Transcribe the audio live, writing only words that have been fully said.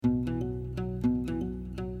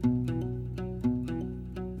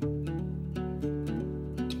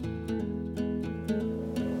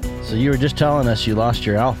So you were just telling us you lost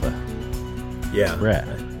your Alpha. Yeah. Brett.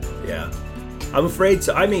 Yeah. I'm afraid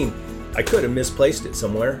so. I mean, I could have misplaced it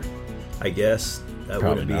somewhere, I guess. That Probably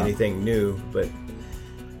wouldn't be not. anything new, but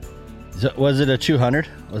Was it a 200?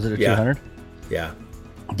 Was it a 200? yeah.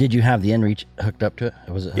 Did you have the inReach hooked up to it?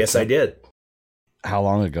 Was it hooked Yes, up? I did. How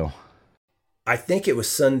long ago? I think it was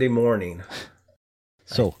Sunday morning.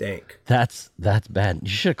 So I think that's bad. You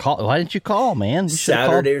should have called. Why didn't you call, man? You should have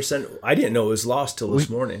Saturday or Sunday. I didn't know it was lost till this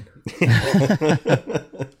morning.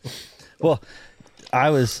 Well, I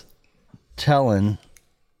was telling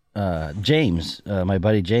James, my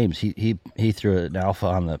buddy James, he threw an Alpha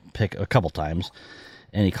on the pick a couple times,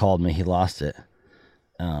 and he called me. He lost it.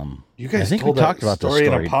 You guys I think told we talked that about this story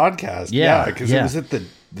in story. a podcast. Yeah, Because yeah. it was at the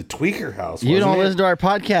Tweaker house. You don't wasn't it? listen to our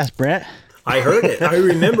podcast, Brett. I heard it. I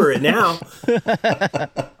remember it now.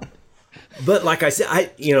 But like I said, I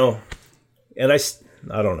don't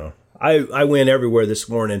know. I went everywhere this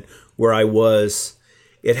morning where I was.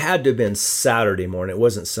 It had to have been Saturday morning. It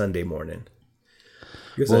wasn't Sunday morning.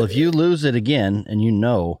 Well, if you lose it again and you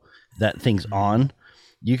know that thing's on,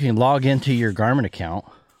 you can log into your Garmin account,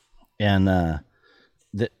 and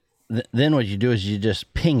then what you do is you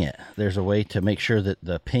just ping it. There's a way to make sure that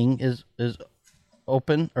the ping is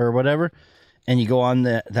open or whatever, and you go on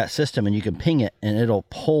that system and you can ping it, and it'll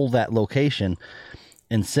pull that location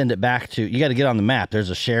and send it back to. You got to get on the map.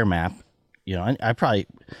 There's a share map. You know,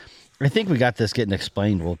 I think we got this getting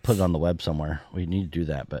explained. We'll put it on the web somewhere. We need to do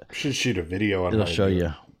that, but Should shoot a video on it'll how to show do it.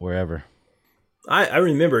 you wherever. I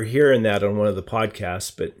remember hearing that on one of the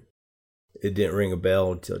podcasts, but it didn't ring a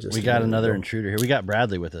bell until just. We a got minute another ago. intruder here. We got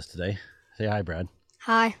Bradley with us today. Say hi, Brad.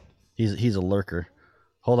 Hi. He's a lurker.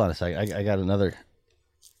 Hold on a second. I got another.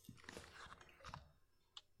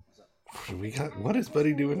 What is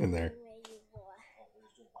Buddy doing in there?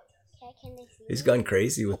 He's gone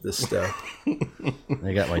crazy with this stuff.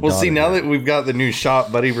 They got my. Well, see, daughter now here. that we've got the new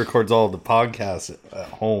shop, Buddy records all the podcasts at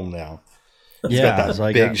home now. He's yeah, got that so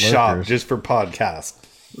I got big shop lurkers. just for podcasts.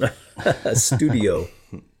 A studio.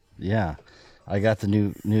 Yeah, I got the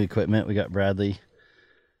new equipment. We got Bradley.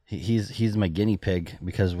 He's my guinea pig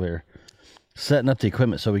because we're setting up the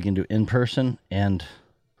equipment so we can do in person and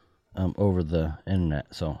over the internet.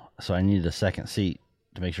 So I needed a second seat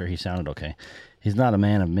to make sure he sounded okay. He's not a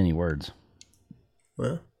man of many words.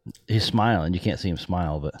 Well, He's smiling. You can't see him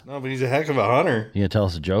smile, but No, but he's a heck of a hunter. you gonna tell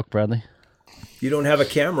us a joke, Bradley? you don't have a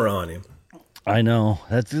camera on him. I know.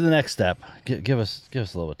 That's the next step. Give us a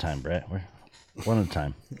little bit of time, Brett. We're one at a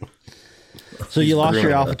time. So you lost your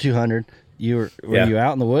growing Alpha up. 200. Were Yeah. you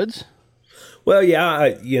out in the woods? Well,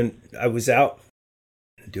 yeah, I was out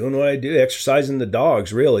doing what I do, exercising the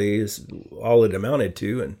dogs. Really, is all it amounted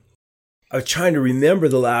to, and I was trying to remember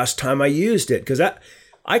the last time I used it because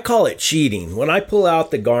I call it cheating. When I pull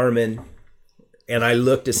out the Garmin and I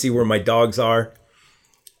look to see where my dogs are,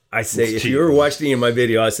 I say, It's if you were cheating. watching any of my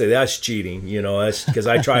video, I say that's cheating. You know, that's because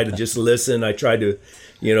I try to just listen. I try to,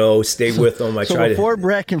 stay with them. I So try before to.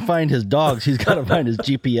 Brett can find his dogs, he's got to find his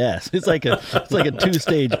GPS. It's like a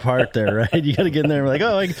 2-stage part there, right? You got to get in there and be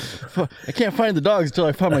like, I can't find the dogs until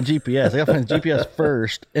I find my GPS. I got to find the GPS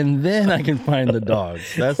first, and then I can find the dogs.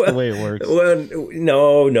 That's the way it works. Well,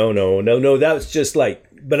 no. That was just like,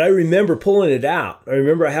 but I remember pulling it out. I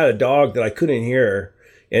remember I had a dog that I couldn't hear,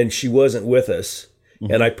 and she wasn't with us,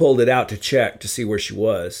 and I pulled it out to check to see where she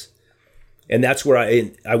was, and that's where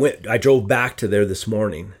I went. I drove back to there this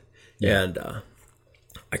morning, and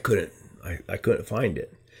I couldn't find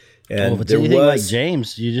it. And Well, if it's there anything like was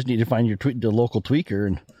James, you just need to find the local tweaker,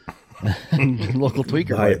 and the local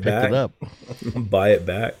tweaker Buy might it pick back. it up. buy it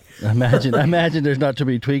back. Imagine there's not too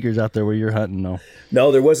many tweakers out there where you're hunting, though.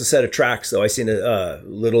 No, there was a set of tracks though. I seen a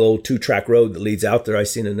little old 2-track road that leads out there. I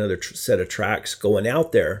seen another set of tracks going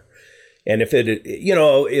out there. And if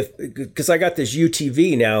because I got this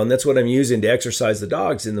UTV now, and that's what I'm using to exercise the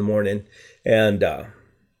dogs in the morning, and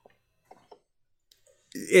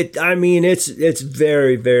it's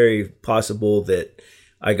very, very possible that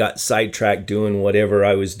I got sidetracked doing whatever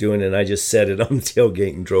I was doing, and I just set it on the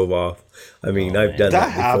tailgate and drove off. I mean, I've done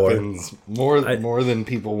That that before. happens more than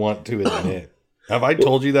people want to admit. Have I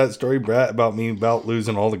told you that story, Brett, about me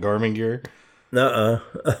losing all the Garmin gear?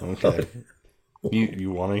 Okay. You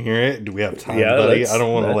want to hear it? Do we have time, Yeah, buddy? let's- I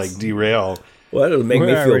don't want to let's- derail. Well, it'll make me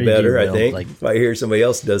We're feel already better, I derailed, think, like- if I hear somebody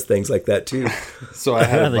else does things like that too. So I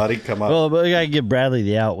had a buddy come up. Well, but we gotta give Bradley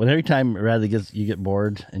the out. When every time Bradley you get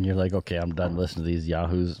bored and you're like, okay, I'm done listening to these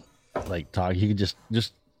yahoos like talk. You could just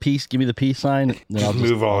peace, give me the peace sign, then I'll just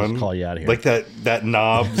move I'll on. just call you out of here. That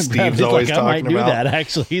knob Steve's Bradley's always like, I might talking do about. that.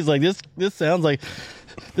 Actually, he's like, this sounds like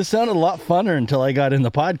This sounded a lot funner until I got in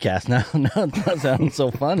the podcast. Now it's not sounding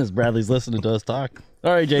so fun as Bradley's listening to us talk.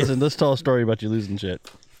 All right, Jason, let's tell a story about you losing shit.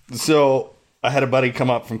 So I had a buddy come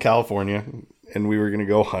up from California, and we were going to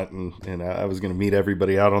go hunting, and I was going to meet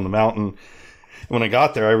everybody out on the mountain. When I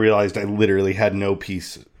got there, I realized I literally had no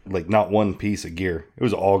piece, like not one piece of gear. It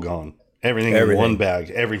was all gone. Everything in one bag.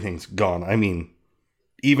 Everything's gone. I mean,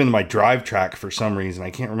 even my drive track, for some reason, I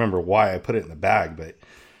can't remember why I put it in the bag, but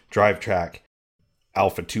drive track,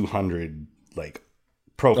 Alpha 200, like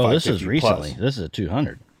Pro 550 this is recently. plus. This is a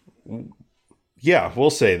 200. Yeah, we'll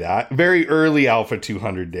say that. Very early Alpha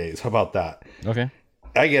 200 days. How about that? Okay.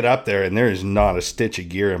 I get up there and there is not a stitch of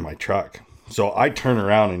gear in my truck. So I turn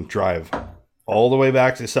around and drive all the way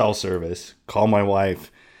back to cell service, call my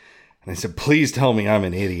wife, and I said, please tell me I'm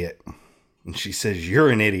an idiot. And she says, you're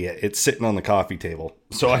an idiot. It's sitting on the coffee table.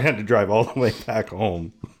 So I had to drive all the way back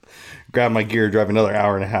home, grab my gear, drive another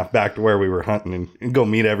hour and a half back to where we were hunting and go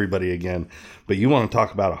meet everybody again. But you want to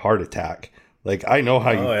talk about a heart attack. Like, I know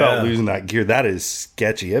how you felt losing that gear. That is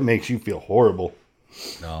sketchy. It makes you feel horrible.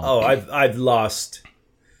 I've lost.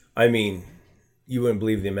 I mean, you wouldn't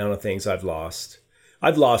believe the amount of things I've lost.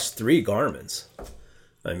 I've lost 3 Garmins.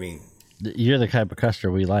 I mean, you're the type of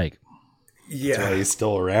customer we like. Yeah, that's why he's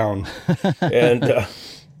still around. And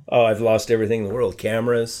I've lost everything in the world.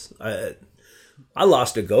 Cameras. I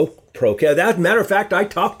lost a GoPro. As a matter of fact, I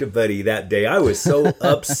talked to Buddy that day. I was so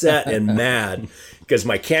upset and mad because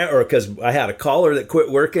because I had a collar that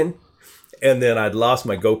quit working, and then I'd lost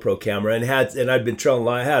my GoPro camera and I'd been trailing.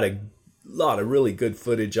 I had a lot of really good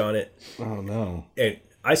footage on it. Oh no! And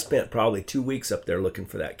I spent probably 2 weeks up there looking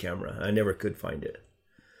for that camera. I never could find it.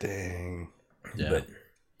 Dang. Yeah. But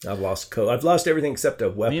I've lost everything except a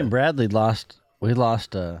weapon. Me and Bradley lost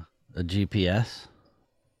a GPS.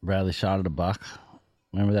 Bradley shot at a buck.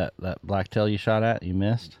 Remember that blacktail you shot at? You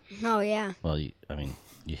missed? Oh, yeah. Well, you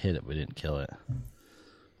hit it, but we didn't kill it.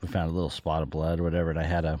 We found a little spot of blood or whatever, and I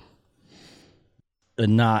had a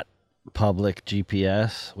not public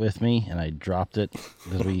GPS with me, and I dropped it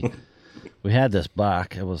because we had this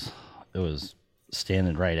buck. It was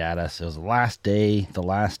standing right at us. It was the last day, the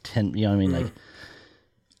last 10. You know what I mean? Like,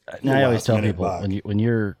 I always tell people when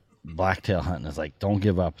you're blacktail hunting, it's like don't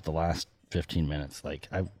give up at the last 15 minutes. Like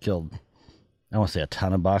I've killed, I don't want to say a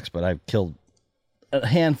ton of bucks, but I've killed a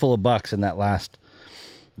handful of bucks in that last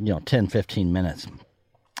 10, 15 minutes,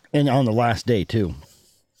 and on the last day too.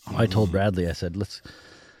 I told Bradley, I said let's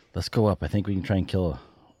go up. I think we can try and kill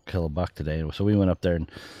a buck today. So we went up there,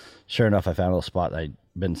 and sure enough, I found a little spot. I'd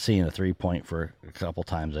been seeing a 3-point for a couple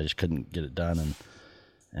times. I just couldn't get it done,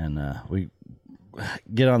 and we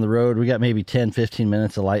get on the road. We got maybe 10, 15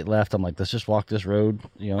 minutes of light left. I'm like, let's just walk this road,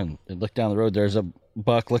 and look down the road. There's a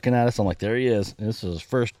buck looking at us. I'm like, there he is. And this is his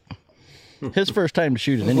first time to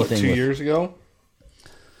shoot at anything. What, 2 years ago?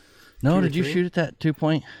 No, did you shoot at that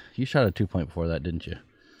 2-point? You shot a 2-point before that, didn't you?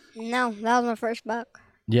 No, that was my first buck.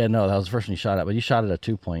 Yeah, no, that was the first one you shot at, but you shot at a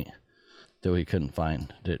 2-point that we couldn't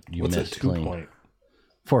find. That you What's missed a 2-point?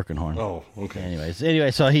 Fork and horn. Oh, okay.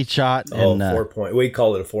 Anyway, so he shot. 4-point. We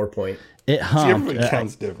call it a 4-point. It humped. Everybody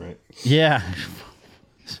counts different. Yeah.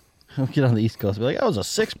 I'll get on the East Coast and be like, that was a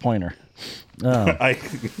 6-pointer.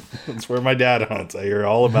 That's where my dad hunts. I hear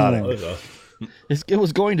all about it. It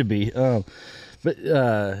was going to be. But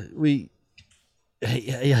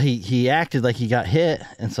he acted like he got hit,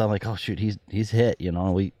 and so I'm like, oh shoot, he's hit.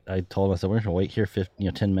 I told him, I said, we're gonna wait here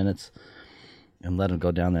 10 minutes and let him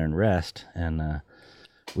go down there and rest. And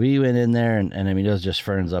we went in there, and I mean, it was just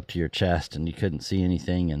ferns up to your chest, and you couldn't see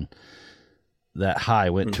anything, and that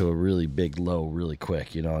high went to a really big low really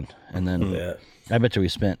quick, and then I bet you we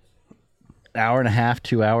spent an hour and a half,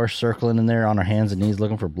 2 hours circling in there on our hands and knees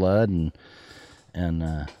looking for blood,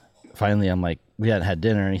 and finally I'm like, we hadn't had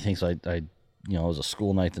dinner or anything, so I it was a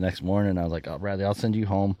school night the next morning. I was like, oh, Bradley, I'll send you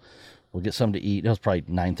home. We'll get something to eat. It was probably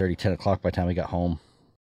 9:30, 10 o'clock by the time we got home.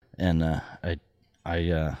 And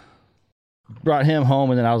I brought him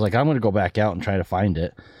home, and then I was like, I'm going to go back out and try to find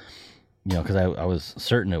it, because I was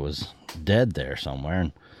certain it was dead there somewhere.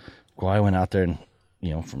 And I went out there, and,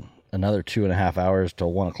 from another 2.5 hours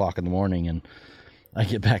till 1 o'clock in the morning, and I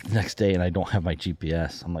get back the next day, and I don't have my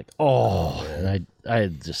GPS. I'm like, and I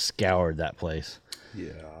had just scoured that place.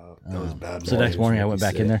 Yeah. That was bad. So the next morning I went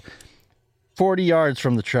back in there, 40 yards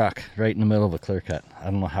from the truck, right in the middle of a clear cut. I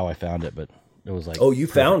don't know how I found it, but it was like, oh, you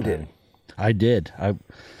found it. I did. I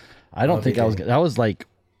don't think I was. I was like,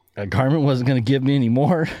 a Garmin wasn't going to give me any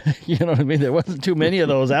more. You know what I mean? There wasn't too many of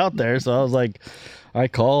those out there, so I was like, I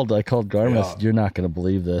called Garmin. I said, you're not going to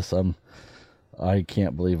believe this. I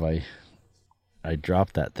can't believe I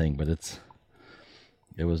dropped that thing, but it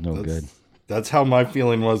was no good. That's how my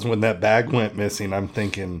feeling was when that bag went missing. I'm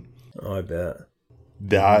thinking Oh, I bet.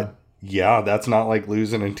 that's not like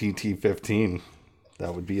losing a TT15.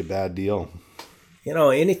 That would be a bad deal.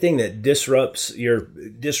 Anything that disrupts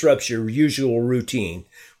your usual routine.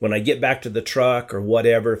 When I get back to the truck or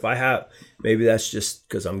whatever, if I have, maybe that's just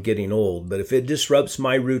because I'm getting old, but if it disrupts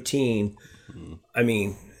my routine, I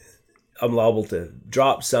mean, I'm liable to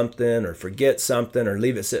drop something or forget something or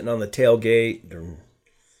leave it sitting on the tailgate.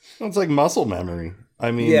 It's like muscle memory.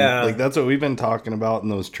 I mean, like that's what we've been talking about in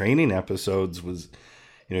those training episodes was,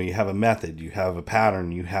 you have a method, you have a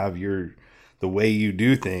pattern, you have the way you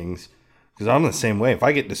do things. Because I'm the same way. If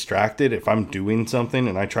I get distracted, if I'm doing something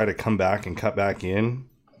and I try to come back and cut back in,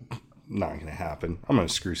 not going to happen. I'm going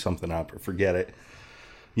to screw something up or forget it.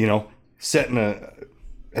 Setting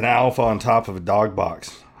an alpha on top of a dog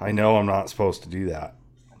box. I know I'm not supposed to do that.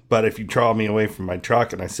 But if you draw me away from my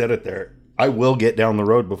truck and I set it there, I will get down the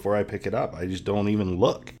road before I pick it up. I just don't even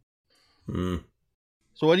look. So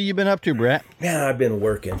what have you been up to, Brett? Man, I've been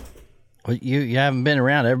working. Well, you haven't been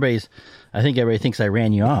around. I think everybody thinks I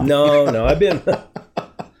ran you off. No, I've been...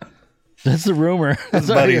 That's the rumor. That's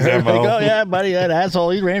what Buddy's you heard. MO. Like, oh, yeah, buddy, that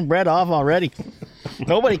asshole, he ran Brett off already.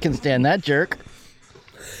 Nobody can stand that jerk.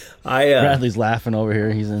 Bradley's laughing over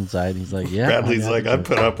here. He's inside. He's like, yeah. Bradley's like, I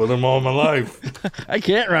put up with him all my life. I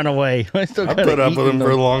can't run away. I I put up with him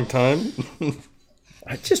for a long time.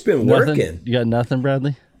 I've just been Nothing? working. You got nothing,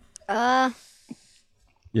 Bradley?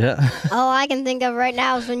 Yeah. All I can think of right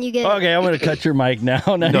now is when you get. Okay, I'm going to cut your mic now.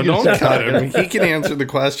 Now No, you don't start cut talking. him. He can answer the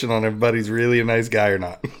question on if Buddy's really a nice guy or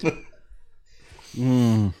not.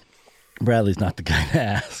 Bradley's not the guy to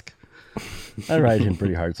ask. I ride him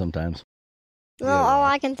pretty hard sometimes. Well, all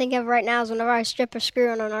I can think of right now is whenever I strip a screw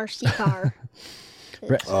on an RC car.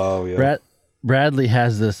 Oh, yeah. Bradley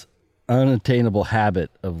has this unattainable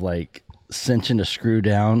habit of like cinching a screw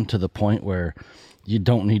down to the point where you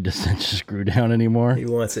don't need to cinch a screw down anymore. He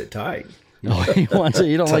wants it tight. No, he wants it.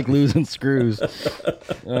 You don't like losing screws.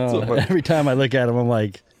 Every time I look at him, I'm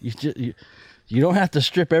like, you don't have to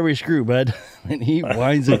strip every screw, bud. And he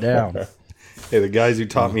winds it down. Hey, the guys who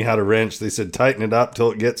taught me how to wrench, they said tighten it up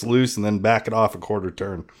till it gets loose and then back it off a quarter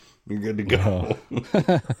turn. You're good to go.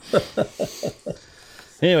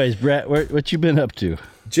 Anyways, Brett, what you been up to?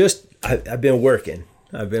 I've been working.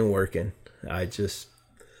 I just,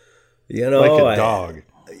 Like a dog.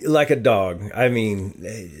 Like a dog. I mean,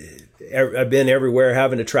 I've been everywhere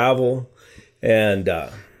having to travel. And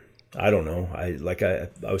I don't know. I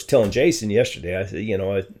was telling Jason yesterday, I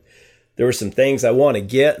said, there were some things I want to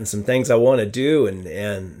get and some things I want to do.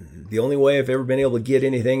 And the only way I've ever been able to get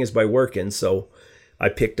anything is by working. So I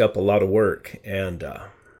picked up a lot of work and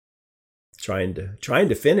trying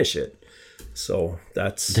to finish it. So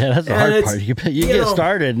that's the hard part. You get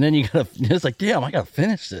started and then you gotta. It's like, damn, I gotta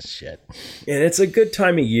finish this shit. And it's a good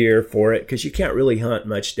time of year for it because you can't really hunt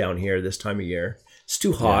much down here this time of year. It's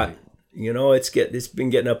too hot. Yeah. It's been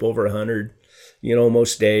getting up over 100.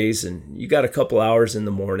 Most days, and you got a couple hours in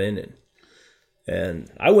the morning,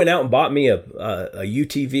 and I went out and bought me a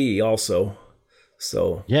UTV also.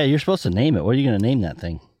 So yeah, you're supposed to name it. What are you gonna name that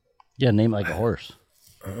thing? Yeah, name it like a horse.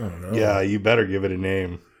 I don't know. Yeah, you better give it a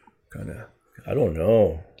name. I don't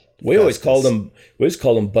know. We always called them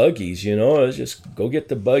buggies. It was just go get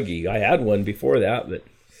the buggy. I had one before that, but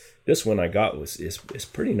this one I got is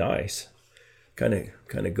pretty nice. Kind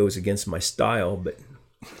of goes against my style, but.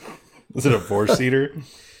 Is it a 4-seater?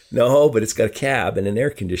 No, but it's got a cab and an air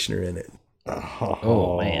conditioner in it.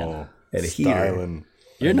 Oh man, and a heater.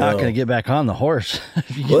 You're not going to get back on the horse.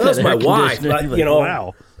 Well, that's my wife. But,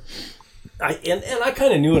 wow. I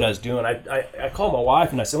kind of knew what I was doing. I called my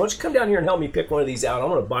wife and I said, "Why don't you come down here and help me pick one of these out? I'm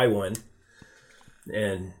going to buy one."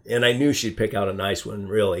 And I knew she'd pick out a nice one.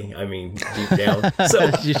 Really, I mean, deep down. So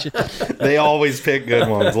they always pick good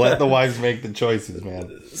ones. Let the wives make the choices,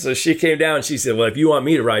 man. So she came down and she said, "Well, if you want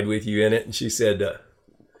me to ride with you in it," and she said,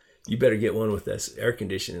 "You better get one with this air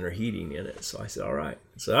conditioning or heating in it." So I said, "All right."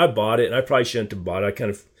 So I bought it, and I probably shouldn't have bought it. I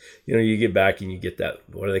kind of, you get back and you get that,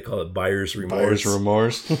 what do they call it, buyer's remorse. Buyer's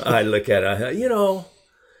remorse. I look at it,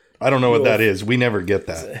 I don't know what that is. We never get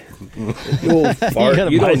that.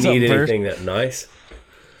 You don't need anything that nice.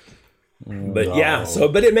 But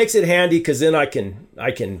but it makes it handy because then I can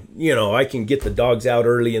get the dogs out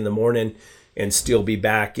early in the morning and still be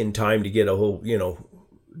back in time to get a whole,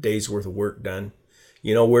 day's worth of work done.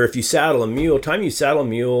 Where if you saddle a mule,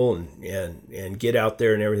 and get out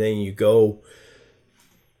there and everything, you go,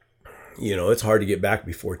 it's hard to get back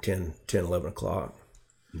before 10, 11 o'clock.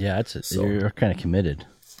 Yeah, you're kind of committed.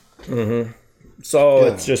 Mm-hmm. So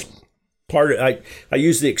it's just part of, I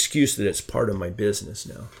use the excuse that it's part of my business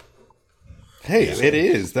now. Hey, it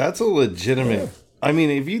is. That's a legitimate. I mean,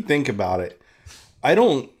 if you think about it, I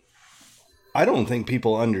don't think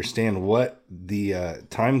people understand what the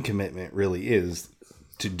time commitment really is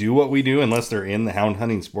to do what we do unless they're in the hound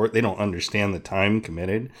hunting sport. They don't understand the time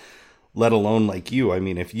committed, let alone like you. I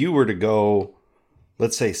mean, if you were to go,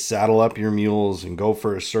 let's say, saddle up your mules and go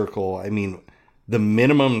for a circle, I mean, the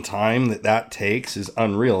minimum time that takes is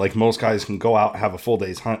unreal. Like most guys can go out, have a full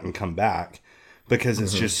day's hunt and come back because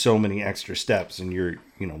it's just so many extra steps and you're,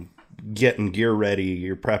 getting gear ready,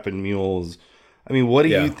 you're prepping mules. I mean, what do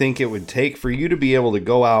you think it would take for you to be able to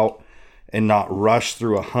go out and not rush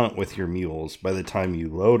through a hunt with your mules by the time you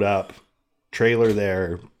load up, trailer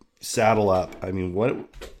there, saddle up? I mean,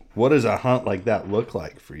 what does a hunt like that look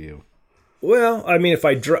like for you? Well, I mean, if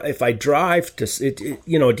I drive to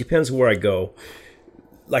it depends where I go.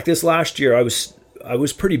 Like this last year, I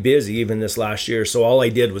was pretty busy even this last year, so all I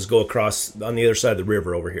did was go across on the other side of the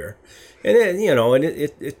river over here, and then,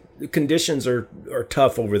 the conditions are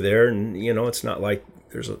tough over there, and it's not like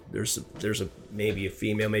there's a maybe a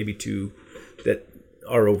female, maybe two that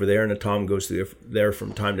are over there, and a tom goes through there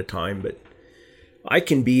from time to time, but I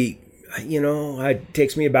can be, it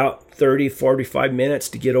takes me about 30-45 minutes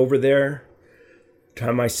to get over there,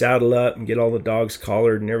 time I saddle up and get all the dogs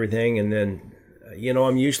collared and everything, and then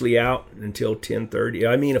I'm usually out until 10:30.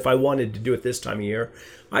 I mean, if I wanted to do it this time of year,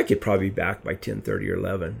 I could probably be back by 10:30 or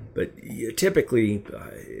 11. But typically,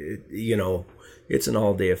 it's an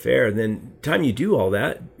all-day affair. And then time you do all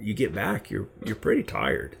that, you get back, you're pretty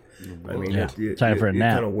tired. I mean, time for a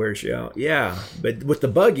nap. It kind of wears you out. Yeah, but with the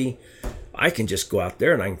buggy, I can just go out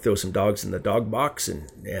there and I can throw some dogs in the dog box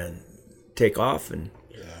and take off and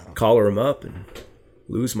collar them up and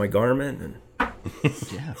lose my garment and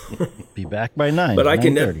be back by 9. But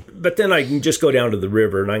 9:30. But then I can just go down to the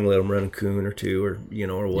river and I can let them run a coon or two or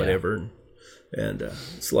or whatever, and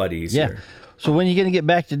it's a lot easier. Yeah. So when are you going to get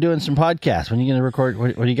back to doing some podcasts? When are you going to record?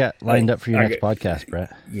 What do you got lined up for your next podcast,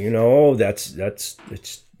 Brett? That's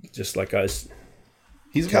it's just like I was.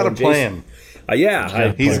 He's got a plan.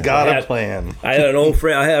 He's got a plan. I had an old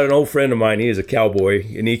friend of mine. He was a cowboy,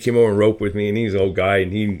 and he came over and roped with me. And he's an old guy,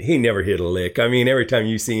 and he never hit a lick. I mean, every time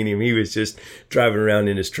you seen him, he was just driving around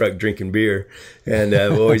in his truck drinking beer, and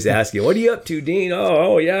always asking, "What are you up to, Dean?"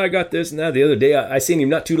 Oh, yeah, I got this and that. The other day, I seen him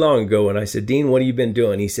not too long ago, and I said, "Dean, what have you been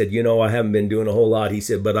doing?" He said, "I haven't been doing a whole lot." He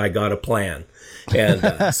said, "But I got a plan,"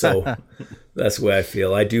 and so. That's the way I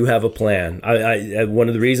feel. I do have a plan. I one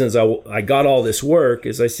of the reasons I got all this work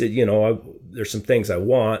is I said, there's some things I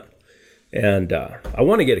want, and I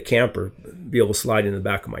want to get a camper, be able to slide in the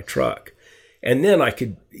back of my truck, and then I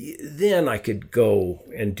could go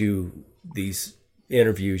and do these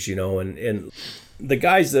interviews, and the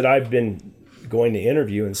guys that I've been going to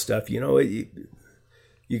interview and stuff, you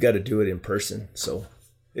got to do it in person, so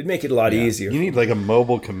it'd make it a lot easier. You need like a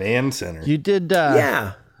mobile command center. You did,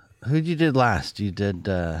 Who'd you did last? You did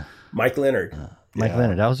Mike Leonard. Mike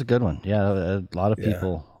Leonard. That was a good one. Yeah, a lot of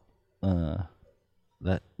people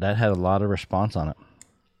that had a lot of response on it.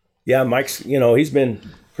 Yeah, Mike's. He's been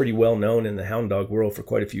pretty well known in the hound dog world for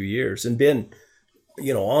quite a few years, and been,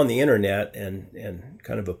 on the internet and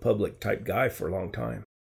kind of a public type guy for a long time.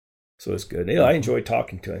 So it's good. I enjoy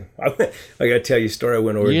talking to him. I got to tell you a story. I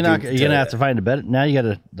went over. You're gonna have to find a better. Now you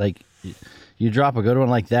got to you drop a good one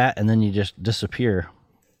like that, and then you just disappear.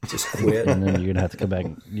 Just quit. And then you're going to have to come back.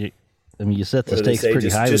 You set the stakes pretty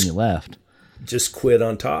high when you left. Just quit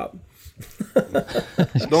on top.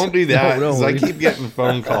 Don't do that, because I keep getting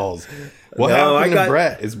phone calls. What happened to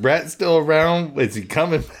Brett? Is Brett still around? Is he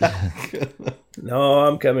coming back? No,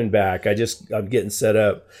 I'm coming back. I'm getting set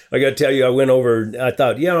up. I got to tell you, I went over, I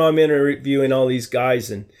thought, I'm interviewing all these guys,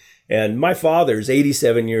 and my father's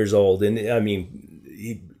 87 years old, and I mean,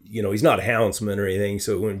 he's not a houndsman or anything,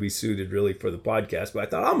 so it wouldn't be suited really for the podcast. But I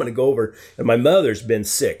thought I'm going to go over, and my mother's been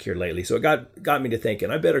sick here lately, so it got me to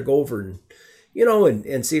thinking I better go over and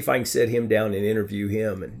and see if I can sit him down and interview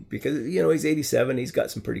him, and because he's 87, he's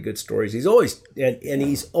got some pretty good stories. He's always and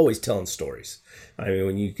he's always telling stories. I mean,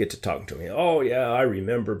 when you get to talking to him, oh yeah, I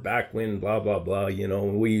remember back when blah blah blah.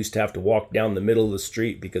 We used to have to walk down the middle of the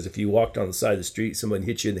street because if you walked on the side of the street, someone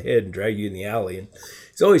hit you in the head and drag you in the alley. And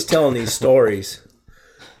he's always telling these stories.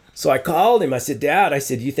 So I called him. I said, Dad,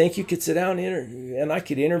 you think you could sit down and I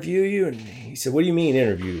could interview you? And he said, what do you mean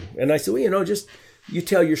interview? And I said, well, just you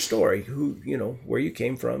tell your story, where you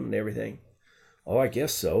came from and everything. Oh, I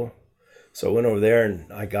guess so. So I went over there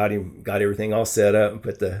and I got everything all set up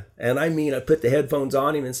and I put the headphones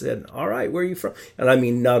on him and said, all right, where are you from? And I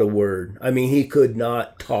mean, not a word. I mean, he could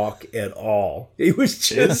not talk at all. He was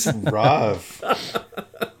just rough.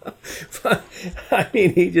 I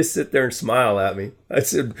mean, he just sit there and smile at me. I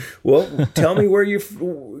said, well, tell me where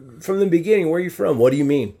from the beginning, where you from? What do you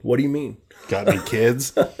mean? What do you mean? Got any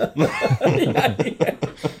kids?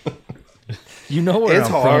 You know where It's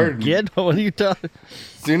I'm hard. from, kid. What are you talking?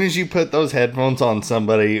 As soon as you put those headphones on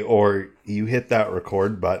somebody or you hit that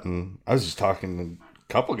record button, I was just talking to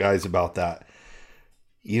a couple guys about that.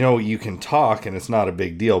 You know, you can talk and it's not a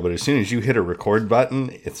big deal, but as soon as you hit a record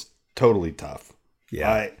button, it's totally tough.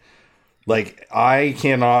 Yeah. I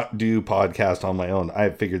cannot do podcast on my own.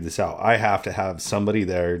 I've figured this out. I have to have somebody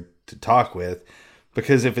there to talk with,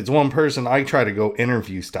 because if it's one person, I try to go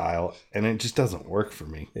interview style and it just doesn't work for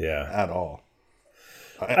me. Yeah. At all.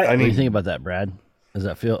 What do you think about that, Brad? Is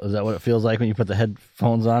that what it feels like when you put the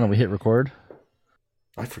headphones on and we hit record?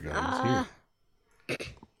 I forgot he was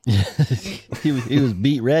here. he was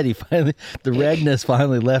beat red. He finally, the redness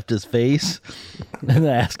finally left his face. And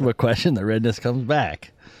I asked him a question. The redness comes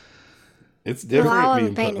back. It's Well, different I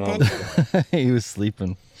being wasn't paying put on. attention. He was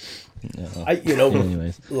sleeping.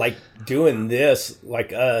 Anyways. Like doing this,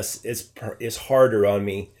 like us, is harder on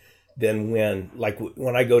me than when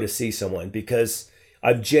I go to see someone, because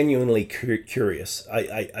I'm genuinely curious.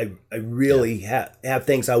 I really have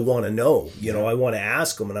things I want to know. I want to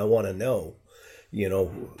ask them and I want to know,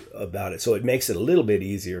 about it. So it makes it a little bit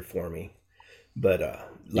easier for me. But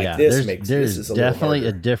this is a definitely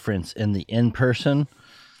little a difference in the in-person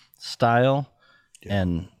style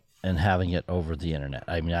and having it over the internet.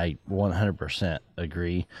 I mean, I 100%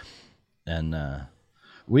 agree. And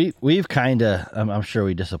we've kind of, I'm sure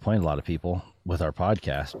we disappoint a lot of people with our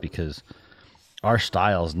podcast, because our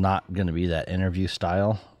style is not going to be that interview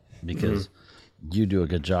style, because you do a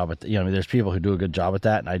good job at there's people who do a good job at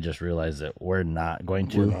that. And I just realized that we're not going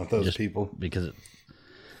to. We're not those people. Because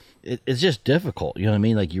it's just difficult. You know what I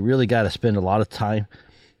mean? Like, you really got to spend a lot of time,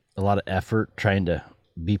 a lot of effort trying to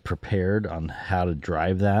be prepared on how to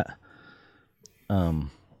drive that. And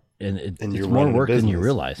it's more work than you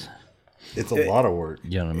realize. It's a lot of work.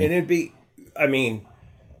 You know what I mean? And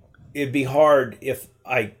it'd be hard if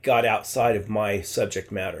I got outside of my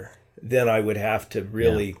subject matter. Then I would have to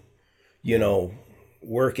really,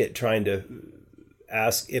 work at trying to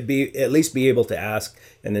at least be able to ask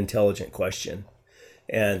an intelligent question.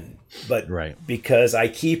 But because I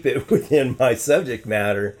keep it within my subject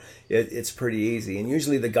matter, it's pretty easy. And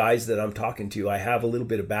usually the guys that I'm talking to, I have a little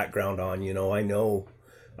bit of background on. I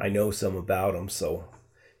know some about them, so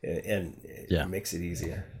it makes it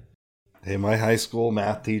easier. Hey, my high school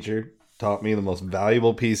math teacher taught me the most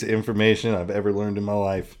valuable piece of information I've ever learned in my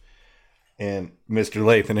life. And Mr.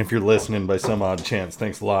 Lathan, if you're listening by some odd chance,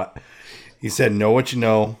 thanks a lot. He said, know what you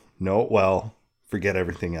know it well, forget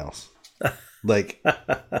everything else.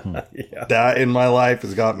 That in my life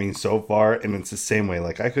has got me so far. And it's the same way.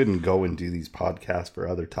 Like, I couldn't go and do these podcasts for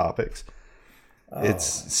other topics.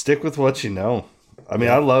 It's stick with what you know. I mean,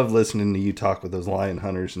 I love listening to you talk with those lion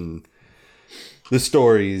hunters and the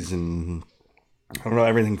stories, and I don't know,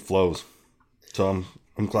 everything flows. So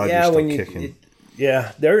I'm glad you're still kicking.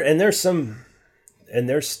 There's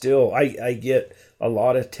still, I get a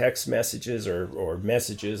lot of text messages or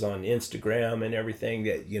messages on Instagram and everything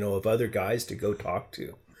that, of other guys to go talk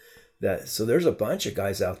to. So there's a bunch of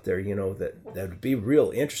guys out there, that would be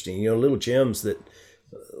real interesting, little gems that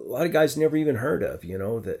a lot of guys never even heard of,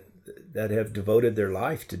 that have devoted their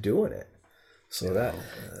life to doing it. So that,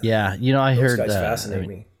 I heard guys fascinate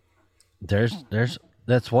me.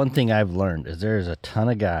 That's one thing I've learned is there's a ton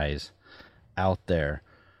of guys out there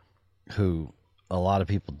who a lot of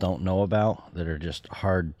people don't know about that are just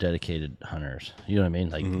hard, dedicated hunters. You know what I mean?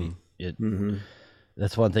 Like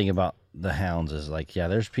that's one thing about the hounds is like,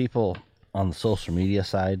 there's people on the social media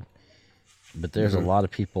side, but there's a lot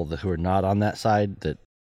of people who are not on that side that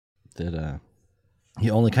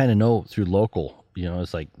you only kind of know through local.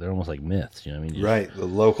 It's like they're almost like myths. You know what I mean? Right, the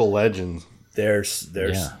local legends. There's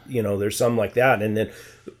there's some like that,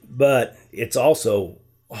 but it's also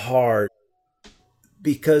hard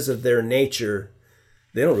because of their nature.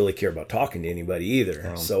 They don't really care about talking to anybody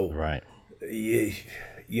either. So you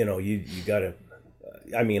gotta.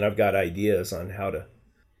 I mean, I've got ideas on how to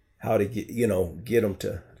get them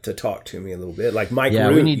to talk to me a little bit. Like Mike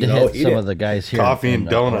Root, we need to hit some of the guys here. Coffee and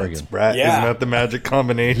donuts, Oregon. Brad. Yeah. Isn't that the magic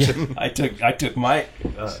combination? I took Mike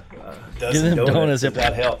Give them donuts if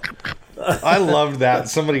that helped. I loved that.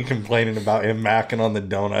 Somebody complaining about him macking on the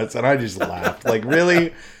donuts, and I just laughed. Like,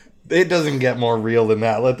 really? It doesn't get more real than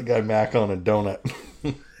that. Let the guy mac on a donut.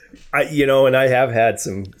 And I have had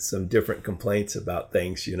some different complaints about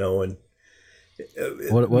things, and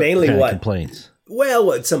what mainly kind of what complaints? Well,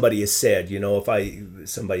 what somebody has said,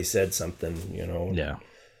 somebody said something,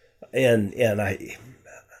 and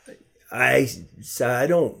I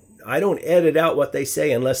don't edit out what they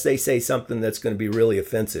say unless they say something that's going to be really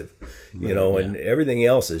offensive, and everything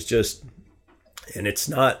else is just, and it's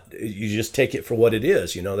not, you just take it for what it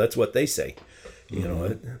is, that's what they say,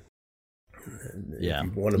 Yeah.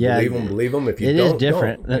 If you want to believe them. If you don't, is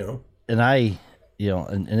different. don't, And I,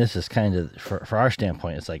 and this is kind of, for our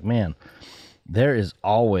standpoint, it's like, man, there is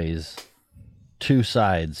always two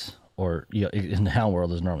sides, or in the Hound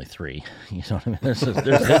world, there's normally three. You know what I mean? There's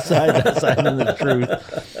this side, that side, and the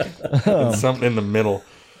truth. Something in the middle.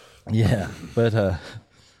 Yeah, but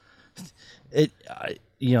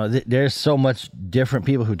there's so much different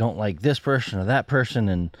people who don't like this person or that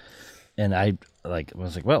person, and I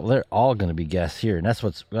was like, well, they're all going to be guests here, and that's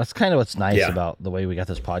kind of what's nice about the way we got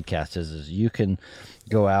this podcast is you can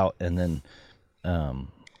go out, and then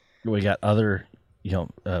we got other,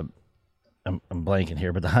 I'm blanking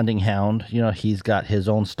here, but the Hunting Hound, he's got his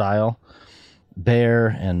own style. Bear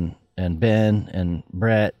and Ben and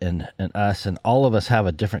Brett and us, and all of us have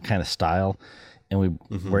a different kind of style, and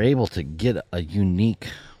we're able to get a unique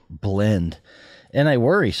blend. And I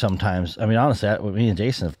worry sometimes. I mean, honestly, me and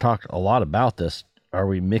Jason have talked a lot about this. Are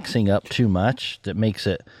we mixing up too much that makes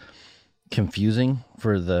it confusing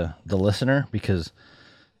for the listener? Because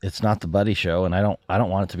it's not the Buddy show, and I don't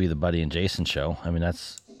want it to be the Buddy and Jason show. I mean,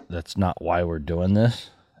 that's not why we're doing this.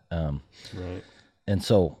 Right. And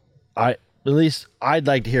so at least I'd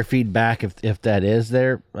like to hear feedback if that is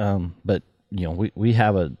there. But we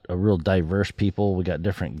have a real diverse people. We got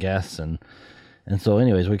different guests, and so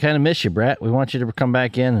anyways, we kind of miss you, Brett. We want you to come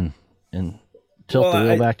back in and tilt the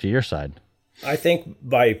wheel back to your side. I think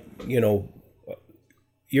by, you're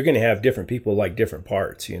going to have different people like different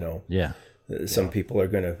parts, Yeah. Some people they're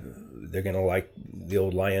going to like the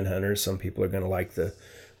old lion hunters. Some people are going to like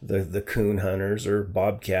the coon hunters or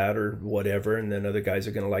bobcat or whatever. And then other guys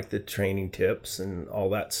are going to like the training tips and all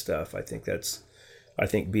that stuff. I think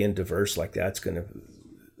being diverse like that's going to,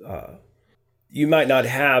 you might not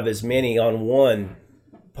have as many on one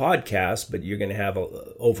podcast, but you're going to have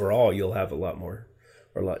overall, you'll have a lot more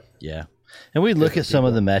or a lot. Yeah. And we look at some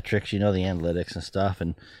of the metrics, the analytics and stuff,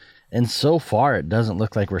 and so far it doesn't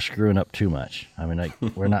look like we're screwing up too much. I mean,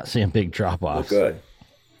 we're not seeing big drop-offs. Well, good.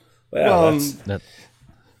 Well,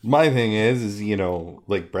 my thing is,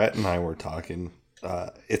 like Brett and I were talking,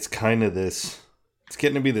 it's kind of it's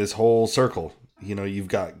getting to be this whole circle. You've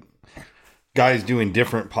got guys doing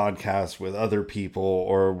different podcasts with other people,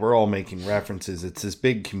 or we're all making references. It's this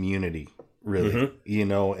big community, really,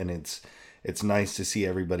 and it's nice to see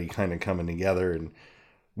everybody kind of coming together, and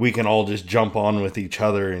we can all just jump on with each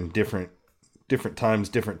other in different times,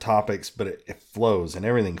 different topics, but it flows and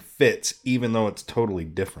everything fits, even though it's totally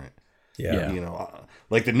different. Yeah.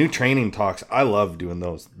 Like the new training talks, I love doing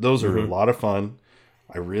those. Those are a lot of fun.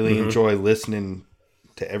 I really enjoy listening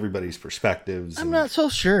to everybody's perspectives. I'm not so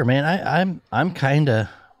sure, man. I'm kind of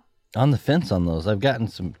on the fence on those. I've gotten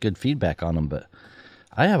some good feedback on them, but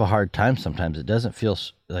I have a hard time sometimes. It doesn't feel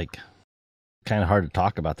like kind of hard to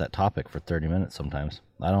talk about that topic for 30 minutes sometimes.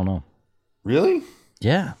 I don't know. Really?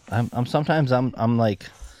 Yeah. I'm sometimes I'm like,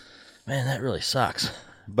 man, that really sucks.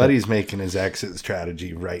 Buddy's making his exit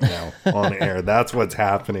strategy right now on air. That's what's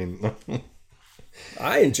happening.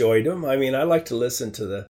 I enjoyed them. I mean, I like to listen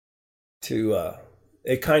to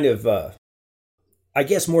it kind of, I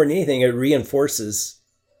guess more than anything, it reinforces,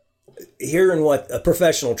 hearing what a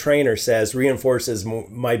professional trainer says reinforces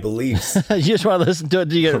my beliefs. You just want to listen to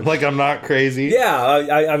it. Like I'm not crazy. Yeah.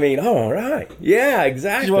 I mean, all right. Yeah,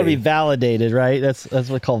 exactly. You want to be validated, right? That's what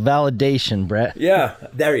we call validation, Brett. Yeah.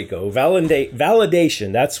 There you go.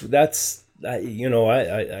 Validation. That's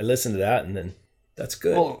I listened to that, and then that's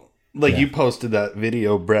good. Well, you posted that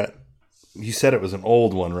video, Brett. You said it was an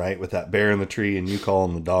old one, right? With that bear in the tree and you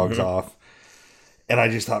calling the dogs off. And I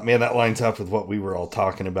just thought, man, that lines up with what we were all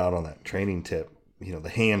talking about on that training tip. The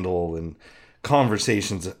handle and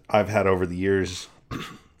conversations that I've had over the years.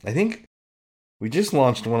 I think we just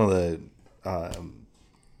launched one of the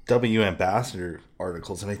W Ambassador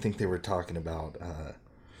articles, and I think they were talking about...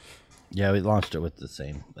 yeah, we launched it with the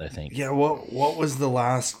same, I think. Yeah, what was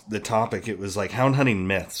the topic? It was like hound hunting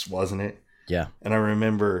myths, wasn't it? Yeah. And I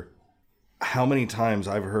remember how many times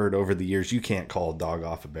I've heard over the years, you can't call a dog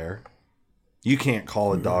off a bear. You can't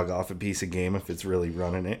call a dog off a piece of game if it's really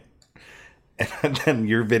running it. And then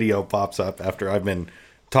your video pops up after I've been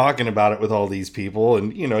talking about it with all these people.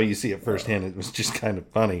 And, you see it firsthand. It was just kind of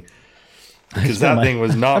funny. Because that thing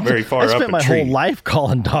was not very far up a tree. I spent my whole life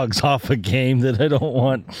calling dogs off a game that I don't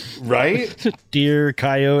want. Right? Deer,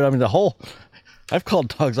 coyote. I mean, I've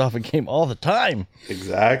called dogs off a game all the time.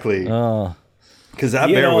 Exactly. Because that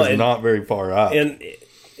bear was not very far up.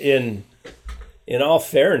 In in all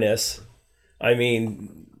fairness, I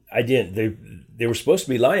mean, I didn't. They were supposed to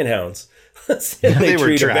be lion hounds. They were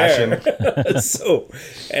treat a bear. trashing. So,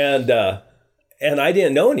 and I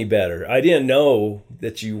didn't know any better. I didn't know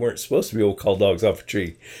that you weren't supposed to be able to call dogs off a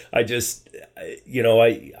tree. I just, you know,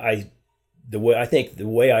 the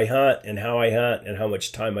way I hunt and how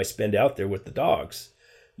much time I spend out there with the dogs,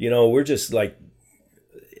 you know, we're just like,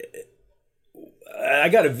 I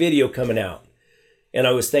got a video coming out, and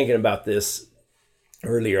I was thinking about this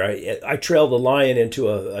earlier. I trailed a lion into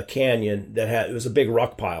a canyon it was a big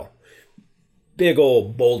rock pile, big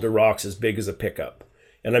old boulder rocks as big as a pickup.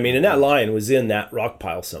 And I mean, and that lion was in that rock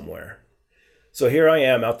pile somewhere. So here I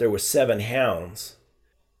am out there with 7 hounds,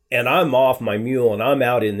 and I'm off my mule and I'm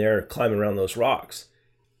out in there climbing around those rocks.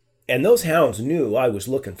 And those hounds knew I was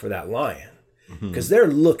looking for that lion, because they're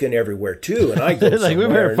looking everywhere too. And I go like, we somewhere,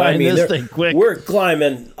 better and find this thing quick. We're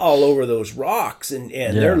climbing all over those rocks, and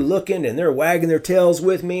they're looking and they're wagging their tails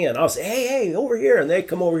with me. And I'll say, hey, over here. And they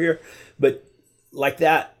come over here. But like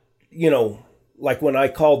that, you know, like when I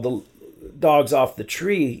called the dogs off the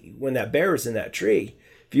tree, when that bear was in that tree,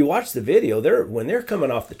 if you watch the video, when they're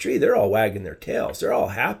coming off the tree, they're all wagging their tails. They're all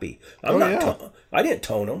happy. I didn't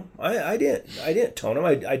tone them. I didn't tone them.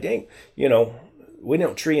 I dang, you know, we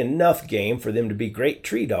don't tree enough game for them to be great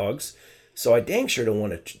tree dogs. So I dang sure don't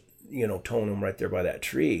want to, you know, tone them right there by that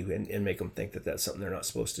tree and make them think that that's something they're not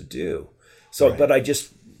supposed to do. So, right. But I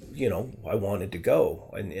just, you know, I wanted to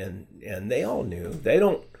go, and they all knew. They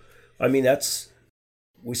don't. I mean,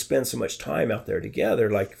 we spend so much time out there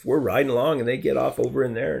together. Like if we're riding along and they get off over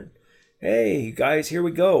in there, and hey guys, here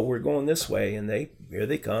we go. We're going this way, and here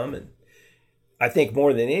they come. And I think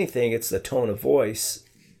more than anything, it's the tone of voice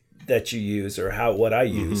that you use, or what I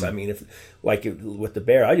use. I mean, with the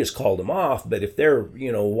bear, I just called them off. But if they're,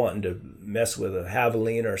 you know, wanting to mess with a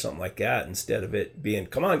javelina or something like that, instead of it being,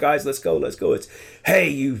 come on guys, let's go, it's, hey,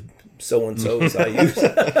 you so-and-so's I use.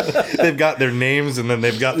 They've got their names, and then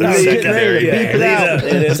they've got their secondary names.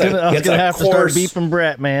 I was going to have to start beeping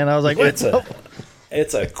Brett, man. I was like, it's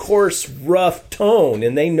a coarse, rough tone,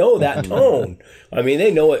 and they know that tone. I mean,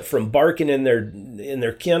 they know it from barking in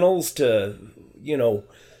their kennels to, you know,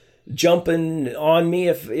 jumping on me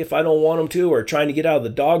if I don't want them to, or trying to get out of the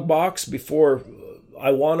dog box before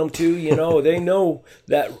I want them to. You know, they know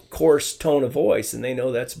that coarse tone of voice, and they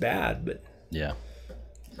know that's bad. But yeah.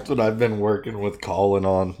 That's what I've been working with Colin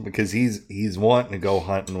on, because he's wanting to go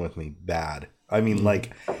hunting with me bad. I mean,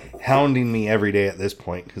 like hounding me every day at this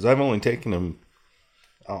point, because I've only taken him,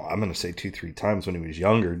 I'm going to say 2-3 times when he was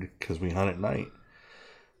younger, because we hunt at night.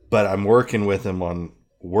 But I'm working with him on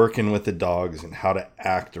working with the dogs and how to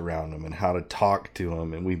act around them and how to talk to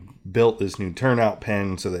them. And we built this new turnout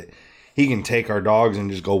pen so that he can take our dogs and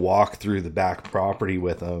just go walk through the back property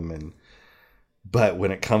with them. But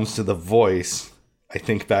when it comes to the voice, I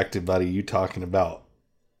think back to, buddy, you talking about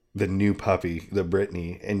the new puppy, the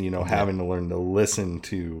Brittany, and, you know, having to learn to listen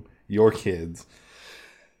to your kids.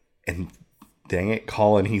 And dang it,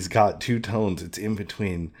 Colin, he's got 2 tones. It's in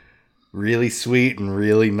between really sweet and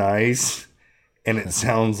really nice. And it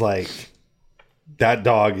sounds like that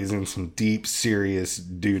dog is in some deep, serious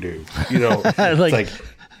doo-doo. You know, it's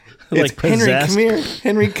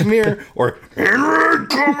Henry, come here, or Henry,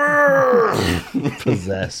 come here.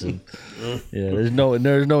 Possessive. Yeah, there's no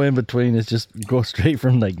in between. It's just go straight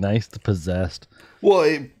from like nice to possessed.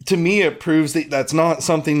 Well, to me, it proves that that's not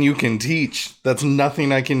something you can teach. That's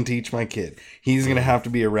nothing I can teach my kid. He's going to have to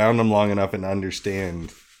be around them long enough and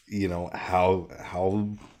understand, you know, how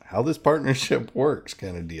this partnership works,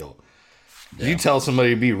 kind of deal. Yeah. If you tell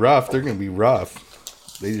somebody to be rough, they're going to be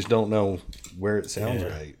rough. They just don't know where it sounds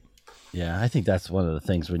right. Yeah, I think that's one of the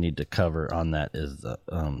things we need to cover on that is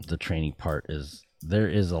the training part. Is there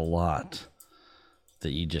is a lot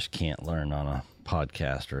that you just can't learn on a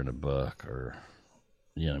podcast or in a book, or,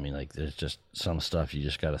 you know what I mean? Like there's just some stuff you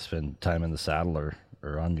just got to spend time in the saddle or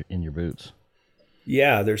in your boots.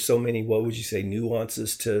 Yeah, there's so many, what would you say,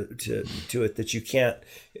 nuances to it that you can't,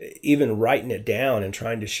 even writing it down and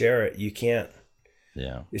trying to share it, you can't.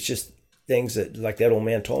 Yeah. It's just things that, like that old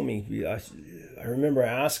man told me, I remember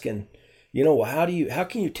asking, you know, how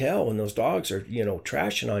can you tell when those dogs are, you know,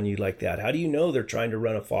 trashing on you like that? How do you know they're trying to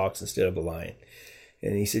run a fox instead of a lion?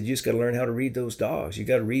 And he said, you just got to learn how to read those dogs. You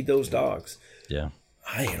got to read those dogs. Yeah.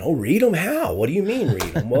 Read them how? What do you mean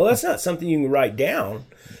read them? Well, that's not something you can write down.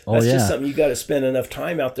 That's just something you got to spend enough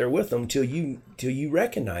time out there with them till you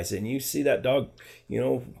recognize it. And you see that dog, you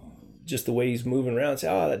know, just the way he's moving around, say,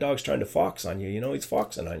 that dog's trying to fox on you. You know, he's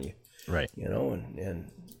foxing on you. Right. You know,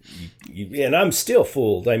 and I'm still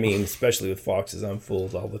fooled. I mean, especially with foxes, I'm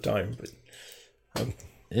fooled all the time. But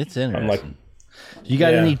it's interesting. I'm like, You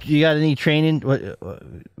got any training?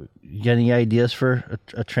 You got any ideas for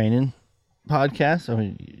a training podcast? I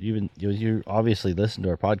mean, you obviously listen to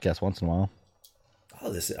our podcast once in a while.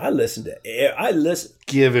 I listen.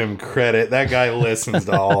 Give him credit. That guy listens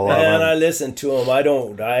to all of And them. I listen to him.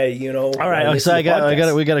 All right.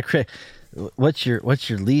 So we got to create. What's your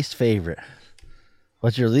least favorite?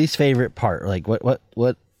 What's your least favorite part? Like what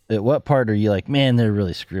at what part are you like, man, they're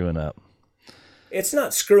really screwing up? It's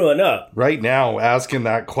not screwing up. Right now, asking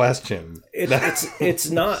that question. It's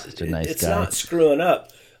not. Such a nice it's guy. not screwing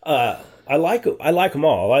up. I like them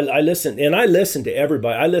all. I listen to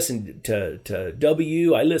everybody. I listen to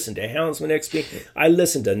W. I listen to Houndsman XP. I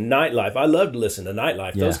listen to Nightlife. I love to listen to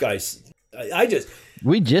Nightlife. Yeah. Those guys.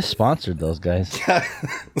 We just sponsored those guys. Yeah.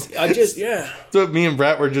 That's what me and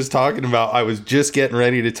Brett were just talking about. I was just getting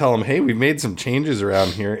ready to tell him, hey, we made some changes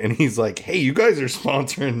around here. And he's like, hey, you guys are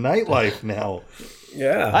sponsoring Nightlife now.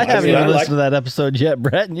 Yeah. I haven't even listened to that episode yet,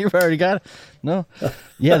 Brett, and you've already got it. No.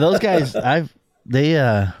 Yeah, those guys,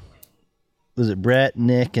 was it Brett,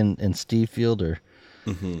 Nick, and Steve Fielder?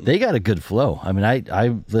 They got a good flow. I mean, I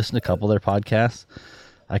listened to a couple of their podcasts.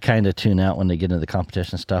 I kind of tune out when they get into the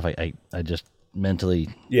competition stuff. I just mentally,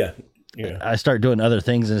 I start doing other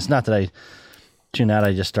things, and it's not that I tune out.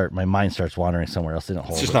 I just my mind starts wandering somewhere else. They don't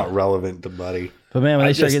hold It's just it. not relevant to Buddy. But man, when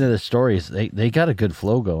they start getting into the stories, they got a good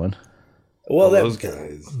flow going. Well, Those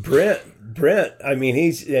guys. Brent. I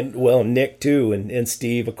mean, Nick too, and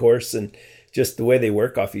Steve, of course, and just the way they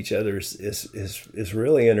work off each other is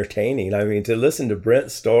really entertaining. I mean, to listen to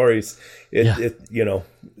Brent's stories,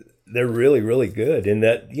 they're really, really good. And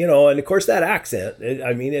that, and of course that accent,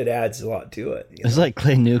 it adds a lot to it. It's like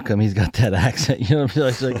Clay Newcomb. He's got that accent.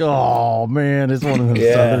 It's like, oh man, it's one of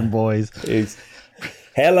those Southern boys.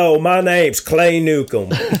 Hello, my name's Clay Newcomb.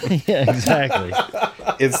 Yeah, exactly.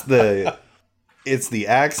 It's the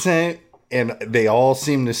accent, and they all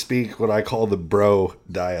seem to speak what I call the bro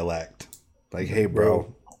dialect. Like, hey,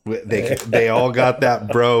 bro. They all got that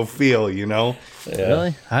bro feel, Yeah.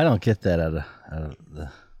 Really? I don't get that out of the.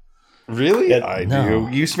 Really? I No.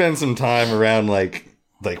 do. You spend some time around like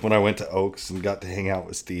when I went to Oaks and got to hang out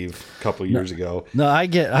with Steve a couple years ago. No, I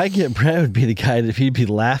get Brad would be the guy that he'd be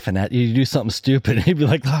laughing at you. You do something stupid. He'd be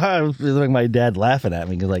like, like my dad laughing at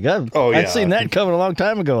me. He's like, I'd seen that coming a long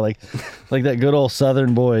time ago. Like that good old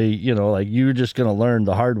Southern boy, like you're just going to learn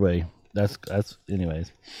the hard way. That's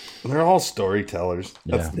anyways. They're all storytellers.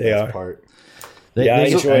 That's the They best are. part. I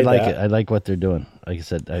enjoy I like that. it. I like what they're doing. Like I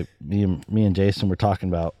said, me and Jason were talking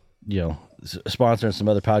about, sponsoring some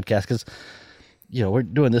other podcasts because, we're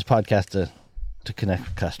doing this podcast to connect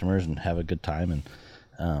with customers and have a good time.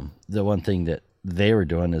 And the one thing that they were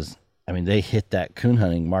doing is, they hit that coon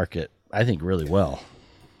hunting market, I think, really well.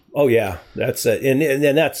 Oh yeah, that's it. And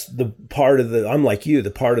then that's the part of I'm like you,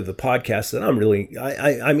 the part of the podcast that I'm really,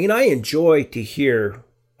 I enjoy to hear,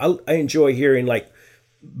 I enjoy hearing like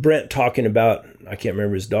Brent talking about, I can't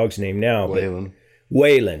remember his dog's name now,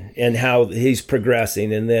 Waylon, and how he's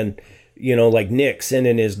progressing. And then, like Nick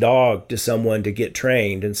sending his dog to someone to get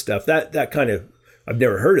trained and stuff. That kind of, I've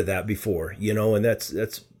never heard of that before, and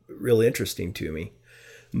that's really interesting to me.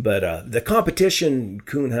 But the competition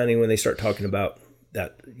coon hunting, when they start talking about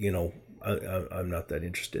that, I'm not that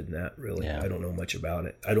interested in that really. Yeah. I don't know much about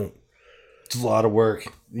it. It's a lot of work.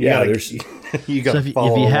 You got if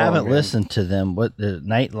you haven't listened to them, what the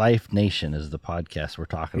Nightlife Nation is the podcast we're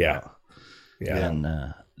talking about. Yeah. And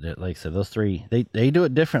like I said, those three, they do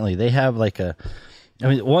it differently. They have like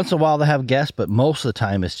once in a while they have guests, but most of the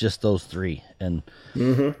time it's just those three. And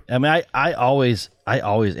I always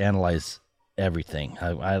analyze everything.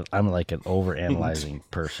 I'm like an over analyzing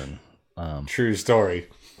person. True story.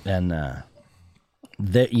 And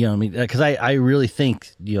because I really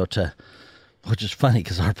think which is funny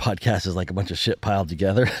because our podcast is like a bunch of shit piled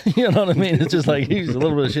together. You know what I mean? It's just like he's a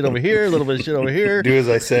little bit of shit over here, a little bit of shit over here. Do as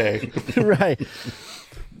I say. Right.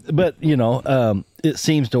 But it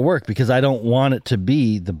seems to work because I don't want it to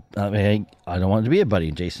be I don't want it to be a Buddy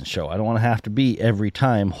and Jason show. I don't want to have to be every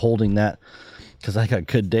time holding that, because I got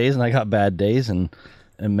good days and I got bad days, and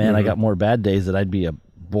man, I got more bad days that I'd be a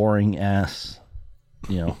boring ass.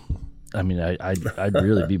 I'd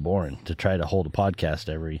really be boring to try to hold a podcast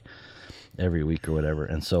every week or whatever.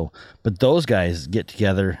 And so, but those guys get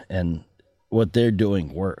together and what they're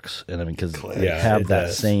doing works. And because they have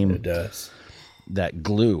that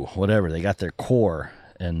glue, whatever, they got their core.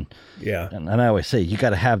 And I always say, you got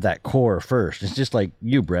to have that core first. It's just like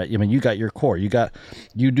you, Brett. You got your core, you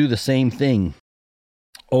do the same thing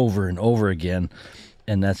over and over again.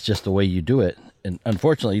 And that's just the way you do it. And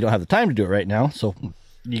unfortunately you don't have the time to do it right now. So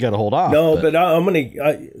you got to hold off. No, but I'm going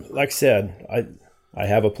to, like I said, I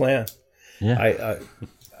have a plan. Yeah.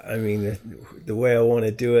 I mean, the way I want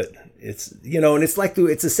to do it, it's, and it's like,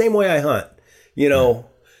 it's the same way I hunt,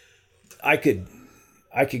 I could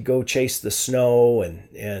go chase the snow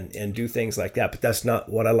and do things like that, but that's not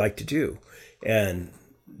what I like to do. And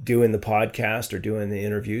doing the podcast or doing the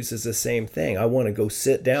interviews is the same thing. I want to go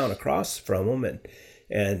sit down across from them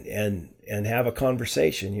and have a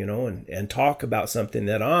conversation, and talk about something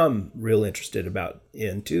that I'm real interested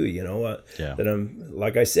in too, that I'm,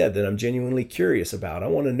 like I said, that I'm genuinely curious about. I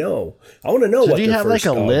want to know. So what do you their have first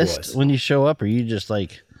like a dog list was. when you show up, or you just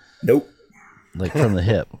like, Nope. like from the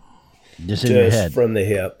hip, just in your Just head? from the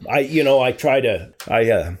hip.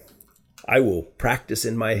 I will practice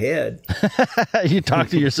in my head. You talk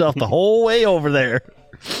to yourself the whole way over there.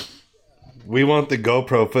 We want the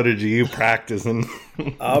GoPro footage of you practicing.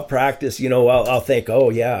 I'll practice, I'll think, oh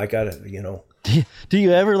yeah, I gotta, Do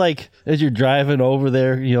you ever, like, as you're driving over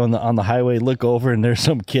there, on the highway, look over and there's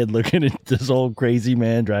some kid looking at this old crazy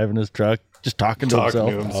man driving his truck, just talking to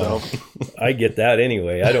himself? I get that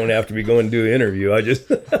anyway. I don't have to be going to do an interview. I just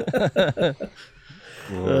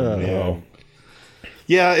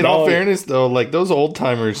Yeah, in all fairness though, like those old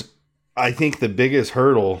timers, I think the biggest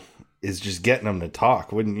hurdle is just getting them to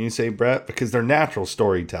talk, wouldn't you say, Brett? Because they're natural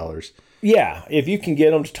storytellers. Yeah, if you can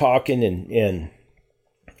get them to talking, and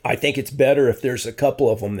I think it's better if there's a couple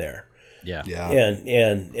of them there. Yeah.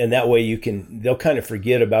 And that way they'll kind of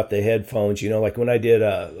forget about the headphones, like when I did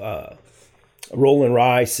Roland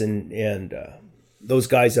Rice and those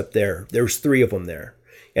guys up there. There was 3 of them there,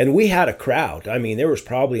 and we had a crowd. I mean, there was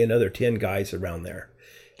probably another 10 guys around there,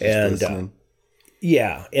 and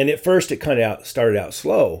and at first it kind of started out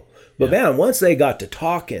slow, but man, once they got to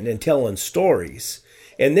talking and telling stories,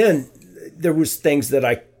 and then there was things that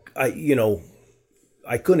I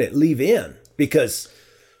couldn't leave in because.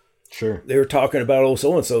 Sure. They were talking about old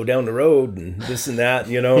so-and-so down the road and this and that,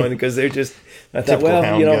 and because they're just, I thought, Typical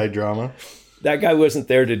hound guy drama. That guy wasn't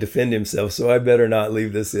there to defend himself, so I better not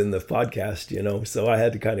leave this in the podcast, so I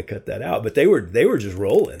had to kind of cut that out. But they were just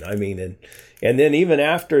rolling. I mean, and then even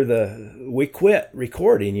after we quit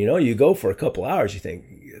recording, you go for a couple hours, you think,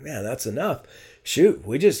 man, that's enough. Shoot,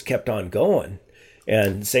 we just kept on going.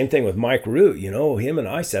 And same thing with Mike Root, him and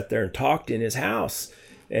I sat there and talked in his house.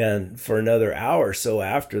 And for another hour or so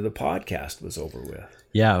after the podcast was over with.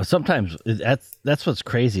 Yeah, sometimes that's what's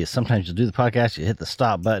crazy is sometimes you do the podcast, you hit the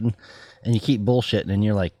stop button, and you keep bullshitting, and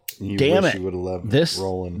you're like, "Damn it, you would have left this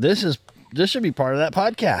rolling. This should be part of that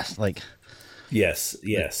podcast." Like, yes.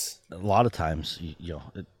 A lot of times,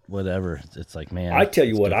 whatever, it's like, man. I tell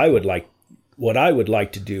you what, I would like. What I would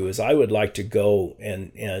like to do is I would like to go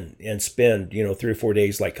and spend 3 or 4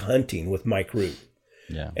 days like hunting with Mike Root.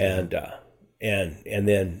 Yeah. And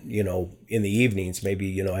then, in the evenings,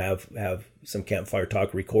 maybe, have some campfire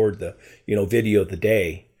talk, record the, video of the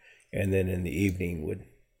day. And then in the evening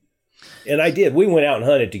we went out and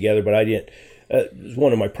hunted together, but I didn't, it was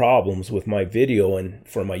one of my problems with my video and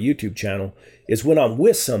for my YouTube channel is when I'm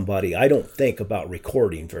with somebody, I don't think about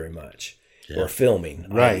recording very much. Or filming.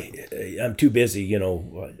 Right. I'm too busy,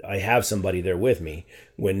 I have somebody there with me.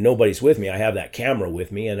 When nobody's with me, I have that camera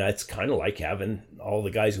with me, and it's kind of like having all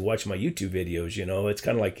the guys who watch my YouTube videos, it's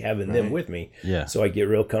kind of like having them with me. Yeah. So I get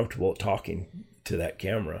real comfortable talking to that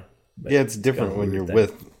camera. But yeah, it's different when you're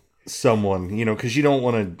with someone, because you don't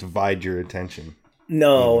want to divide your attention.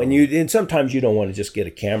 No, and sometimes you don't want to just get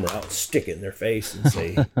a camera out and stick it in their face and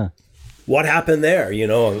say, what happened there,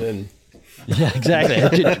 and Yeah, exactly.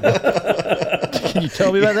 Can you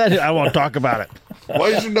tell me about that? I won't talk about it. Why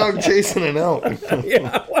is your dog chasing an elk?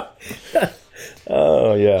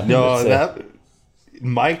 Oh yeah. No, that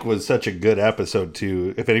Mike was such a good episode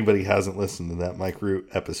too. If anybody hasn't listened to that Mike Root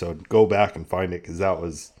episode, go back and find it because that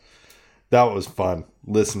was fun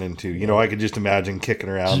listening to. I could just imagine kicking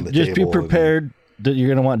around the Just table. be prepared that you're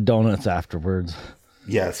gonna want donuts afterwards.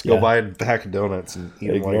 Yes, go buy a pack of donuts and eat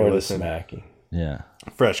them while you're Ignore the listening. smacking. Yeah.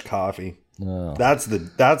 Fresh coffee. Oh. That's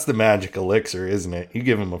the magic elixir, isn't it? You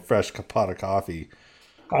give them a fresh pot of coffee.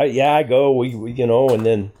 I go, we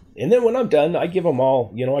and then when I'm done, I give them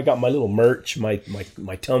all, I got my little merch, my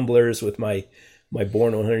tumblers with my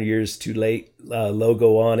Born 100 Years Too Late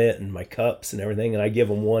logo on it and my cups and everything. And I give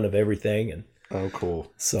them one of everything. And oh,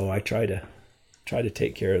 cool. So I try to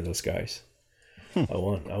take care of those guys. I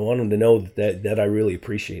want them to know that I really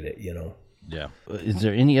appreciate it, Yeah. Is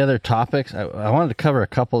there any other topics? I wanted to cover a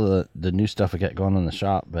couple of the new stuff we got going on in the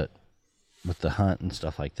shop, but with the hunt and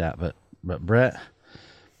stuff like that. But Brett,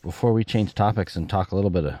 before we change topics and talk a little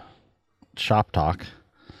bit of shop talk,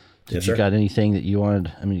 did you got anything that you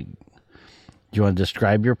wanted? I mean, do you want to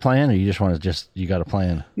describe your plan, or you just want to you got a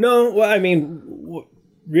plan? No, well, I mean,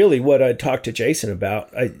 really what I talked to Jason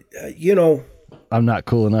about. I'm not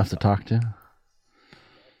cool enough to talk to.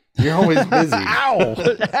 You're always busy. Ow!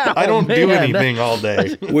 I don't do anything all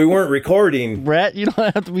day. we weren't recording. Brett, you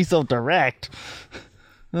don't have to be so direct.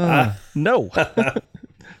 No.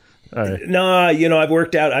 All right. No, I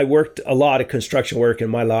worked a lot of construction work in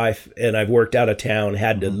my life, and I've worked out of town,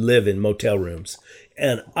 had to live in motel rooms.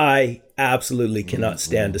 And I absolutely cannot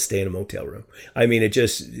stand to stay in a motel room. I mean, and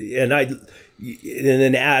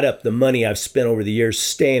then add up the money I've spent over the years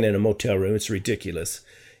staying in a motel room. It's ridiculous.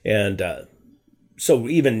 And so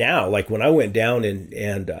even now, like when I went down and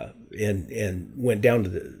went down to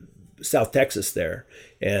the South Texas there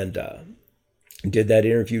and did that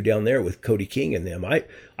interview down there with Cody King and them, I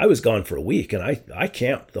was gone for a week, and I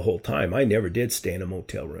camped the whole time. I never did stay in a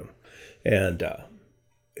motel room. And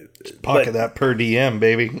Pocket that per DM,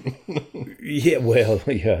 baby. yeah,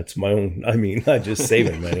 it's my own. I mean, I'm just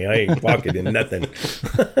saving money. I ain't pocketing nothing.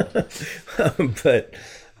 But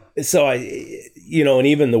so and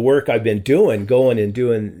even the work I've been doing, going and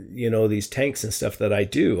doing, these tanks and stuff that I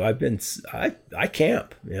do, I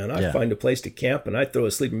camp, man. I find a place to camp and I throw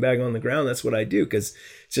a sleeping bag on the ground. That's what I do, because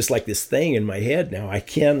it's just like this thing in my head now.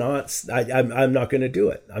 I'm not going to do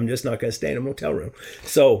it. I'm just not going to stay in a motel room.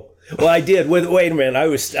 So, well, I did. Wait a minute.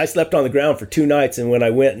 I slept on the ground for 2 nights, and when I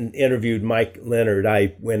went and interviewed Mike Leonard,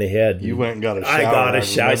 I went ahead. You went and got a shower. I got a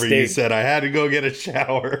shower. Remember you said I had to go get a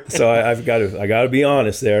shower. So I got to be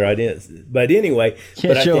honest there. I didn't. But anyway,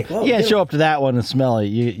 you can't show up to that one and smell it.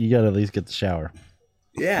 You got to at least get the shower.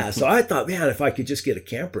 Yeah. So I thought, man, if I could just get a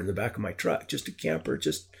camper in the back of my truck, just a camper,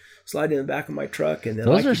 just slide in the back of my truck, and then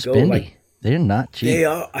those I are could go. Spendy. They're not cheap. They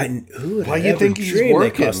are. Who would Why have you ever think he's dreamed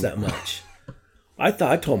working? they cost that much? I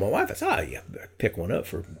told my wife, I thought, yeah, pick one up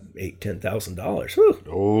for $8,000-$10,000.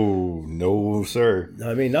 Oh no, sir!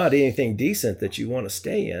 I mean, not anything decent that you want to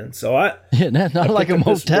stay in. So not like a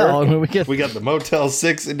motel. I mean, we got the Motel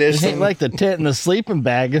 6 edition. It ain't like the tent and the sleeping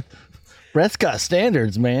bag. Brett's got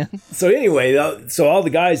standards, man. So anyway, so all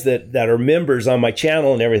the guys that are members on my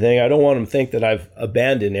channel and everything, I don't want them to think that I've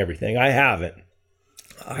abandoned everything. I haven't.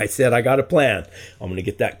 I said I got a plan. I'm going to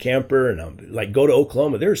get that camper, and I'm like, go to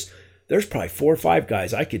Oklahoma. There's probably 4 or 5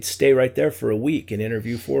 guys. I could stay right there for a week and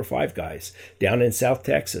interview 4 or 5 guys. Down in South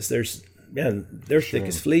Texas, they're thick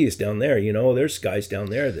as fleas down there. There's guys down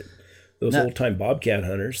there those old time bobcat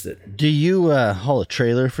hunters that. Do you haul a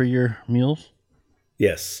trailer for your mules?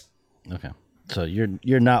 Yes. Okay, so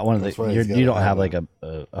you're not one of you don't have like a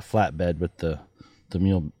flatbed with the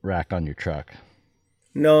mule rack on your truck.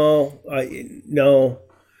 No.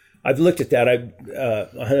 I've looked at that. I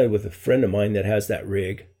hunted with a friend of mine that has that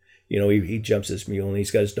rig. He jumps his mule, and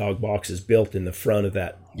he's got his dog boxes built in the front of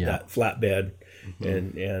that flatbed,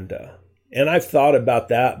 and I've thought about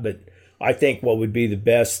that, but I think what would be the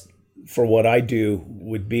best for what I do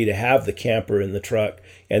would be to have the camper in the truck,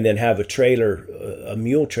 and then have a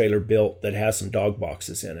mule trailer built that has some dog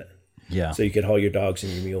boxes in it. Yeah. So you could haul your dogs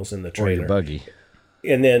and your mules in the trailer. Or your buggy.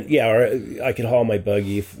 And then, or I could haul my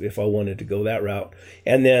buggy if I wanted to go that route.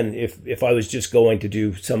 And then if I was just going to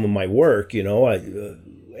do some of my work,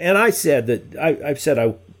 and I said that I've said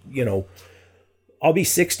I'll be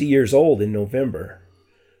 60 years old in November,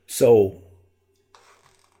 so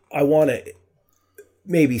I want to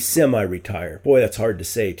maybe semi-retire. Boy, that's hard to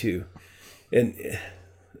say too, and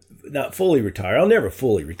not fully retire. I'll never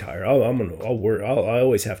fully retire. I'll work. I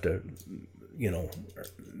always have to,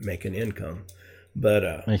 make an income,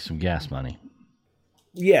 but make some gas money.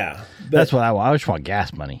 Yeah, that's what I want. I just want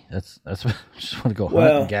gas money. That's what I just want to go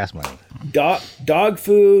hunt and gas money. Dog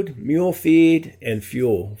food, mule feed, and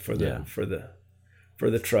fuel for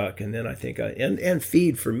the truck, and then I think and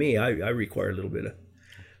feed for me. I require a little bit of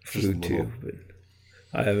food too, but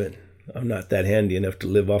I'm not that handy enough to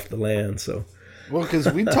live off the land. So, well,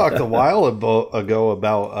 because we talked a while ago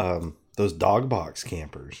about those dog box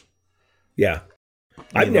campers. Yeah,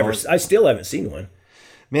 I still haven't seen one.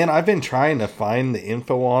 Man, I've been trying to find the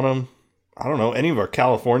info on them. I don't know, any of our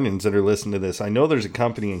Californians that are listening to this. I know there's a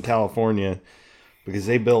company in California because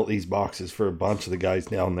they built these boxes for a bunch of the guys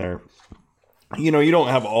down there. You don't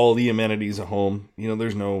have all the amenities at home.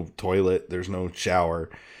 There's no toilet. There's no shower.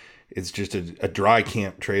 It's just a dry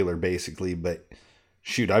camp trailer, basically. But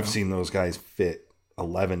shoot, I've seen those guys fit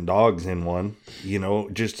 11 dogs in one.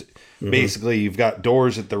 Basically you've got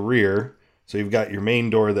doors at the rear. So you've got your main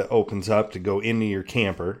door that opens up to go into your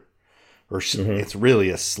camper, or it's really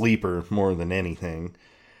a sleeper more than anything.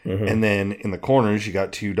 And then in the corners, you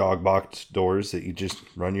got 2 dog box doors that you just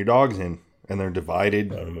run your dogs in, and they're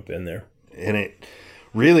divided. Run them up in there. And it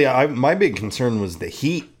really, my big concern was the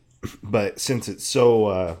heat, but since it's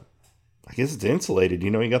so, I guess it's insulated.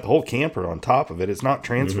 You got the whole camper on top of it. It's not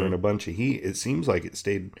transferring a bunch of heat. It seems like it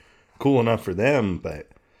stayed cool enough for them, but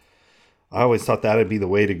I always thought that'd be the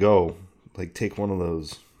way to go. Like, take one of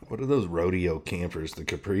those, what are those rodeo campers, the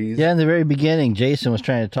Capris? Yeah, in the very beginning, Jason was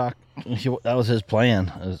trying to talk. That was his plan,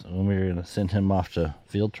 when we were going to send him off to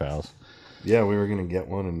field trials. Yeah, we were going to get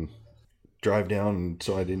one and drive down, and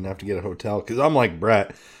so I didn't have to get a hotel. Because I'm like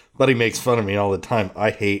Brett. Buddy makes fun of me all the time.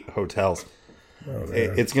 I hate hotels. Oh,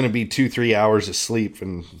 it's going to be 2-3 hours of sleep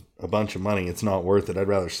and a bunch of money. It's not worth it. I'd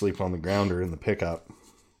rather sleep on the ground or in the pickup.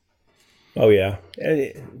 Oh, yeah.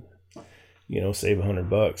 And save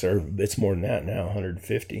 $100, or it's more than that now,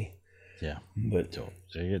 150. Yeah. But so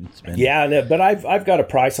you didn't spend. Yeah, but I've got a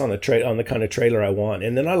price on the kind of trailer I want.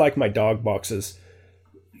 And then I like my dog boxes,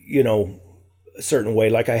 a certain way,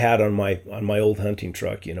 like I had on my old hunting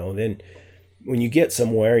truck, Then when you get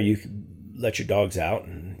somewhere, you let your dogs out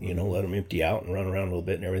and, let them empty out and run around a little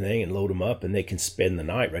bit and everything and load them up, and they can spend the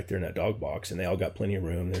night right there in that dog box, and they all got plenty of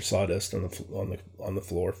room. There's sawdust on the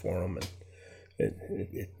floor for them, and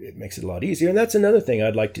it makes it a lot easier. And that's another thing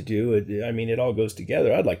I'd like to do. It all goes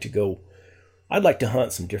together. I'd like to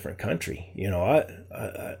hunt some different country.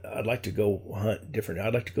 I'd like to go hunt different.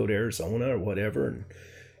 I'd like to go to Arizona or whatever,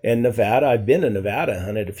 and Nevada. I've been to Nevada,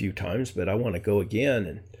 hunted a few times, but I want to go again.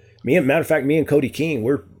 And matter of fact, me and Cody King,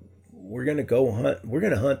 we're gonna go hunt. We're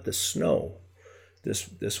gonna hunt the snow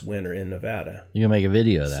this winter in Nevada. You can make a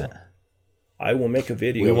video of that. So I will make a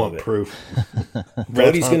video. We want of it. Proof.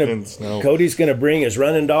 Cody's gonna bring his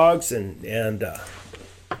running dogs, and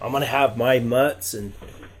I'm gonna have my mutts and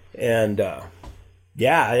I'm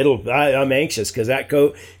anxious because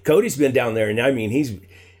Cody's been down there, and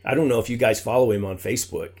I don't know if you guys follow him on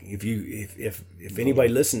Facebook. If anybody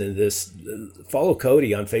listening to this, follow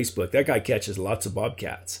Cody on Facebook. That guy catches lots of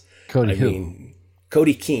bobcats. Cody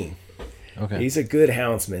King. Okay. He's a good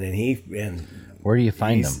houndsman, and where do you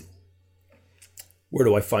find him? Where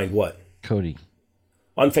do I find what? Cody.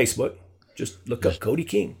 On Facebook. Just look up Cody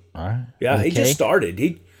King. All right. Yeah, okay. He just started.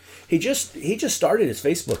 He just started his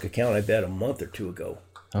Facebook account, I bet, a month or two ago.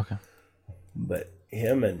 Okay. But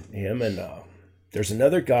him and there's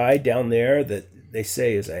another guy down there that they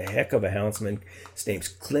say is a heck of a houndsman. His name's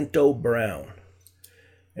Clinto Brown.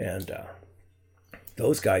 And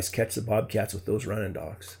those guys catch the bobcats with those running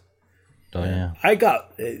dogs. Oh, yeah. I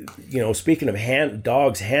got, speaking of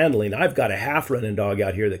dogs handling, I've got a half running dog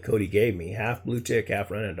out here that Cody gave me. Half blue tick, half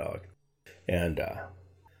running dog. And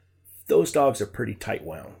those dogs are pretty tight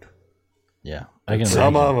wound. Yeah. I can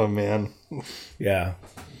Some of them, man. Yeah.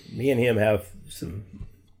 Me and him have some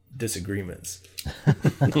disagreements.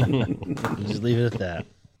 Just leave it at that.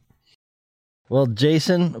 Well,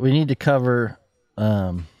 Jason, we need to cover,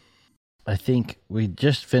 I think we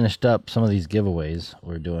just finished up some of these giveaways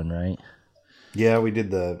we're doing, right? Yeah, we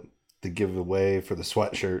did the giveaway for the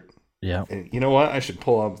sweatshirt. Yeah. And you know what? I should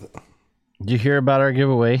pull up. Did you hear about our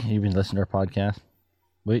giveaway? You've been listening to our podcast?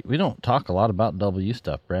 We don't talk a lot about W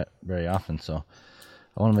stuff, Brett, very often, so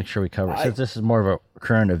I want to make sure we cover it. Since this is more of a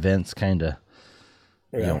current events kind of,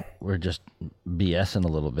 we're just BSing a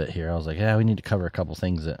little bit here. I was like, yeah, we need to cover a couple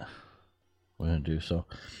things that we're going to do. So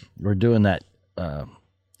we're doing that,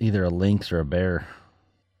 either a lynx or a bear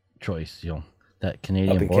choice, that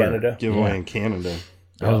Canadian up in border. Canada. Giveaway in Canada.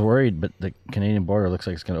 I was worried, but the Canadian border looks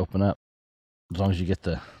like it's going to open up as long as you get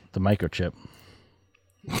the microchip.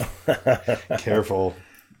 Careful.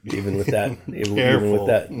 Even with that, even with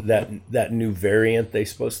that new variant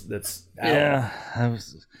that's out. Yeah,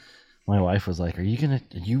 my wife was like, "Are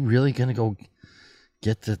you really gonna go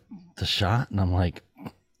get the shot?" And I'm like,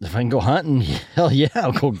 "If I can go hunting, hell yeah,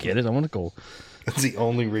 I'll go get it. I want to go." That's the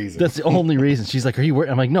only reason. That's the only reason. She's like, "Are you worried?"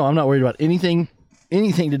 I'm like, "No, I'm not worried about anything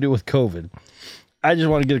to do with COVID. I just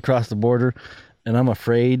want to get across the border, and I'm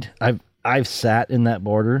afraid. I've sat in that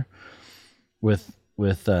border with."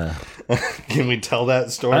 Can we tell that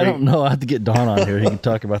story? I don't know. I have to get Don on here. He can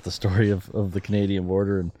talk about the story of the Canadian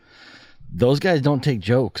border, and those guys don't take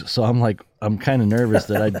jokes. So I'm kind of nervous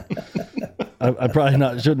that I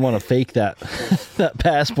probably shouldn't want to fake that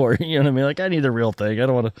passport. You know what I mean? Like, I need the real thing. I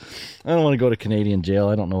don't want to go to Canadian jail.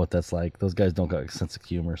 I don't know what that's like. Those guys don't got a sense of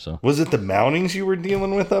humor. So was it the mountings you were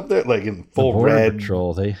dealing with up there, like in full Border red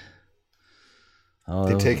Patrol? They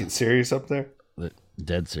take it serious up there.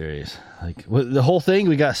 Dead serious. Like, the whole thing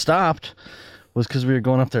we got stopped was because we were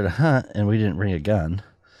going up there to hunt and we didn't bring a gun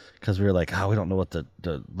because we were like, we don't know what the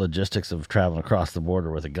logistics of traveling across the border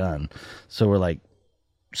with a gun. So we're like,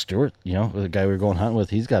 Stuart, the guy we were going hunting with,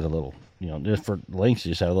 he's got a little, just for lynx,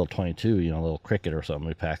 you just have a little 22, a little cricket or something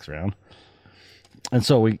he packs around. And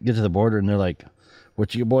so we get to the border and they're like,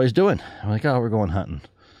 "What you boys doing?" I'm like, "Oh, we're going hunting."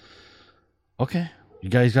 Okay. You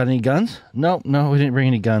guys got any guns? No, we didn't bring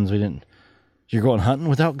any guns. We didn't. You're going hunting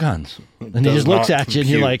without guns. And he just looks at you and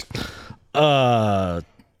you're like,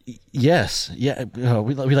 yes. Yeah.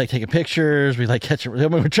 We like taking pictures. We like catching. I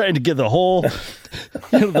mean, we're trying to get the whole,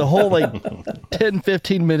 the whole like 10,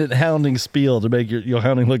 15 minute hounding spiel to make your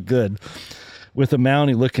hounding look good. With a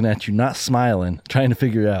Mountie looking at you, not smiling, trying to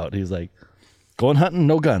figure it out. He's like, going hunting,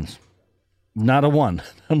 no guns. Not a one.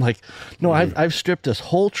 I'm like, no, I've stripped this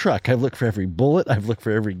whole truck. I've looked for every bullet. I've looked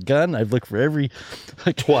for every gun. I've looked for every...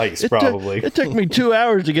 Like, Twice, probably. It took me 2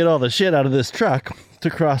 hours to get all the shit out of this truck to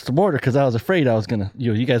cross the border because I was afraid I was going to...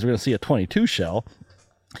 You guys were going to see a 22 shell.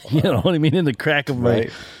 You know what I mean? In the crack of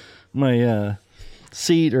my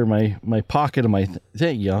seat or my pocket of my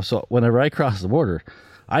thing. You know, so whenever I cross the border...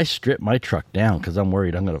 I strip my truck down because I'm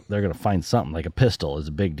worried they're gonna find something. Like a pistol is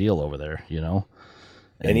a big deal over there, you know.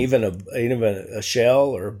 And even a shell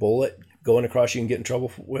or a bullet going across you can get in trouble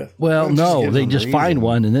with. Well, no, they just reason. find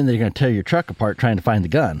one and then they're gonna tear your truck apart trying to find the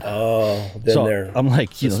gun. Oh, then so they're I'm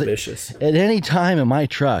like, suspicious. At any time in my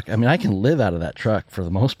truck, I mean, I can live out of that truck for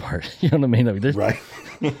the most part. You know what I mean? There's, Right.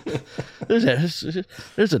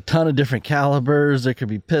 there's a ton of different calibers. There could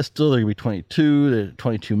be pistol. There could be 22,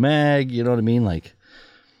 22 mag. You know what I mean? Like.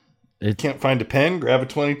 Can't find a pen, grab a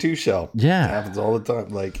 22 shell. Yeah. It happens all the time.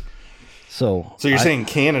 Like, so you're saying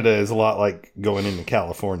Canada is a lot like going into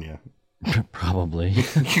California. Probably.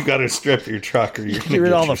 You got to strip your truck or you're get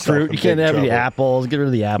rid of all the fruit. You can't have any apples. Get rid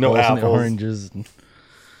of the apples and the oranges.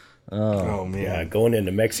 Oh man. Yeah, going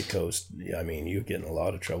into Mexico's, I mean, you're getting a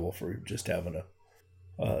lot of trouble for just having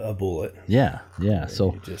a bullet. Yeah.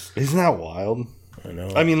 So isn't that wild? I know.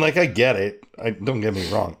 I mean, like, I get it. Don't get me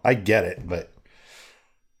wrong. I get it, but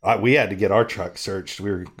we had to get our truck searched. We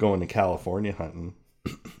were going to California hunting,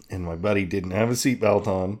 and my buddy didn't have a seatbelt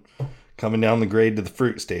on, coming down the grade to the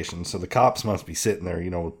fruit station. So the cops must be sitting there,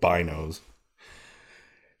 with binos.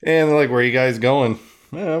 And they're like, "Where are you guys going?"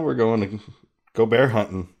 We're going to go bear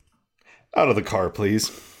hunting. Out of the car, please.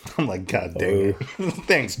 I'm like, God dang it.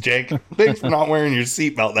 Thanks, Jake. Thanks for not wearing your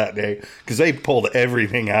seatbelt that day, because they pulled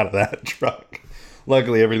everything out of that truck.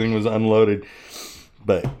 Luckily, everything was unloaded.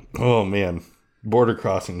 But, oh, man. Border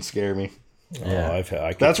crossings scare me. Yeah,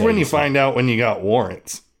 that's when you find out when you got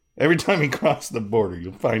warrants. Every time you cross the border,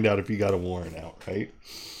 you'll find out if you got a warrant out, right?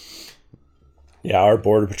 Yeah, our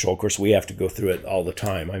border patrol, of course, we have to go through it all the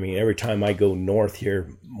time. I mean, every time I go north here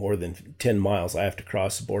more than 10 miles, I have to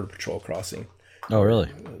cross the border patrol crossing. Oh, really?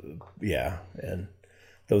 Yeah, and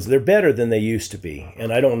they're better than they used to be.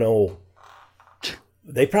 And I don't know.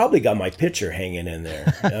 They probably got my picture hanging in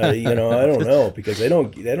there. I don't know, because they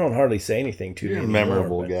don't hardly say anything to me. You're a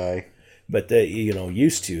memorable guy. But they,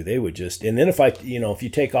 used to, they would just, and then if you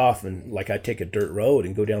take off and like I take a dirt road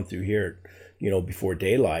and go down through here, before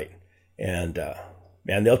daylight, and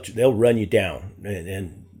man, they'll run you down,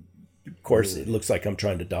 and of course it looks like I'm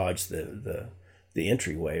trying to dodge the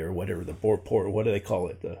entryway or whatever, the port. What do they call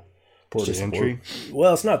it? The port of entry.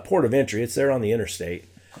 Well, it's not port of entry. It's there on the interstate,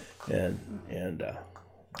 and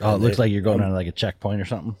it looks like you're going on like a checkpoint or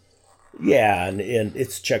something. Yeah, and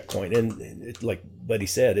it's checkpoint, and like Buddy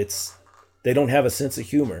said, they don't have a sense of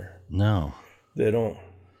humor. No, they don't.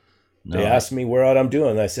 No. They asked me where I'm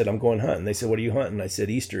doing. I said, I'm going hunting. They said, what are you hunting? I said,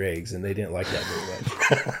 Easter eggs, and they didn't like that very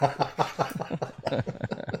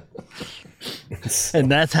much. And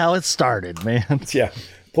that's how it started, man. Yeah.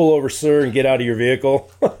 Pull over, sir, and get out of your vehicle.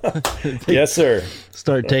 Yes, sir.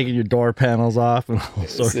 Start taking your door panels off and all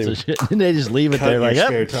sorts of shit. And they just leave it there like,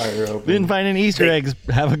 spare tire open. Didn't find any Easter eggs.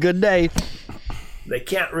 Have a good day. They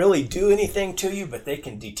can't really do anything to you, but they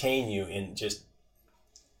can detain you and just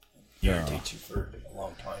irritate you for a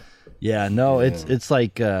long time. Yeah, no, it's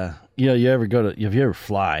like, have you ever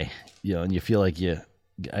fly, and you feel like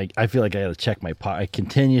I feel like I got to check my I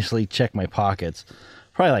continuously check my pockets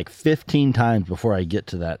probably like 15 times before I get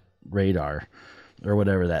to that radar or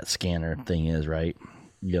whatever that scanner thing is, right?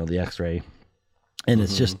 The X-ray. And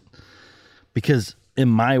it's just because in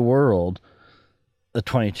my world, a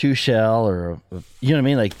 22 shell or, you know what I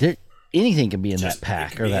mean? Like anything can be in that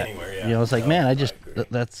pack or that, anywhere, yeah. It's like,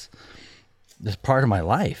 that's part of my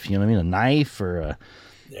life. You know what I mean? A knife or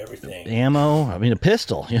everything. Ammo. I mean, a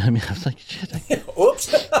pistol. You know what I mean? I was like, shit.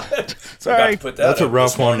 Oops. Sorry. That's a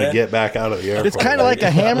rough one to get back out of the airport. It's kind of like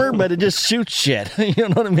a hammer, but it just shoots shit. You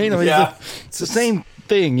know what I mean? It's the same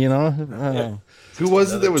thing, Who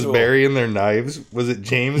was it that was burying their knives? Was it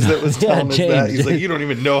James that was telling us that? He's like, you don't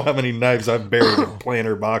even know how many knives I've buried in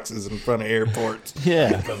planter boxes in front of airports.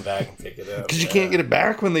 Yeah. Come back and pick it up. Because you can't get it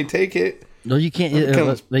back when they take it. No, you can't.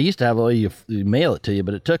 They used to have a way you mail it to you,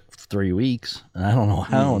 but it took 3 weeks, and I don't know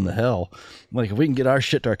how in the hell. Like, if we can get our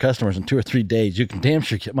shit to our customers in 2 or 3 days, you can damn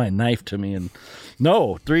sure get my knife to me. And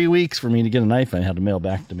no, 3 weeks for me to get a knife, I had to mail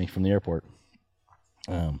back to me from the airport.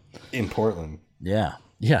 In Portland. Yeah.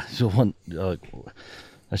 So when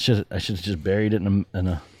I should have just buried it in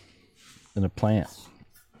a plant.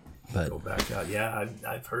 But Go back out. Yeah,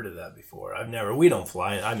 I've heard of that before. We don't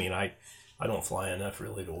fly. I mean, I don't fly enough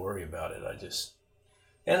really to worry about it.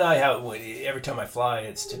 Every time I fly,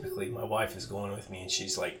 it's typically my wife is going with me, and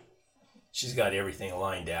she's got everything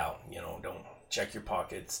lined out. Don't check your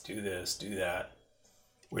pockets, do this, do that.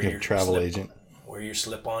 Wear your travel agent. Wear your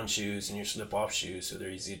slip-on shoes and your slip-off shoes so they're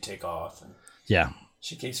easy to take off. And yeah.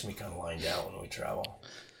 she keeps me kind of lined out when we travel.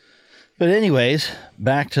 But anyways,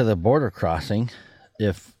 back to the border crossing.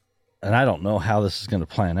 And I don't know how this is going to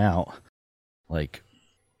plan out. Like,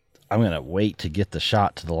 I'm going to wait to get the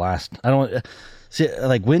shot to the last. I don't see,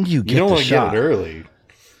 like, when do you get the shot? You don't want to get it early.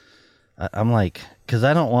 I'm like, because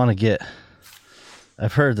I don't want to get.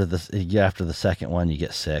 I've heard that after the second one you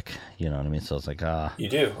get sick. You know what I mean? So it's like, You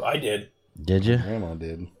do. I did. Did you? Grandma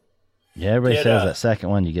did. Yeah, everybody says that second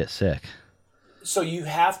one you get sick. So you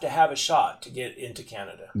have to have a shot to get into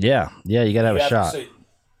Canada. Yeah, you got to have a shot.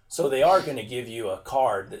 So they are going to give you a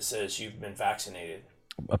card that says you've been vaccinated.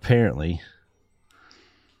 Apparently.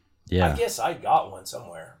 Yeah. I guess I got one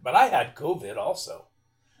somewhere, but I had COVID also.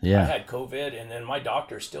 Yeah. I had COVID, and then my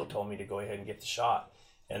doctor still told me to go ahead and get the shot.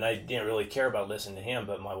 And I didn't really care about listening to him,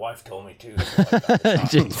 but my wife told me to.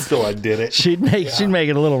 So I did it. She'd make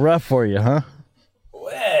it a little rough for you, huh?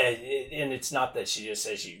 Well, and it's not that she just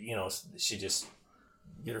says she just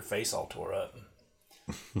get her face all tore up.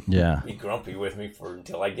 Yeah. Be grumpy with me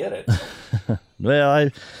until I get it. Well,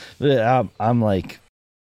 I'm like,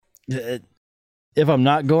 if I'm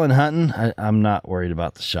not going hunting, I'm not worried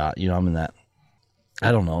about the shot. I'm in that.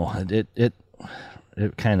 I don't know. It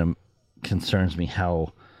kind of concerns me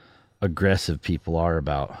how aggressive people are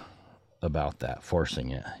about that,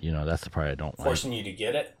 forcing it. That's the part I don't like. Forcing you to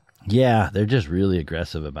get it? Yeah, they're just really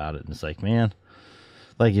aggressive about it. And it's like, man,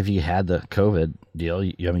 like if you had the COVID deal,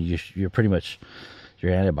 you're pretty much,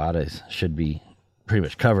 your antibodies should be pretty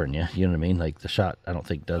much covering you. You know what I mean? Like the shot, I don't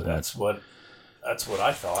think does That's what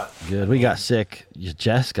I thought. Good. We got sick.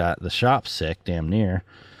 Jess got the shop sick, damn near.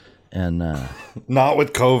 And not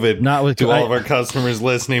with COVID. Not with to all of our customers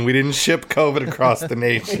listening. We didn't ship COVID across the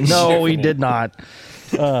nation. No, we did not.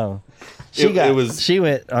 She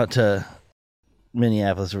went to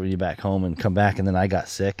Minneapolis, or back home, and come back, and then I got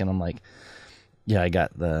sick, and I'm like, yeah, I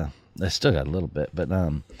still got a little bit, but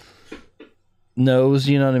nose,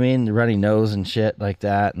 you know what I mean, the runny nose and shit like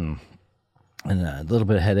that, and a little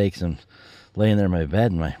bit of headaches, and laying there in my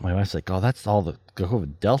bed, and my wife's like, oh, that's all the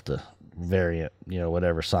COVID Delta variant,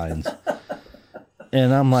 whatever signs.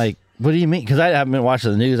 And I'm like, what do you mean? Because I haven't been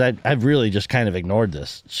watching the news. I've really just kind of ignored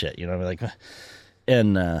this shit, like,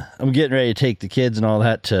 and I'm getting ready to take the kids and all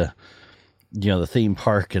that to the theme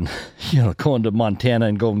park, and going to Montana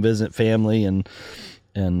and go and visit family, and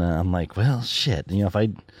I'm like, well, shit, if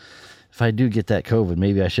I do get that COVID,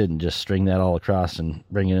 maybe I shouldn't just string that all across and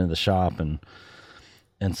bring it into the shop,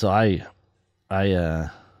 and so I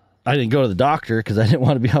didn't go to the doctor because I didn't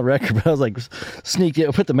want to be on record, but I was like, sneaked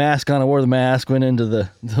in, put the mask on, I wore the mask, went into the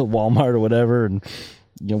Walmart or whatever, and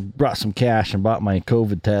brought some cash and bought my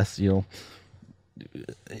COVID test,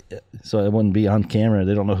 so I wouldn't be on camera.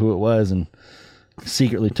 They don't know who it was, and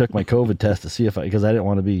secretly took my COVID test to see because I didn't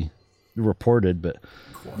want to be reported. But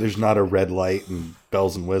there's not a red light and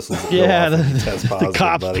bells and whistles. Yeah, the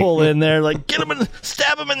cops buddy. pull in there like, get him and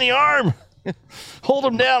stab him in the arm, hold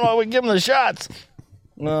him down while we give him the shots.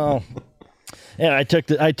 No, and I took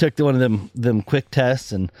one of them quick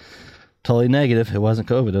tests and totally negative. It wasn't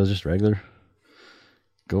COVID. It was just regular.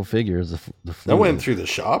 Go figure. It was the flu. That went through the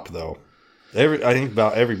shop though. I think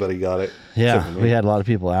about everybody got it. Yeah, we had a lot of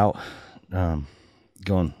people out,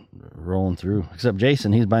 rolling through. Except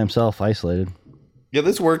Jason, he's by himself, isolated. Yeah,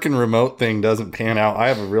 this working remote thing doesn't pan out. I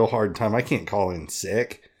have a real hard time. I can't call in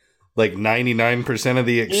sick. Like 99% of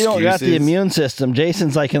the excuses. You don't got the immune system.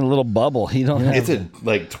 Jason's like in a little bubble. He don't. It's a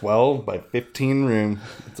 12 by 15 room.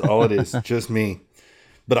 That's all it is. Just me.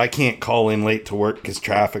 But I can't call in late to work because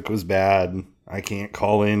traffic was bad. I can't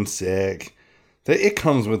call in sick. It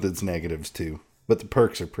comes with its negatives too, but the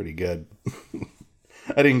perks are pretty good.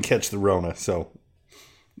 I didn't catch the Rona, so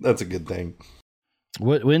that's a good thing.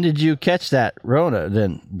 When did you catch that Rona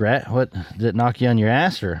then, Brett? What, did it knock you on your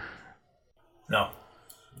ass or? No,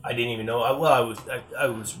 I didn't even know. I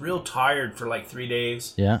was real tired for like 3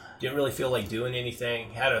 days. Yeah. Didn't really feel like doing anything.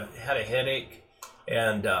 Had a headache,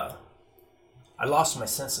 and I I lost my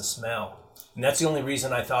sense of smell. And that's the only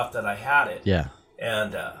reason I thought that I had it. Yeah.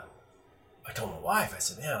 And I told my wife, I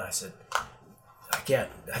said, man, I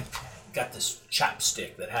got this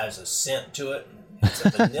chapstick that has a scent to it. It's a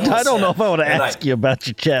vanilla I don't know scent. if I want to And ask you about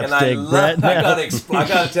your and I chapstick, Brett. I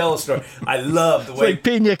gotta tell a story. I love the It's way like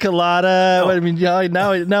pina colada. I mean, yeah,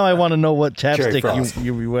 now I want to know what chapstick Frost.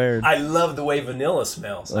 you be wearing. I love the way vanilla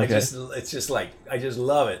smells. Okay. It's just like I just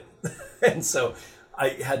love it. And so I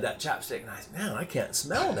had that chapstick, and I said, man, I can't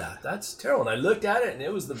smell that. That's terrible. And I looked at it, and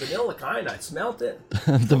it was the vanilla kind. I smelled it.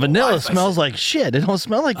 The vanilla wife, I smells said- like shit. It don't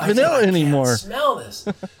smell like I said, vanilla I anymore. can't smell this.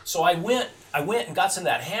 So I went and got some of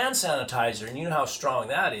that hand sanitizer, and you know how strong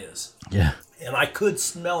that is. Yeah. And I could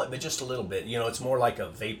smell it, but just a little bit. You know, it's more like a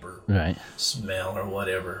vapor Right. smell or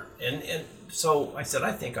whatever. And so I said,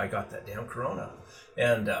 I think I got that damn corona.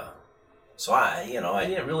 And so I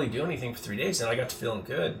didn't really do anything for 3 days, and I got to feeling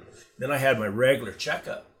good. Then I had my regular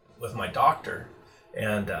checkup with my doctor,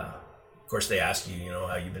 and of course they ask you,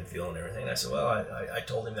 how you've been feeling and everything. And I said, well, I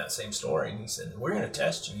told him that same story, and he said, we're going to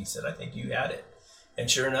test you. He said, I think you had it. And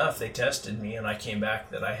sure enough, they tested me, and I came back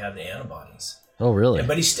that I had the antibodies. Oh, really?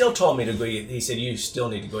 But he still told me to go. He said, you still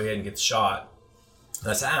need to go ahead and get the shot. And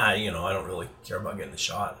I said, I don't really care about getting the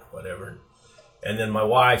shot, whatever. And then my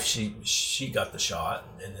wife, she got the shot,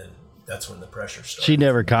 and then that's when the pressure started. She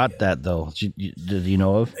never caught that, though. Did you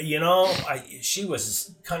know of? She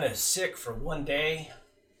was kind of sick for one day,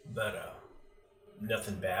 but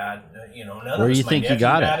nothing bad. None of us. Where do you My think you nephew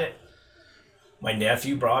got had it? My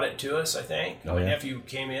nephew brought it to us, I think. Oh, My yeah? nephew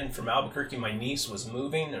came in from Albuquerque. My niece was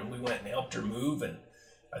moving, and we went and helped her move, and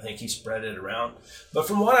I think he spread it around. But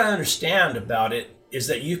from what I understand about it is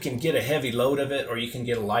that you can get a heavy load of it or you can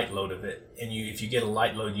get a light load of it. And if you get a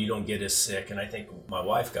light load, you don't get as sick. And I think my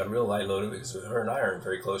wife got a real light load of it because her and I aren't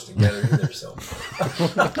very close together either. So,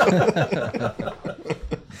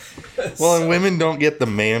 Well, and women don't get the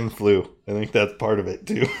man flu. I think that's part of it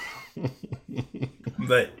too.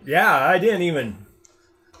 but yeah, I didn't even,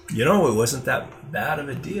 it wasn't that bad of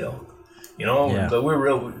a deal, Yeah. but we're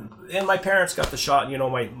real. And my parents got the shot.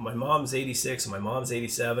 My mom's 86 and my mom's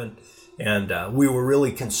 87. And we were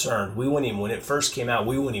really concerned. We wouldn't even, when it first came out,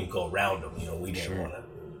 we wouldn't even go around them. We didn't want to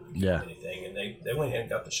do anything. And they went ahead and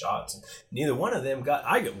got the shots. And neither one of them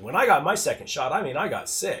when I got my second shot, I got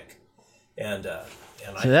sick. And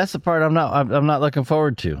See, that's the part I'm not looking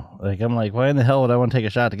forward to. I'm like, why in the hell would I want to take a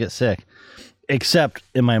shot to get sick? Except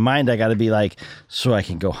in my mind, I got to be like, so I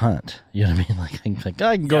can go hunt. You know what I mean? Like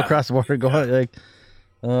I can go across the border and go hunt. Like,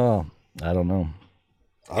 oh, I don't know.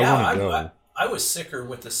 I want to go. I was sicker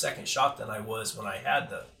with the second shot than I was when I had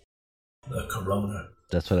the corona.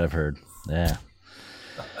 That's what I've heard. Yeah.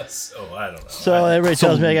 So I don't know. So everybody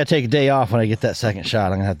tells me I got to take a day off when I get that second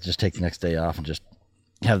shot. I'm gonna have to just take the next day off and just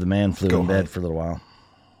have the man flu in bed for a little while.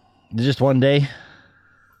 Just one day.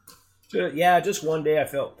 Yeah, just one day I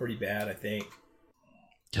felt pretty bad, I think.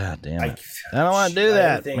 God damn it! I don't want to do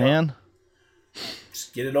that, man.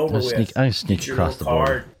 Just get it over with. I'm gonna sneak Get your across the little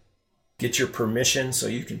border. card. Get your permission so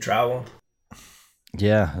you can travel.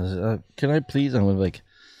 Yeah. Can I please? I'm gonna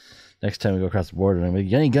next time we go across the border, I'm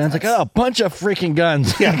like, any guns? Like, oh, a bunch of freaking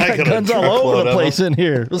guns. Yeah, I got guns all over the place in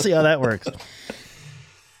here. We'll see how that works.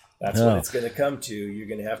 That's what it's going to come to. You're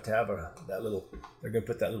going to have that little. They're going to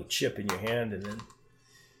put that little chip in your hand, and then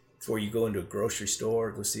before you go into a grocery store,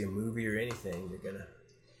 or go see a movie or anything, you're going to.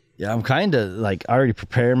 Yeah, I'm kind of already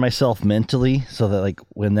preparing myself mentally so that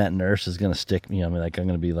when that nurse is going to stick me, I'm going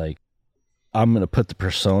to be I'm going to put the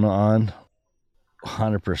persona on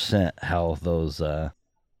 100% how those,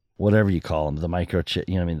 whatever you call them, the microchip,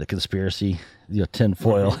 the conspiracy,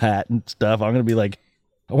 tinfoil hat and stuff. I'm going to be like,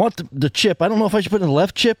 I want the chip. I don't know if I should put in the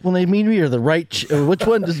left chip when they meet me or the right chip, or which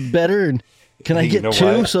one is better. And can I get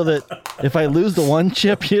two so that if I lose the one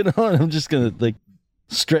chip, I'm just going to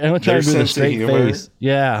straight. I'm going to try and do the straight face.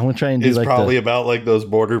 Yeah. I'm going to try and do it's probably about those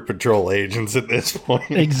border patrol agents at this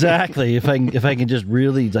point. Exactly. If I can just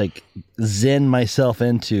really zen myself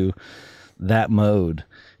into that mode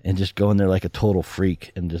and just go in there like a total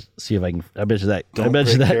freak and just see if I can. I bet you that. Don't I bet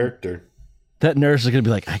you that character. That nurse is gonna be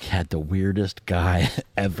like, I had the weirdest guy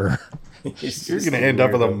ever. You're gonna end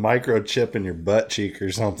up with a microchip in your butt cheek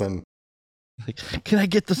or something. Can I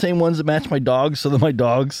get the same ones that match my dogs so that my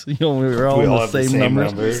dogs, we're all in the same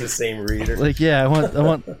numbers? It's the same reader. I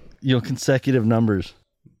want consecutive numbers.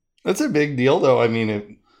 That's a big deal, though. I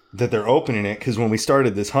mean, that they're opening it, because when we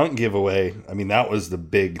started this hunt giveaway, that was the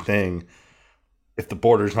big thing. If the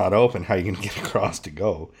border's not open, how are you going to get across to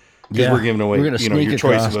go? Because we're giving away, your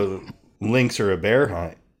choice of a lynx or a bear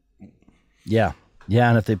hunt. Yeah,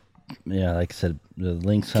 and if they, like I said, the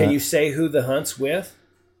lynx hunt. Can you say who the hunt's with?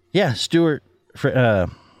 Yeah, Stuart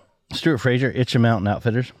Stuart Frazier, Itchy Mountain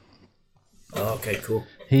Outfitters. Oh, okay, cool.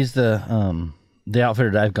 He's the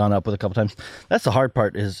outfitter that I've gone up with a couple times. That's the hard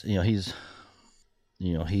part is, he's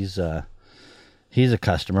a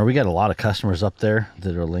customer. We got a lot of customers up there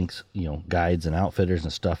that are Lynx, guides and outfitters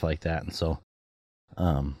and stuff like that. And so,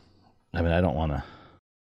 I don't want to,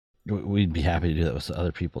 we'd be happy to do that with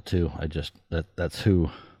other people too. That's who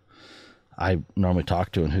I normally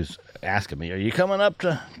talk to and who's asking me, are you coming up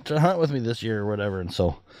to hunt with me this year or whatever? And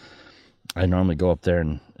so I normally go up there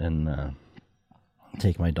and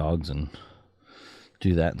take my dogs and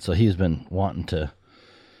do that. And so he's been wanting to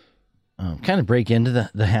kind of break into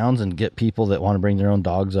the hounds and get people that want to bring their own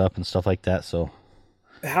dogs up and stuff like that. So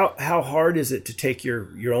how hard is it to take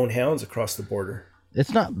your own hounds across the border?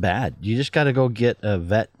 It's not bad. You just got to go get a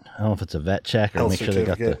vet. I don't know if it's a vet check or Health make sure they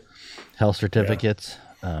got the health certificates.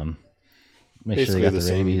 Make Basically sure they got the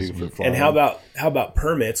same rabies. you do for And farming. how about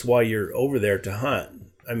permits while you're over there to hunt?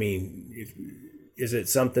 I mean, is it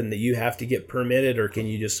something that you have to get permitted, or can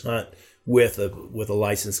you just hunt with a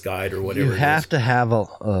licensed guide or whatever? You have to have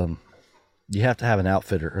an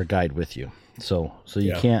outfitter or guide with you. So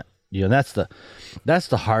you can't. That's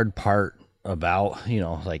the hard part about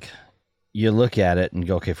like you look at it and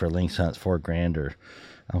go, okay, for a lynx hunt, it's $4,000 or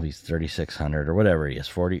he's 3,600 or whatever he is,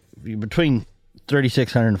 between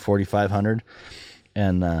 3,600 and 4,500.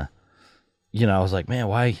 And I was like, man,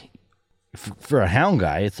 why for a hound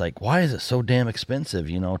guy, it's like, why is it so damn expensive,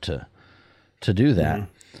 to do that?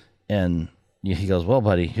 Mm-hmm. And he goes, well,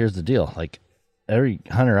 buddy, here's the deal. Like every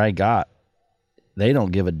hunter I got, they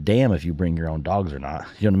don't give a damn if you bring your own dogs or not.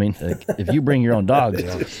 You know what I mean? Like, if you bring your own dogs,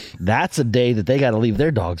 that's a day that they got to leave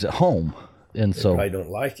their dogs at home. And so I don't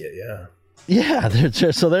like it. Yeah. Yeah.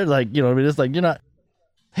 They're like, it's like, you're not,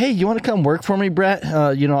 hey, you want to come work for me, Brett?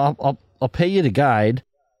 I'll pay you to guide.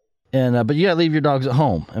 And, but you got to leave your dogs at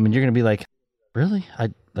home. I mean, you're going to be like, really? I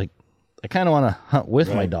kind of want to hunt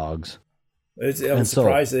with my dogs. I'm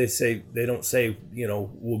surprised they don't say,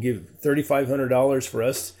 we'll give $3,500 for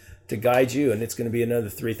us to guide you, and it's going to be another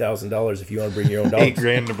 $3,000 if you want to bring your own dogs.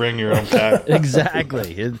 $8,000 to bring your own cat.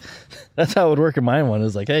 Exactly. That's how it would work in my one.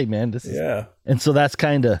 Is like, hey, man, this is. Yeah. And so that's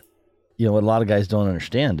kind of, what a lot of guys don't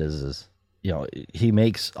understand is he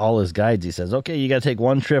makes all his guides. He says, okay, you got to take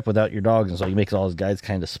one trip without your dogs, and so he makes all his guides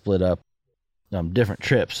kind of split up, different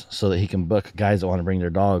trips so that he can book guys that want to bring their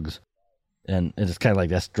dogs. And it's kind of like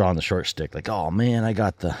that's drawing the short stick. Like, oh man, I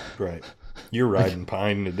got the right. You're riding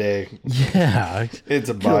pine today. Yeah. It's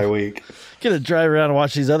a bye week. Gonna drive around and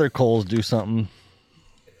watch these other Coles do something.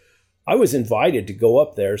 I was invited to go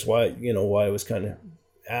up there. Is why I was kind of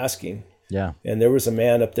asking. Yeah. And there was a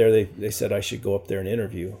man up there. They said I should go up there and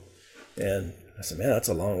interview. And I said, man, that's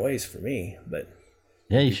a long ways for me. But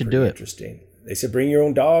yeah, you should do it. Interesting. They said, bring your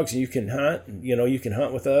own dogs and you can hunt. You can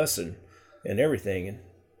hunt with us and everything. And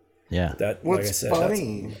yeah. What's like I said,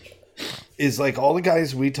 funny is like all the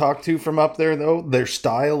guys we talk to from up there, though, their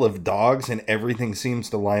style of dogs and everything seems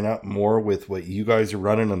to line up more with what you guys are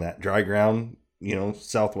running on that dry ground,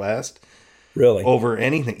 Southwest. Really? Over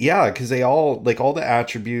anything. Yeah, because they all, like all the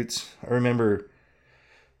attributes. I remember,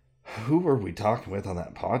 who were we talking with on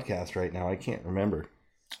that podcast right now? I can't remember.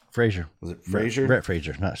 Frazier. Was it Frazier? Brett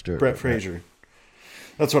Frazier, not Stuart. Brett Frazier.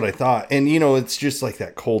 That's what I thought. And, it's just like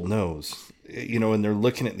that cold nose, and they're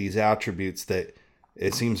looking at these attributes that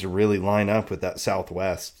it seems to really line up with that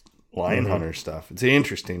Southwest lion hunter stuff. It's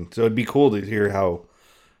interesting. So it'd be cool to hear how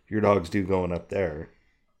your dogs do going up there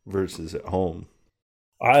versus at home.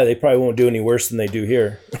 They probably won't do any worse than they do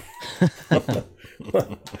here.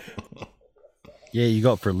 Yeah, you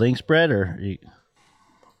go up for lynx bread or?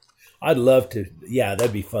 I'd love to. Yeah,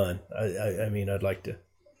 that'd be fun. I mean, I'd like to.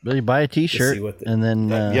 Really buy a T-shirt and then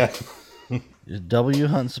yeah. W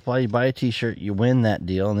Hunt Supply. You buy a T-shirt, you win that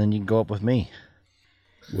deal, and then you can go up with me.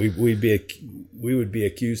 We would be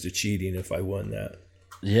accused of cheating if I won that.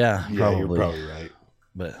 Yeah, probably. You're probably right.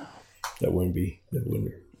 But that wouldn't be.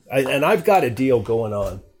 And I've got a deal going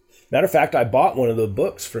on. Matter of fact, I bought one of the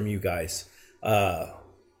books from you guys.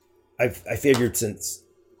 I figured since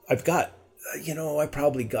I've got, I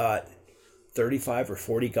probably got 35 or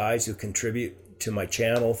 40 guys who contribute to my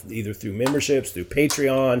channel, either through memberships, through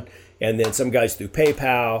Patreon, and then some guys through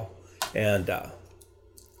PayPal. And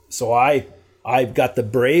so I've got the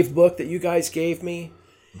Brave book that you guys gave me,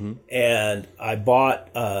 and I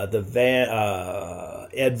bought the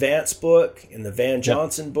Ed Vance book and the Van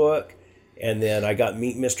Johnson book, and then I got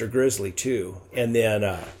Meet Mr. Grizzly too. And then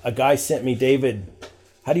a guy sent me David.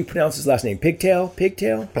 How do you pronounce his last name? Pigtail.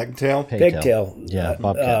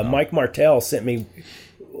 Yeah, Mike Martell sent me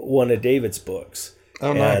one of David's books.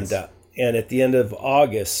 Oh, nice. And at the end of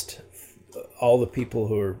August, all the people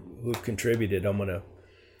who've contributed, I'm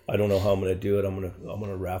I don't know how I'm going to do it. I'm going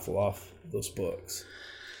to raffle off those books.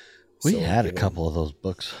 We So, had a you know, couple of those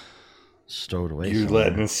books stowed away. You're somewhere.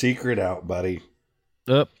 letting a secret out, buddy.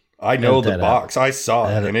 Oop. I know Edit the that box. I saw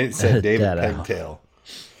it, and it said edit David that out. Pegtail.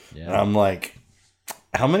 And Yeah, I'm like,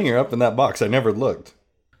 how many are up in that box? I never looked.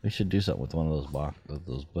 we should do something with one of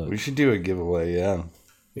those books. We should do a giveaway, yeah.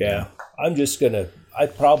 Yeah, I'm just gonna.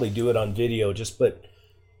 I'd probably do it on video. Just put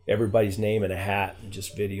everybody's name in a hat and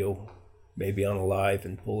just video, maybe on a live,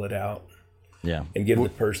 and pull it out Yeah, and give the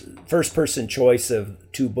first person choice of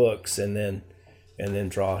 2 books, and then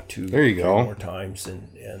draw 2. There you go. More times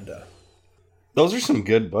and Those are some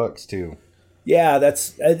good books, too. yeah,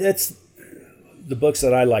 that's the books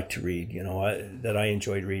that I like to read. You know, that I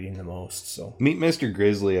enjoyed reading the most. So Meet Mr.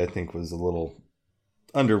 Grizzly, I think, was a little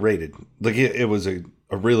underrated. Like, it was a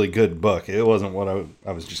really good book. It wasn't what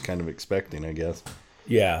I was just kind of expecting, I guess.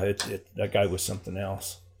 yeah, that guy was something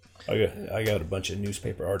else. I got a bunch of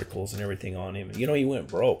newspaper articles and everything on him. You know, he went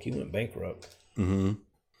broke. He went bankrupt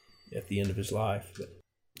at the end of his life. But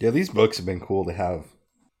Yeah, these books have been cool to have,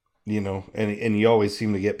 you know, and you always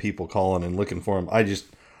seem to get people calling and looking for them.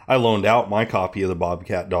 I loaned out my copy of the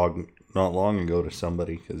Bobcat Dog not long ago to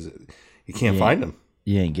somebody because you can't find them.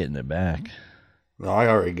 you ain't getting it back. No, I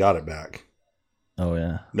already got it back. Oh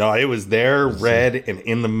yeah, No, it was there, read, and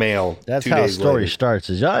in the mail. that's 2 how a days story later. starts.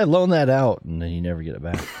 Is I loan that out, and then you never get it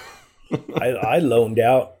back. I loaned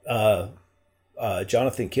out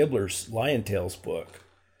Jonathan Kibler's Lion Tales book,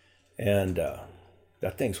 and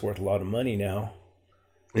that thing's worth a lot of money now.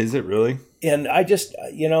 Is it really? And I just,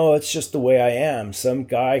 you know, it's just the way I am. Some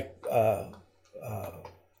guy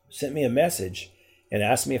sent me a message and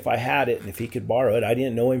asked me if I had it and if he could borrow it. I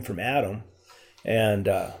didn't know him from Adam, and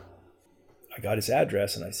I got his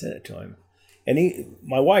address and I sent it to him. And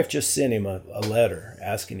my wife just sent him a letter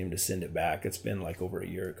asking him to send it back. It's been like over a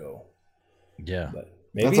year ago, Yeah, but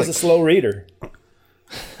maybe That's he's like- a slow reader.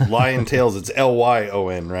 Lion Tales, it's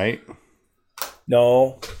Lyon, right?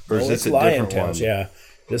 No, Or is no, this it's a Lion different Tales. one? Yeah,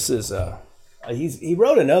 this is. He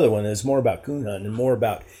wrote another one that's more about coon hunting and more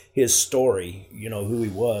about his story. You know who he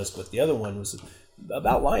was, but the other one was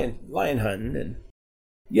about lion hunting, and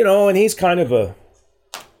you know, and he's kind of a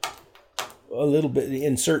little bit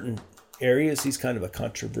in certain areas. He's kind of a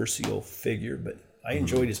controversial figure, but I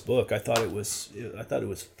enjoyed his book. I thought it was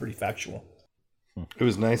pretty factual. It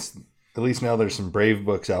was nice. At least now there's some Brave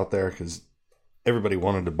books out there because everybody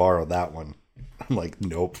wanted to borrow that one. I'm like,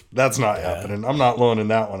 nope, that's not happening. I'm not loaning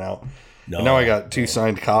that one out. No, And now I got 2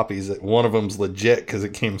 signed copies. One of them's legit because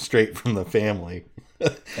it came straight from the family.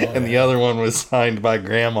 And the other one was signed by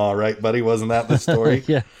Grandma, right, buddy? Wasn't that the story?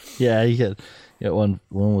 yeah. You got one.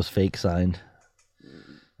 One was fake signed.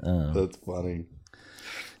 That's funny.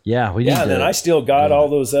 Yeah, we need Yeah, to. then I still got all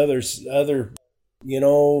those other, you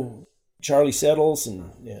know, Charlie Settles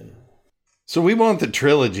and So we want the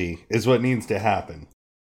trilogy is what needs to happen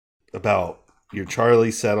about your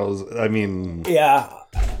Charlie Settles. I mean, yeah,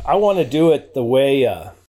 I want to do it the way,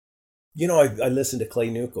 you know, I listen to Clay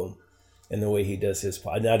Newcomb and the way he does his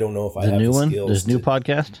pod. And I don't know if I the have new the one, skills. this new to-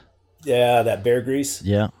 podcast. Yeah, that Bear Grease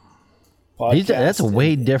Yeah, podcast. that's a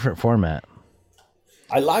way And different format.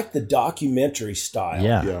 I like the documentary style.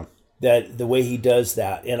 Yeah, yeah. That the way he does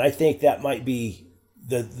that, and I think that might be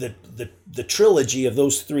the trilogy of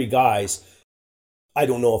those 3 guys. I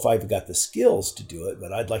don't know if I've got the skills to do it,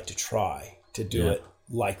 but I'd like to try to do it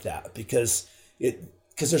like that because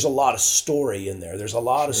there's a lot of story in there. There's a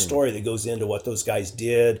lot of story that goes into what those guys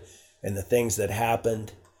did and the things that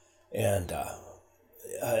happened, and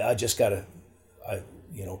I just gotta,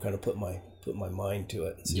 kind of put my mind to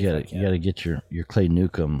it. And see if I can. you gotta get your Clay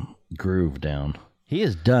Newcomb groove down. He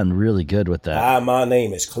has done really good with that. My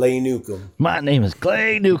name is Clay Newcomb. My name is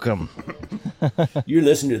Clay Newcomb. You're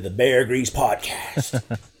listening to the Bear Grease podcast.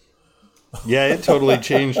 Yeah, it totally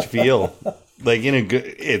changed feel. Like in a good,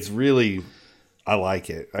 it's really, I like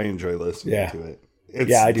it. I enjoy listening Yeah. to it. It's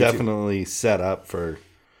Yeah, I do too. definitely set up for,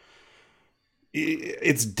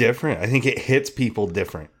 it's different. I think it hits people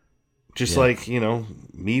different. Just like,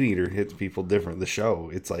 Meat Eater hits people different. The show,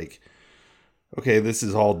 it's like, okay, this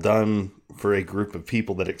is all done for a group of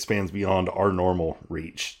people that expands beyond our normal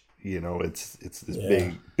reach. It's this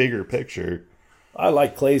bigger picture. I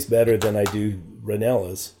like Clay's better than I do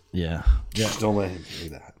Ranella's. Yeah. Don't let him do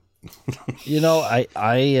that.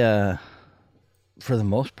 I for the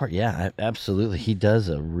most part, absolutely. He does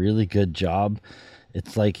a really good job.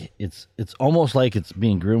 It's like it's almost like it's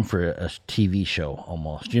being groomed for a TV show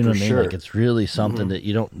almost. You know what I mean? sure. Like it's really something that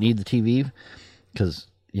you don't need the TV because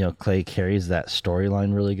Clay carries that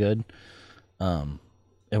storyline really good. And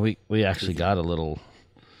we actually got a little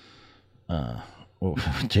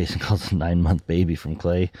Jason calls a 9-month baby from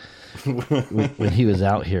Clay. When he was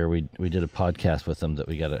out here, we did a podcast with him that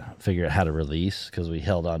we got to figure out how to release because we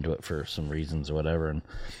held on to it for some reasons or whatever, and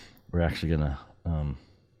we're actually gonna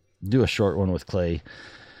do a short one with Clay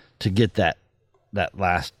to get that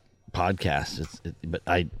last podcast. But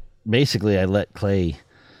I let Clay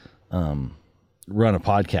run a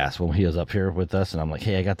podcast when he was up here with us, and I'm like,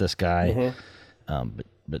 hey, I got this guy,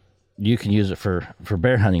 but you can use it for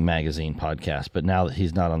Bear Hunting Magazine podcast. But now that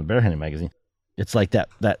he's not on the Bear Hunting Magazine, it's like that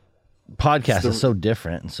podcast is so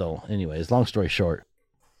different. And so, anyways, long story short,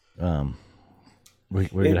 we're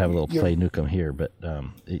gonna have a little Clay Newcomb here, but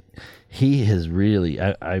he has really,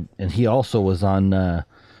 and he also was on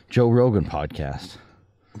Joe Rogan podcast.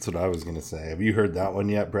 That's what I was going to say. Have you heard that one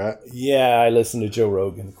yet, Brett? Yeah, I listen to Joe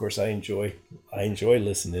Rogan. Of course, I enjoy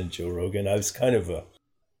listening to Joe Rogan. I was kind of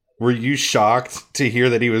Were you shocked to hear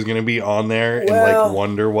that he was going to be on there and like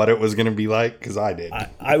wonder what it was going to be like? Because I did.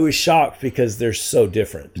 I was shocked because they're so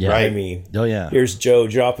different. Yeah. Right? I mean, Here's Joe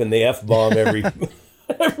dropping the F-bomb every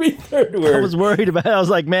third word. I was worried about it. I was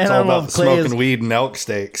like, man, It's I all don't know about if Clay smoking is. weed and elk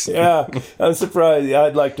steaks. Yeah, I'm surprised.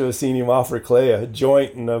 I'd like to have seen him offer Clay a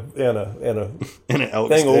joint and a And an elk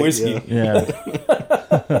thing of steak, whiskey. yeah.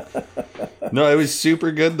 Yeah. No, it was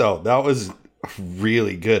super good though. That was a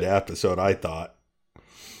really good episode, I thought.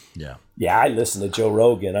 Yeah. Yeah, I listen to Joe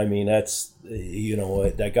Rogan. I mean, that's,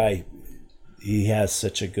 that guy, he has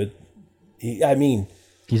such a good, He's entertaining.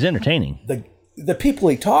 the people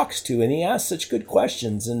he talks to, and he asks such good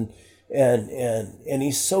questions, and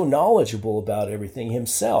he's so knowledgeable about everything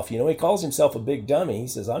himself. He calls himself a big dummy. He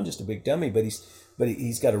says, I'm just a big dummy, but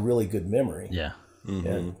he's got a really good memory. Yeah.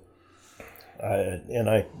 And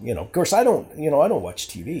I of course I don't watch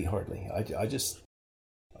TV hardly.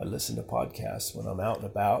 I listen to podcasts when I'm out and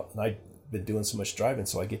about, and I've been doing so much driving,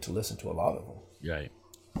 so I get to listen to a lot of them. Right.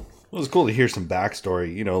 Well, it was cool to hear some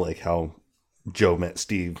backstory, like how Joe met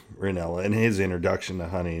Steve Rinella and his introduction to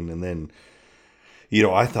hunting. And then,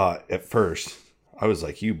 I thought at first, I was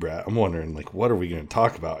like you, Brett, I'm wondering, like, what are we going to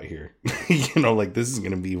talk about here? Like this is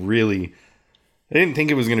going to be really, I didn't think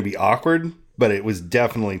it was going to be awkward, but it was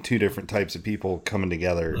definitely two different types of people coming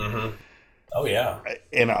together. Mm-hmm. Oh, yeah.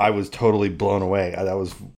 And I was totally blown away. That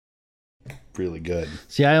was really good.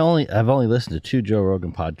 See, I've only listened to 2 Joe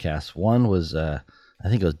Rogan podcasts. One was, I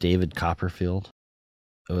think it was David Copperfield.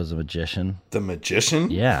 It was a magician. The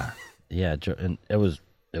magician? Yeah. Yeah. And it was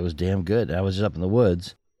damn good. I was just up in the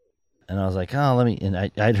woods, and I was like, oh,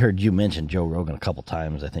 and I'd heard you mention Joe Rogan a couple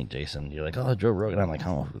times. I think, Jason, you're like, oh, Joe Rogan. I'm like,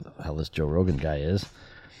 oh, who the hell this Joe Rogan guy is.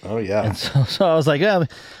 Oh, yeah. And so I was like, yeah,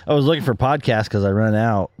 I was looking for podcasts because I ran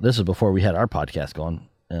out. This is before we had our podcast going,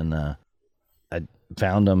 and I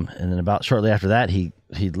found him. And then about shortly after that, he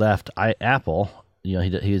left Apple.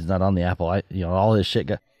 He was not on the Apple. All his shit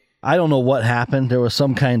got. I don't know what happened. There was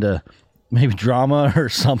some kind of maybe drama or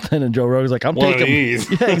something, and Joe Rogan's like, I'm One taking of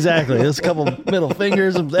these. Yeah, exactly. There's a couple middle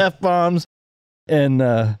fingers, some F-bombs, and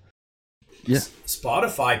yeah.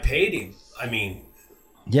 Spotify paid him.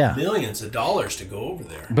 Yeah. Millions of dollars to go over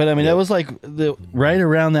there. But that was like right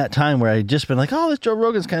around that time where I'd just been like, oh, this Joe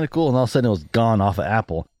Rogan's kind of cool. And all of a sudden it was gone off of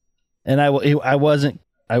Apple. And I wasn't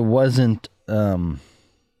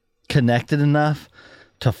connected enough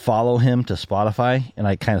to follow him to Spotify. And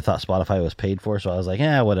I kind of thought Spotify was paid for. So I was like,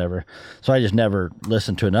 yeah, whatever. So I just never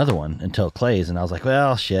listened to another one until Clay's. And I was like,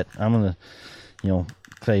 well, shit, I'm going to,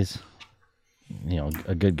 Clay's,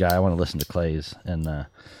 a good guy. I want to listen to Clay's. And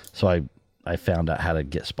so I found out how to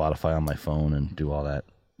get Spotify on my phone and do all that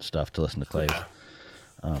stuff to listen to Clay.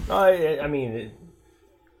 I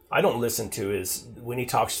don't listen to his, when he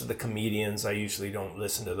talks to the comedians, I usually don't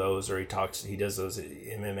listen to those, or he does those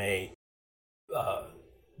MMA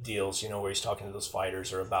deals, where he's talking to those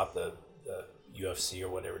fighters or about the UFC or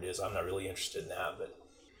whatever it is. I'm not really interested in that, but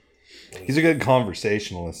he's a good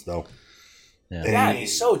conversationalist though. Yeah. And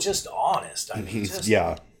he's so just honest.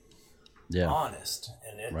 Yeah. Honest,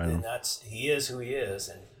 and that's, he is who he is,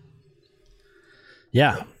 and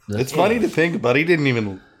yeah, it's funny to think about. You didn't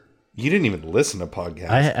even listen to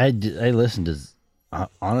podcasts. I listened to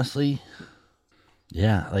honestly,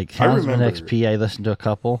 yeah, like Houndsman XP. I listened to a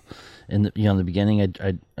couple, in the beginning.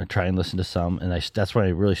 I try and listen to some, and that's when I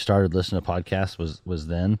really started listening to podcasts. Was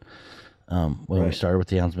then when we started with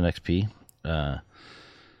the Houndsman XP,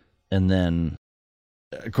 and then.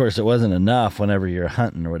 Of course, it wasn't enough whenever you're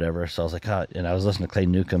hunting or whatever. So I was like, and I was listening to Clay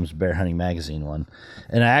Newcomb's Bear Hunting Magazine one.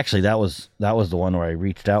 And that was the one where I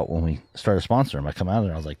reached out when we started sponsoring him. I come out of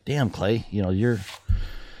there, I was like, damn, Clay, you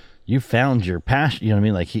found your passion. You know what I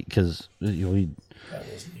mean? Like because that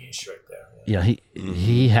is niche right there. Yeah,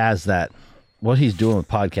 he has that what he's doing with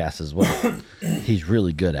podcasts is what he's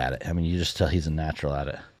really good at it. I mean, you just tell he's a natural at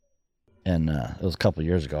it. And it was a couple of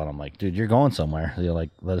years ago, and I'm like, dude, you're going somewhere. You're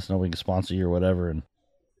like, let us know we can sponsor you or whatever. And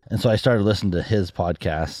so I started listening to his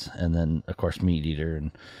podcasts, and then of course Meat Eater,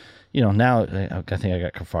 and now I think I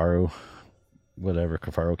got Kafaro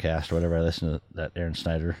Cast or whatever. I listen to that Aaron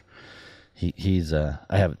Snyder. He's I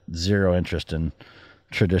have zero interest in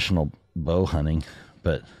traditional bow hunting,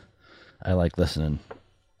 but I like listening,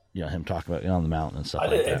 him talk about on the mountain and stuff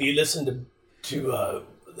like that. Have you listened to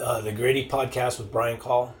the Gritty podcast with Brian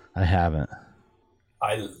Call? I haven't.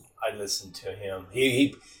 I listened to him.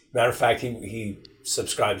 He matter of fact, he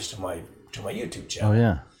subscribes to my YouTube channel. Oh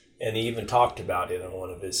yeah. And he even talked about it on one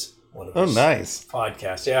of his nice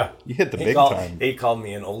podcasts. Yeah. You hit the big time. He called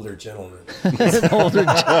me an older gentleman.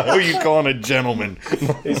 Who you calling a gentleman?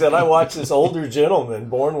 He said, I watched this older gentleman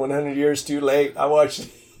born 100 years too late. I watched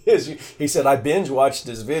he said, I binge watched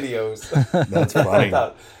his videos. That's funny.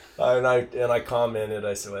 And I commented,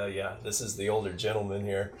 I said, well, yeah, this is the older gentleman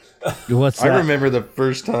here. What's that? I remember the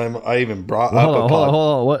first time I even brought up hold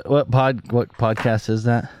on. What podcast is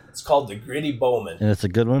that? It's called The Gritty Bowman. And it's a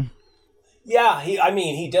good one? Yeah,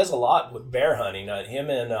 he does a lot with bear hunting. Him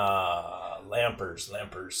and Lampers.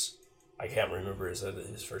 I can't remember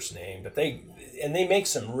his first name, but they make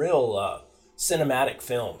some real cinematic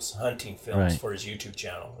films, hunting films for his YouTube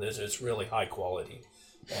channel. It's really high quality.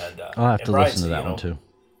 And I'll have to listen to that one too.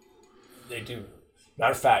 They do.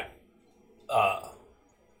 Matter of fact,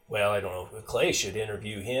 well, I don't know. Clay should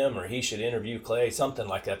interview him, or he should interview Clay, something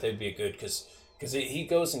like that. They'd be a good because he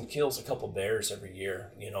goes and kills a couple bears every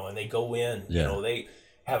year, and they go in. Yeah. They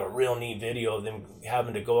have a real neat video of them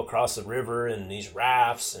having to go across the river in these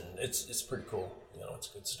rafts, and it's pretty cool. It's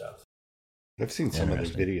good stuff. I've seen some of the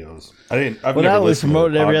videos. I've well, never now we listened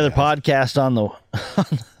promoted to every other podcast on the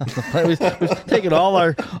we've taken all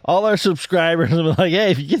our subscribers and been like,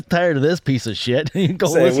 hey, if you get tired of this piece of shit, you can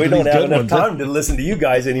go listen we to don't these have good enough ones. time to listen to you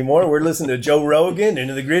guys anymore. We're listening to Joe Rogan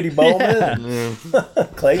and the Gritty Bowman, and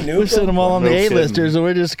Clay Newcomb. We sent them all on No the kidding. A-listers, and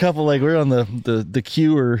we're just a couple we're on the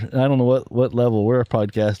queue, or I don't know what level where our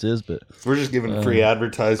podcast is, but We're just giving free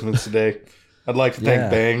advertisements today. I'd like to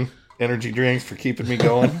thank Bang Energy Drinks for keeping me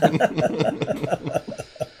going.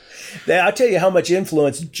 I'll tell you how much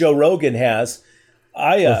influence Joe Rogan has.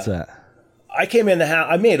 what's that? I came in the house.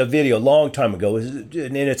 I made a video a long time ago, and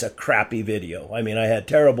it's a crappy video. I mean, I had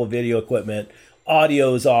terrible video equipment.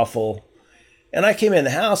 Audio is awful. And I came in the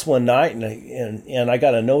house one night, and I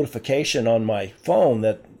got a notification on my phone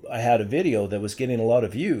that I had a video that was getting a lot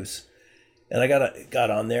of views. And I got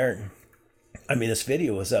on there, and I mean, this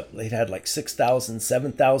video was up. It had like 6,000,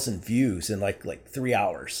 7,000 views in like 3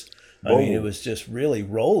 hours. I mean, it was just really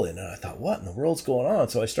rolling. And I thought, what in the world's going on?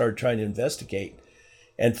 So I started trying to investigate.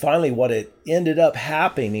 And finally, what it ended up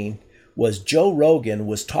happening was Joe Rogan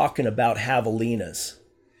was talking about javelinas.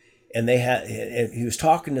 And he was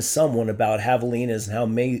talking to someone about javelinas and how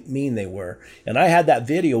mean they were. And I had that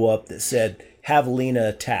video up that said javelina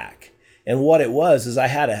attack. And what it was is I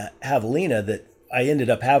had a javelina that I ended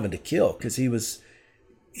up having to kill because he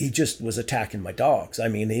just was attacking my dogs. I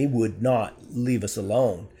mean, he would not leave us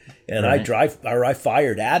alone. And I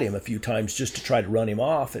fired at him a few times just to try to run him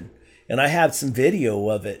off. And I have some video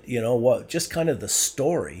of it, just kind of the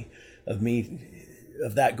story of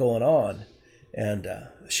that going on. And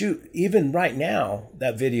shoot, even right now,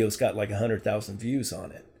 that video's got like 100,000 views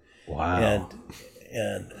on it. Wow.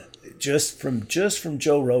 And just from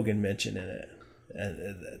Joe Rogan mentioning it.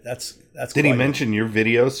 And that's Did he mention your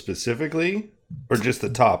video specifically, or just the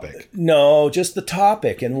topic? No, just the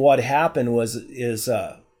topic. And what happened is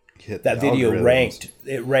that video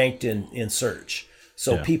ranked in search.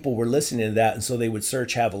 So people were listening to that, and so they would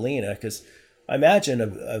search javelina, because I imagine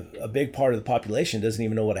a big part of the population doesn't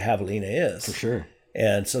even know what a javelina is. For sure.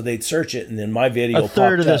 And so they'd search it, and then my video A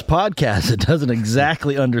third of this up. podcast that doesn't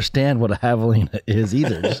exactly understand what a javelina is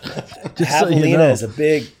either. Just Javelina so you know. is a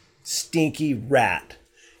big stinky rat,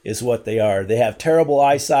 is what they are. They have terrible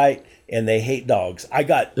eyesight, and they hate dogs.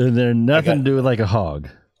 And they're nothing to do with like a hog.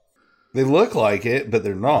 They look like it, but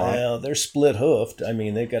they're not. Well, they're split hoofed. I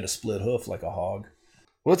mean, they've got a split hoof like a hog.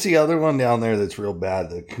 What's the other one down there that's real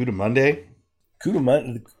bad? The Cudamunde?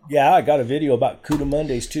 Yeah, I got a video about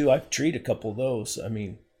Cudamundes too. I've treated a couple of those. I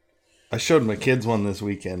mean, I showed my kids one this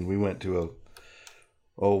weekend. We went to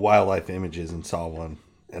a Wildlife Images and saw one.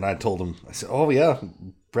 And I told them, I said, oh yeah,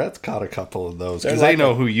 Brett's caught a couple of those. Because they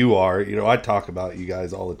know who you are. I talk about you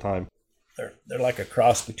guys all the time. they're like a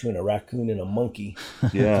cross between a raccoon and a monkey.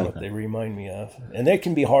 Yeah. That's what they remind me of. And they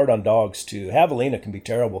can be hard on dogs too. Javelina can be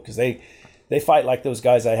terrible because they fight like those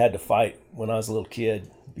guys I had to fight when I was a little kid,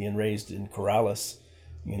 being raised in Corrales.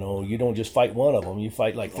 You know, you don't just fight one of them; you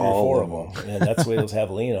fight like 3 or 4 of them, and that's the way those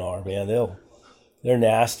javelina are, man. They're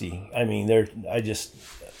nasty. I mean,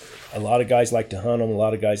 a lot of guys like to hunt them. A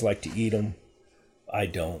lot of guys like to eat them. I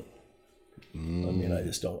don't. I mean,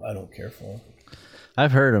 I don't care for them.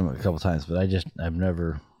 I've heard them a couple times, but I've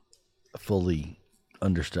never fully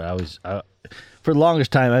understood. For the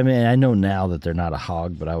longest time, I mean, I know now that they're not a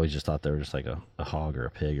hog, but I always just thought they were just like a hog or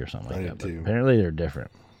a pig or something like that. But apparently they're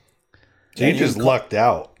different. So you just lucked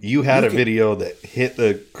out. You had a video that hit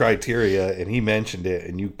the criteria, and he mentioned it,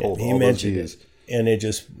 and you pulled all those views. And it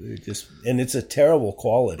just, and it's a terrible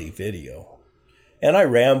quality video. And I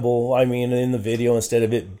ramble. I mean, in the video, instead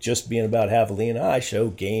of it just being about javelina, I show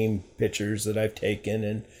game pictures that I've taken,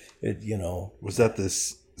 and it, you know. Was that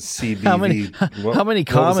this CBV? How many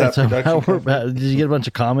comments? Did you get a bunch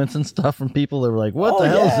of comments and stuff from people that were like, "What the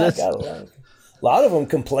hell is this?" I got a lot of them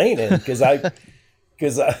complaining because I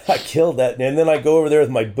killed that, and then I go over there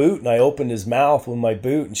with my boot and I open his mouth with my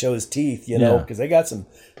boot and show his teeth, you know, because they got some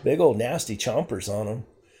big old nasty chompers on them,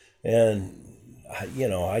 and you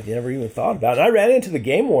know, I never even thought about it. I ran into the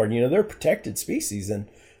game warden. You know, they're a protected species, and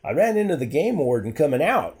I ran into the game warden coming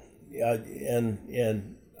out,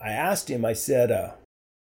 and I asked him. I said,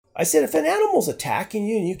 if an animal's attacking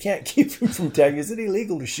you and you can't keep him from attacking, is it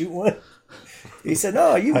illegal to shoot one? He said,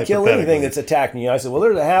 no, you can kill anything that's attacking you. I said, well,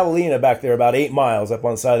 there's a javelina back there about 8 miles up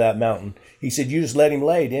on the side of that mountain. He said, you just let him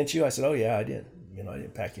lay, didn't you? I said, oh, yeah, I did. You know, I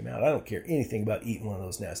didn't pack him out. I don't care anything about eating one of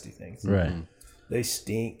those nasty things. Right. They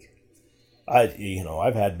stink. I've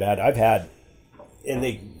had,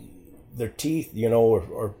 and their teeth, you know,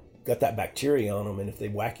 or got that bacteria on them. And if they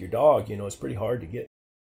whack your dog, you know, it's pretty hard to get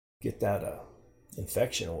that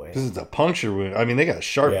infection away. This is a puncture wound. I mean, they got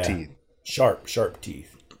sharp teeth. Sharp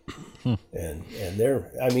teeth. and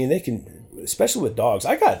they're, I mean, they can, especially with dogs.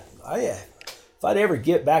 If I'd ever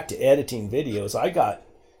get back to editing videos, I got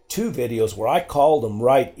 2 videos where I called them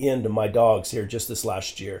right into my dogs here just this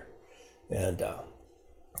last year. And,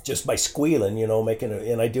 just by squealing, you know,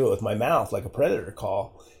 and I do it with my mouth like a predator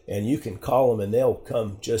call, and you can call them and they'll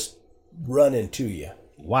come just running to you.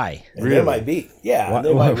 Why? And really? They might be. Yeah.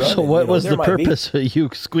 They might run, so what was the purpose of you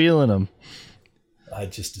squealing them?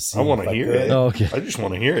 Just to see. I want to hear it. Oh, okay. I just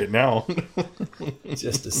want to hear it now.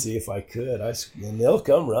 Just to see if I could. And they'll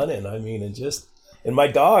come running. I mean, and my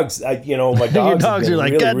dogs, my dogs. Your dogs are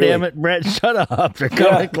like, really, God damn it, Brett, shut up. They're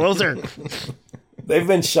coming closer. They've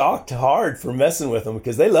been shocked hard for messing with them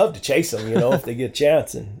because they love to chase them, you know, if they get a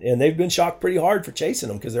chance. And they've been shocked pretty hard for chasing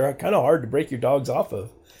them because they're kind of hard to break your dogs off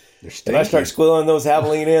of. And I start squealing those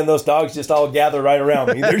javelina in, those dogs just all gather right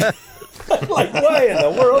around me. They're like, why in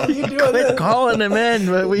the world are you doing this? Quit calling them in,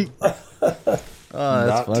 but we... that's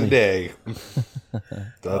not funny. Today.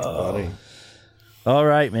 That's funny. All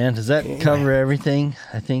right, man. Does that cover everything,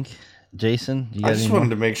 I think? Jason, you got I just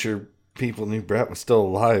wanted to make sure people knew Brett was still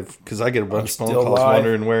alive because I get a bunch of phone calls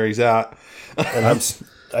wondering where he's at. And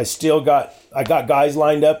I got guys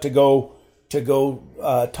lined up to go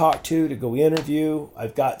talk to go interview.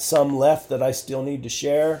 I've got some left that I still need to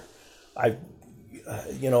share.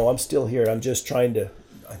 I'm still here. I'm just trying to,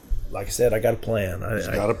 like I said, I got a plan.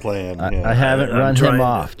 I haven't run him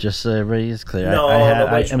off, just so everybody is clear. No,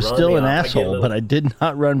 I'm still an asshole, but I did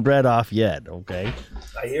not run Brett off yet, okay?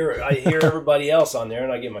 I hear everybody else on there,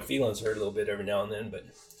 and I get my feelings hurt a little bit every now and then, but...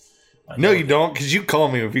 No, you don't, because you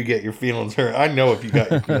call me if you get your feelings hurt. I know if you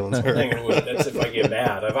got your feelings hurt. That's if I get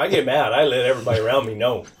mad. If I get mad, I let everybody around me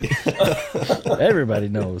know. Everybody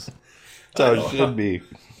knows. That's how it should be.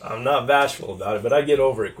 I'm not bashful about it, but I get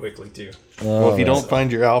over it quickly, too. Well, if you don't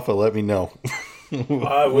find your alpha, let me know.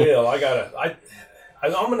 I will. I'm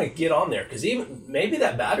going to get on there, because even maybe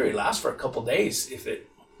that battery lasts for a couple days.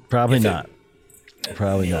 Probably not.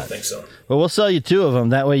 Probably not. I don't think so. Well, we'll sell you 2 of them.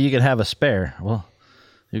 That way you can have a spare. We'll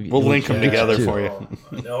link them together for you.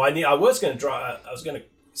 No, I was going to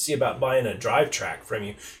see about buying a drive track from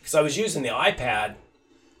you because I was using the iPad,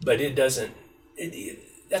 but it doesn't.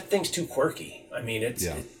 That thing's too quirky. I mean,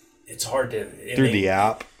 it's hard to through the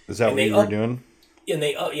app. Is that what you were doing? And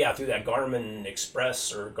through that Garmin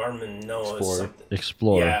Express or Garmin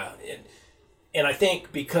Explorer. Yeah, and I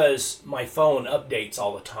think because my phone updates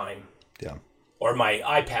all the time. Yeah. Or my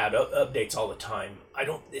iPad updates all the time.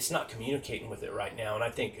 It's not communicating with it right now. And I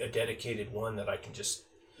think a dedicated one that I can just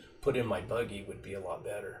put in my buggy would be a lot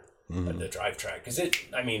better. The drive track. Because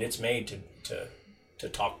it's made to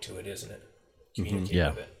talk to it, isn't it?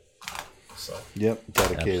 Communicate with it. So. Yep,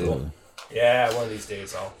 dedicated. Absolutely. Yeah, one of these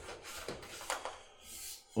days I'll.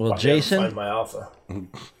 Well, Jason, find my alpha.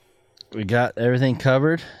 We got everything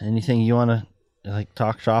covered. Anything you want to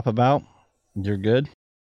talk shop about? You're good.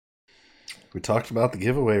 We talked about the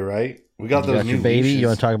giveaway, right? We got You those got new your baby. leashes. You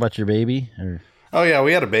want to talk about your baby? Or Oh yeah,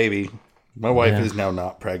 we had a baby. My wife Yeah. is now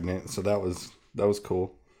not pregnant, so that was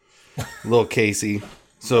cool. Little Casey.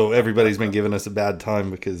 So everybody's been giving us a bad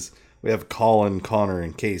time because we have Colin, Connor,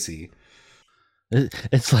 and Casey.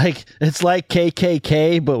 it's like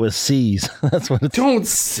KKK but with C's. That's what it's. Don't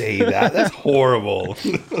say that. That's horrible.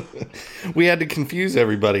 We had to confuse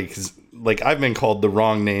everybody because, like, I've been called the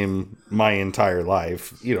wrong name my entire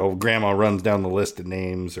life. You know, grandma runs down the list of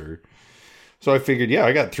names, so I figured, yeah,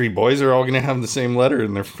 I got 3 boys. They're all going to have the same letter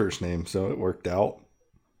in their first name, so it worked out.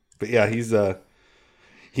 But yeah, he's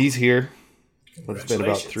here. It's been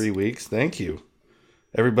about 3 weeks. Thank you.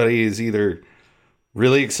 Everybody is either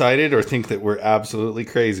really excited or think that we're absolutely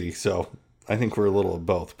crazy. So I think we're a little of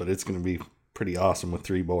both, but it's going to be pretty awesome with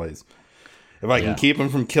 3 boys. If I can keep them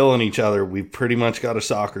from killing each other, we've pretty much got a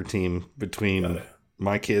soccer team between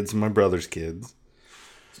my kids and my brother's kids.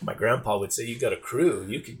 So my grandpa would say, you got a crew.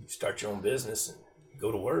 You can start your own business and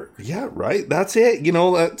go to work. Yeah, right. That's it. You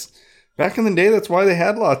know, that's back in the day. That's why they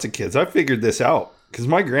had lots of kids. I figured this out because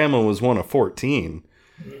my grandma was one of 14.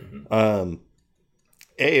 Mm-hmm.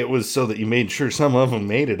 It was so that you made sure some of them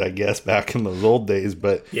made it, I guess, back in those old days.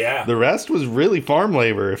 But yeah, the rest was really farm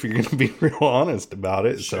labor, if you're going to be real honest about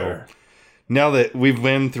it. Sure. So now that we've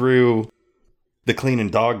been through the cleaning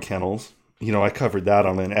dog kennels, you know, I covered that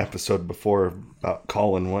on an episode before about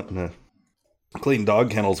Colin wanting to clean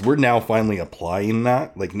dog kennels. We're now finally applying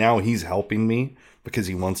that. Like, now he's helping me because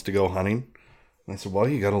he wants to go hunting. And I said, well,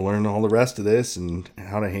 you got to learn all the rest of this and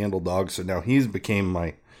how to handle dogs. So now he's became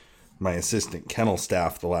my assistant kennel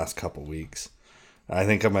staff the last couple weeks. I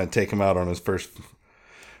think I'm going to take him out on his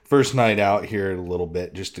first night out here in a little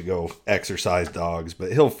bit just to go exercise dogs,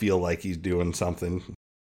 but he'll feel like he's doing something,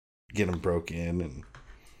 get him broke in. And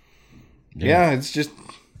yeah, it's just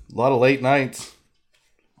a lot of late nights.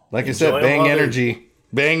 Like I said,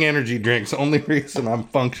 Bang energy drinks. Only reason I'm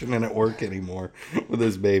functioning at work anymore with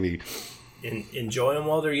this baby. Enjoy them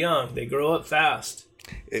while they're young. They grow up fast.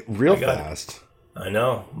 Real fast. I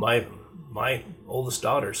know. My oldest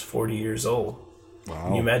daughter's 40 years old. Wow.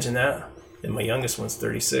 Can you imagine that? And my youngest one's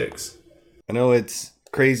 36. I know it's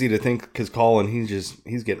crazy to think because Colin,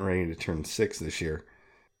 he's getting ready to turn 6 this year.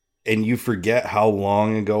 And you forget how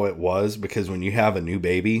long ago it was because when you have a new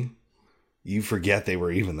baby, you forget they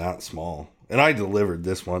were even that small. And I delivered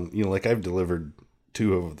this one, you know, like I've delivered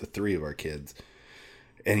 2 of the 3 of our kids.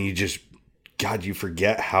 And you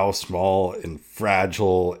forget how small and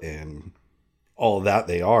fragile and all of that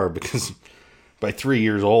they are because by 3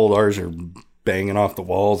 years old, ours are banging off the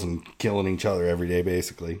walls and killing each other every day,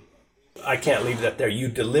 basically. I can't leave that there. You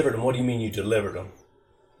delivered them. What do you mean you delivered them?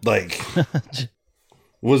 Like,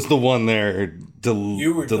 was the one there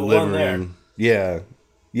You were delivering? the one there. Yeah.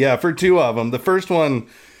 Yeah, for 2 of them. The first one,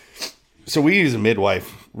 so we use a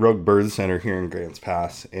midwife, Rogue Birth Center here in Grants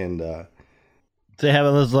Pass, and They have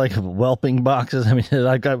those like whelping boxes. I mean,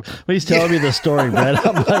 like when he's telling me the story, Brett,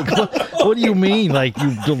 I'm like, what do you mean? Like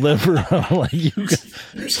you deliver them? Like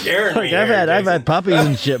You're scaring me. I've had puppies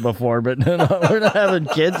and shit before, but no, we're not having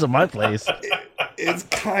kids in my place. it's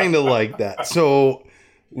kind of like that. So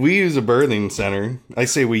we use a birthing center. I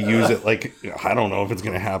say we use it like, I don't know if it's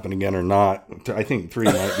going to happen again or not. I think 3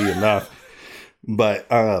 might be enough. But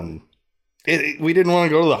we didn't want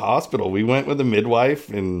to go to the hospital. We went with a midwife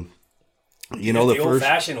and, you know, the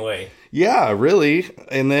old-fashioned way. Yeah, really.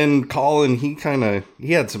 And then Colin,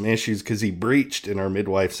 he had some issues because he breached, and our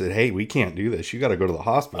midwife said, hey, we can't do this. You got to go to the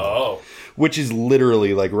hospital. Oh. Which is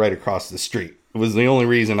literally like right across the street. It was the only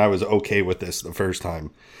reason I was okay with this the first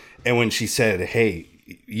time. And when she said, hey,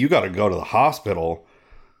 you got to go to the hospital,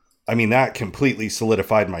 I mean, that completely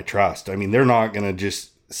solidified my trust. I mean, they're not going to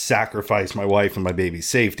just sacrifice my wife and my baby's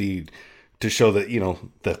safety to show that, you know,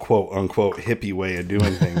 the quote unquote hippie way of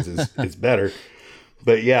doing things is better.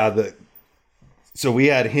 But yeah, so we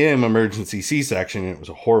had him emergency C-section, and it was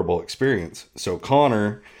a horrible experience. So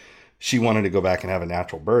Connor, she wanted to go back and have a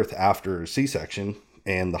natural birth after C-section,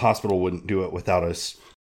 and the hospital wouldn't do it without us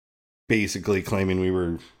basically claiming we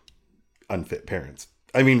were unfit parents.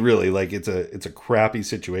 I mean, really, like it's a crappy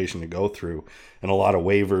situation to go through, and a lot of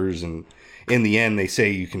waivers, and in the end they say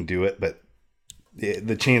you can do it, but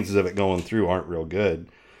the chances of it going through aren't real good.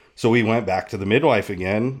 So we went back to the midwife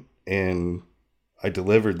again, and I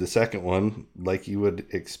delivered the second one like you would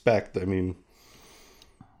expect. I mean,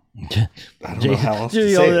 I don't know how else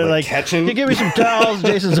to say it. Like catching. You give me some towels.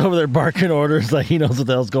 Jason's over there barking orders like he knows what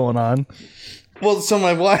the hell's going on. Well, so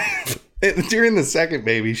my wife, during the second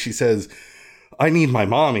baby, she says, I need my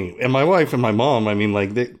mommy. And my wife and my mom, I mean,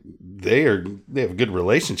 like they have a good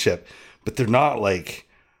relationship, but they're not like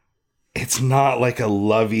it's not like a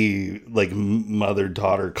lovey, like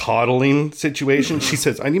mother-daughter coddling situation. She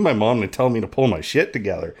says, I need my mom to tell me to pull my shit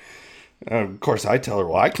together. Of course, I tell her,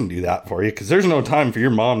 well, I can do that for you because there's no time for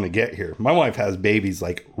your mom to get here. My wife has babies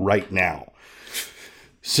like right now.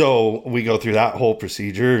 So we go through that whole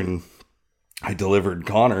procedure and I delivered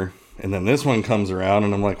Connor. And then this one comes around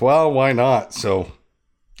and I'm like, well, why not? So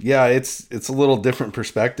yeah, it's a little different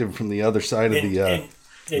perspective from the other side of the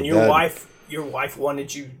and your bed. Your wife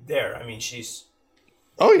wanted you there. I mean, she's...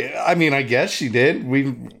 Oh, yeah. I mean, I guess she did.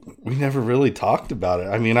 We never really talked about it.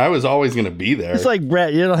 I mean, I was always going to be there. It's like,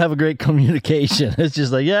 Brett, you don't have a great communication. It's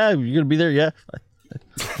just like, yeah, you're going to be there, yeah.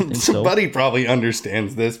 Somebody probably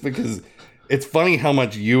understands this because it's funny how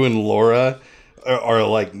much you and Laura are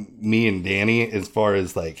like me and Danny as far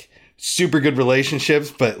as like super good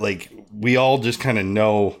relationships, but like we all just kind of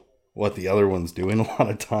know what the other one's doing a lot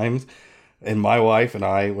of times. And my wife and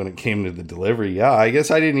I, when it came to the delivery, yeah, I guess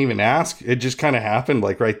I didn't even ask. It just kind of happened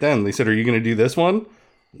like right then. They said, are you going to do this one?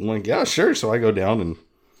 I'm like, yeah, sure. So I go down and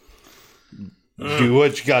do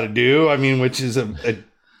what you got to do. I mean, which is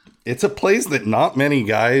it's a place that not many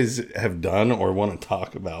guys have done or want to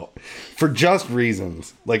talk about for just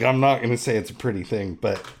reasons. Like, I'm not going to say it's a pretty thing,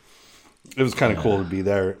 but it was kind of cool to be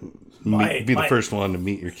there. Be the first one to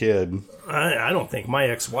meet your kid. I don't think my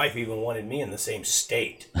ex-wife even wanted me in the same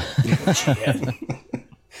state. She had.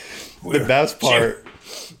 The best part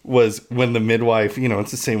was when the midwife,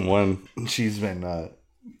 it's the same one. She's been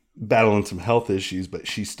battling some health issues, but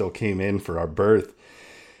she still came in for our birth.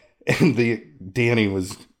 And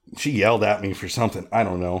she yelled at me for something. I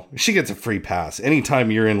don't know. She gets a free pass. Anytime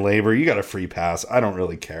you're in labor, you got a free pass. I don't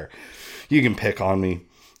really care. You can pick on me.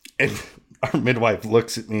 And our midwife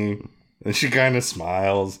looks at me and she kind of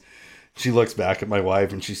smiles. She looks back at my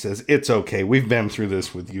wife and she says, it's okay. We've been through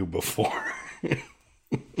this with you before.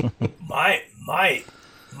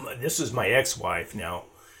 This is my ex-wife now.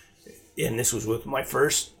 And this was with my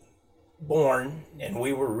firstborn. And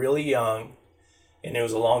we were really young. And it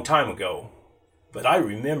was a long time ago. But I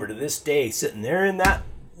remember to this day sitting there in that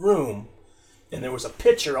room. And there was a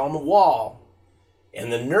picture on the wall.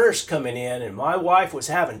 And the nurse coming in, and my wife was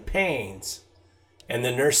having pains. And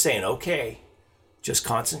the nurse saying, okay, just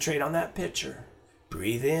concentrate on that picture.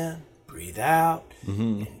 Breathe in, breathe out.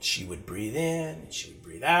 Mm-hmm. And she would breathe in, and she would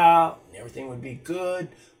breathe out, and everything would be good.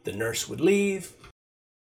 The nurse would leave.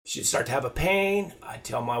 She'd start to have a pain. I'd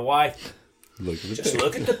tell my wife, look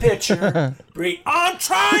at the picture. Breathe. I'm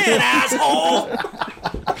trying, asshole!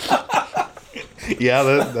 Yeah,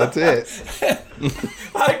 that's it.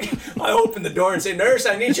 I open the door and say, nurse,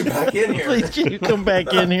 I need you back in here. Please, can you come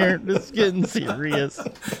back in here? This is getting serious.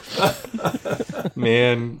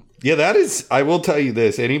 Man. Yeah, that is, I will tell you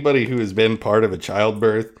this. Anybody who has been part of a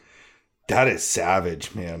childbirth, that is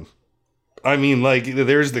savage, man. I mean, like,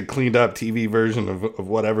 there's the cleaned up TV version of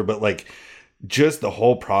whatever, but like, just the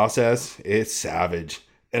whole process, it's savage.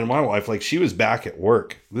 And my wife, like, she was back at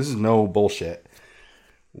work. This is no bullshit.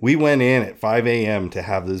 We went in at 5 a.m. to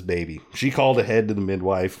have this baby. She called ahead to the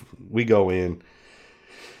midwife. We go in.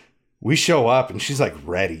 We show up, and she's like,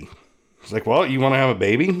 ready. She's like, well, you want to have a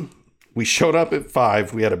baby? We showed up at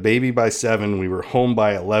 5. We had a baby by 7. We were home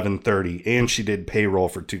by 11:30, and she did payroll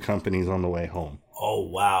for 2 companies on the way home. Oh,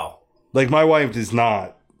 wow. Like, my wife does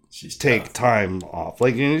not take time off.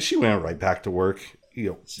 Like, she went right back to work,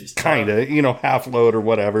 kind of, half load or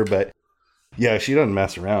whatever, but yeah, she doesn't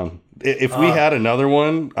mess around. If we had another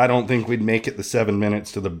one, I don't think we'd make it the 7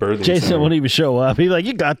 minutes to the birthing Jason center. wouldn't even show up. He's like,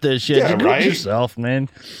 you got this shit. Yeah, You do it right? yourself, man.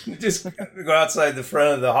 Just go outside the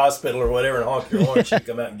front of the hospital or whatever and honk your horn. She'd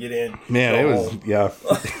come out and get in. Man, it was, yeah.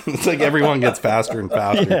 It's like everyone gets faster and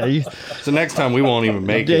faster. Yeah, So next time we won't even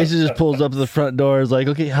make Jason it. just pulls up to the front door. Is like,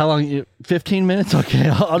 okay, how long? 15 minutes? Okay,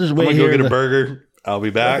 I'll just wait I'm here. going to go get a burger. I'll be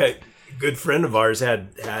back. Okay. A good friend of ours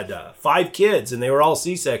had 5 kids, and they were all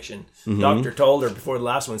C-section. Mm-hmm. Doctor told her before the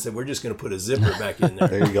last one, said, we're just going to put a zipper back in there.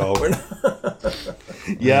 There you go.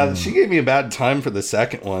 Yeah, she gave me a bad time for the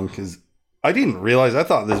second one because I didn't realize. I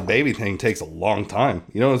thought this baby thing takes a long time.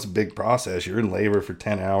 It's a big process. You're in labor for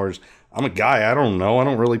 10 hours. I'm a guy. I don't know. I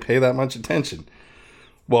don't really pay that much attention.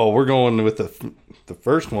 Well, we're going with the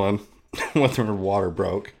first one when her water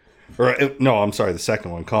broke. No, I'm sorry, the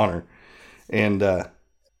second one, Connor. And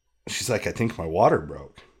she's like, I think my water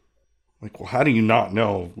broke. Like, well, how do you not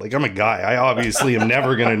know? Like, I'm a guy. I obviously am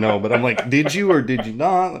never going to know. But I'm like, did you or did you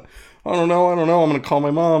not? I don't know. I'm going to call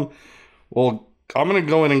my mom. Well, I'm going to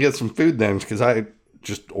go in and get some food then because I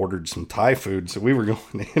just ordered some Thai food. So we were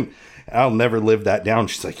going in. I'll never live that down.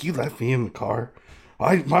 She's like, you left me in the car.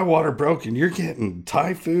 My water broke and you're getting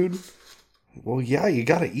Thai food? Well, yeah, you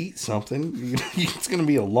got to eat something. It's going to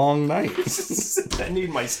be a long night. I need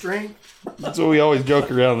my strength. That's what we always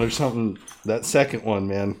joke around. There's something, that second one,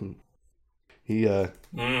 man.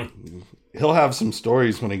 He'll have some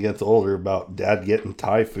stories when he gets older about dad getting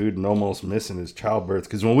Thai food and almost missing his childbirth.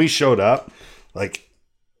 Because when we showed up, like,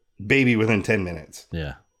 baby within 10 minutes.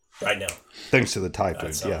 Yeah. Right now. Thanks to the Thai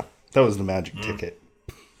food. Yeah. That was the magic ticket.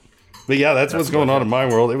 But yeah, that's what's going on in my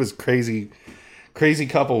world. It was crazy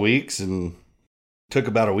couple weeks, and took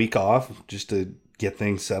about a week off just to get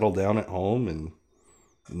things settled down at home. And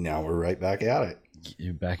now we're right back at it.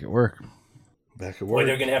 You're back at work. Back at Boy, work.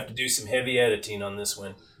 they're going to have to do some heavy editing on this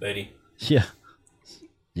one, buddy. Yeah.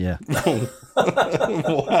 Yeah.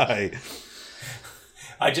 Why?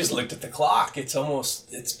 I just looked at the clock. It's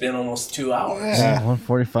been almost 2 hours. Yeah.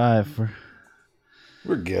 145.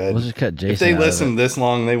 We're good. We'll just cut Jason If they out of listen it. this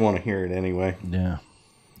long, they want to hear it anyway. Yeah.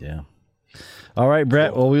 Yeah. All right,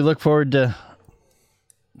 Brett. Well, we look forward to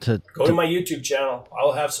Go to my YouTube channel.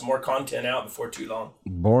 I'll have some more content out before too long.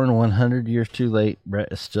 Born 100 years too late. Brett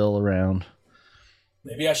is still around.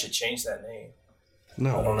 Maybe I should change that name. I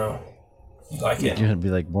No. don't know. Like You're it. going to be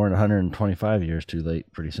like born 125 years too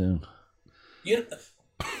late pretty soon.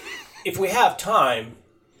 If we have time,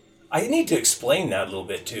 I need to explain that a little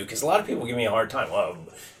bit too, because a lot of people give me a hard time. Well,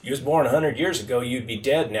 you was born 100 years ago, you'd be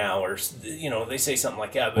dead now, or they say something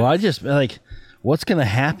like that. But Well, I just like, what's going to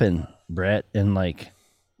happen, Brett, in like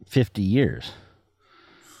 50 years?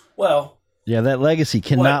 well, Yeah, that legacy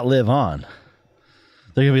cannot live on.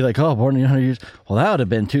 They're going to be like, oh, born in 100 years. Well, that would have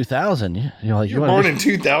been 2000. You know, like, You're born in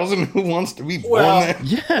 2000. Who wants to be born Well, there?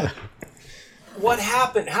 Yeah. what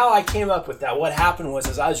happened? How I came up with that? What happened was,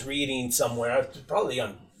 as I was reading somewhere, I was probably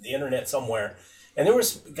on the internet somewhere, and there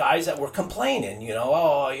was guys that were complaining.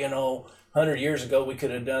 100 years ago we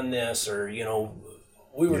could have done this, or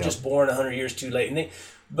we were just born 100 years too late.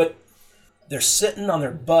 But they're sitting on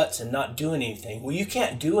their butts and not doing anything. Well, you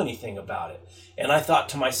can't do anything about it. And I thought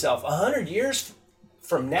to myself, 100 years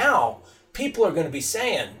from now, people are going to be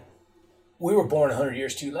saying, we were born 100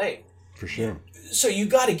 years too late. For sure. So you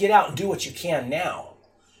got to get out and do what you can now.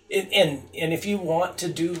 And if you want to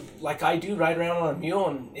do like I do, ride around on a mule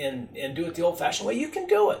and do it the old-fashioned way, you can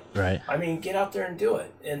do it. Right. I mean, get out there and do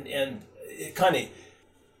it. And it kind of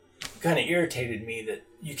irritated me that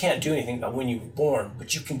you can't do anything about when you were born,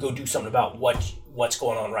 but you can go do something about what's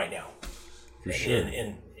going on right now. For sure.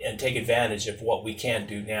 And take advantage of what we can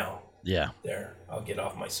do now. Yeah. There, I'll get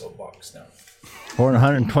off my soapbox now. Born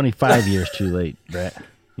 125 years too late, Brett.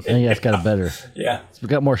 I think that's got a better. Yeah. It's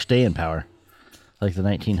got more staying power, like the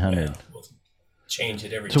 1900. Yeah, we'll change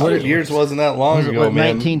it every So time. what 100 years wasn't that long Was it, ago, what,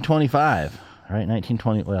 man. 1925, right?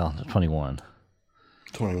 1920. Well, 21.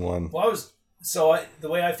 21. Well, the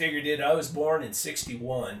way I figured it, I was born in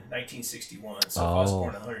 1961. So if I was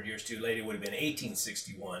born 100 years too late, it would have been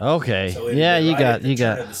 1861. Okay. So it'd Yeah, been you right got at the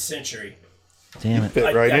turn of the century. Damn it. Fit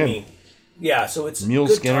I right in. mean, yeah. So it's Mule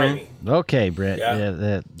good skinner. timing. Okay, Brett. Yeah. Yeah,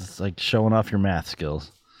 that's like showing off your math skills.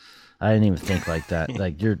 I didn't even think like that.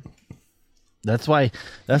 Like That's why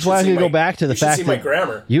I could go back to the fact see my that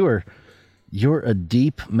grammar. you're a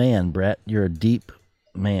deep man, Brett. You're a deep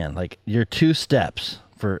man. Like you're 2 steps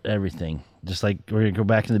for everything. Just like we're gonna go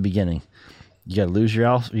back to the beginning. You gotta lose your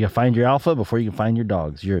alpha. You gotta find your alpha before you can find your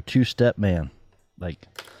dogs. You're a 2-step man. Like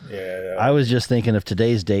Yeah. I was just thinking of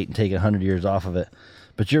today's date and taking 100 years off of it.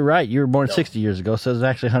 But you're right. You were born 60 years ago, so it's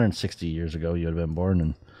actually 160 years ago you would have been born,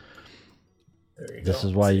 and There you this go.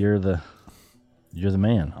 is why you're the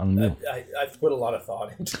man on the mule. I've put a lot of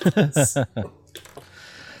thought into this.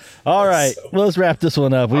 All right, well, let's wrap this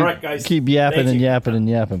one up. We All right, guys. keep yapping Thank and you. yapping and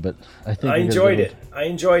yapping, but I think I we got a enjoyed good it. I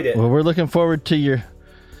enjoyed it. one. Well, we're looking forward to your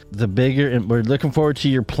we're looking forward to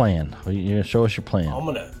your plan. You're gonna show us your plan. I'm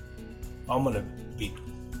gonna be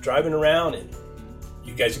driving around, and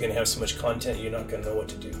you guys are gonna have so much content you're not gonna know what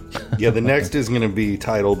to do. Yeah, the next is going to be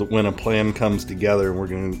titled When a Plan Comes Together. We're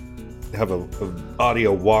going to have a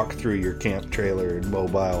audio walk through your camp trailer and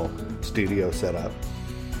mobile studio setup.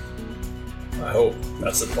 I hope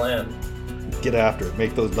that's the plan. Get after it.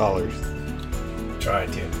 Make those dollars. Try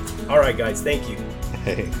to. All right, guys. Thank you.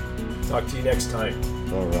 Hey, Talk to you next time.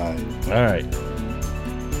 all right. All right.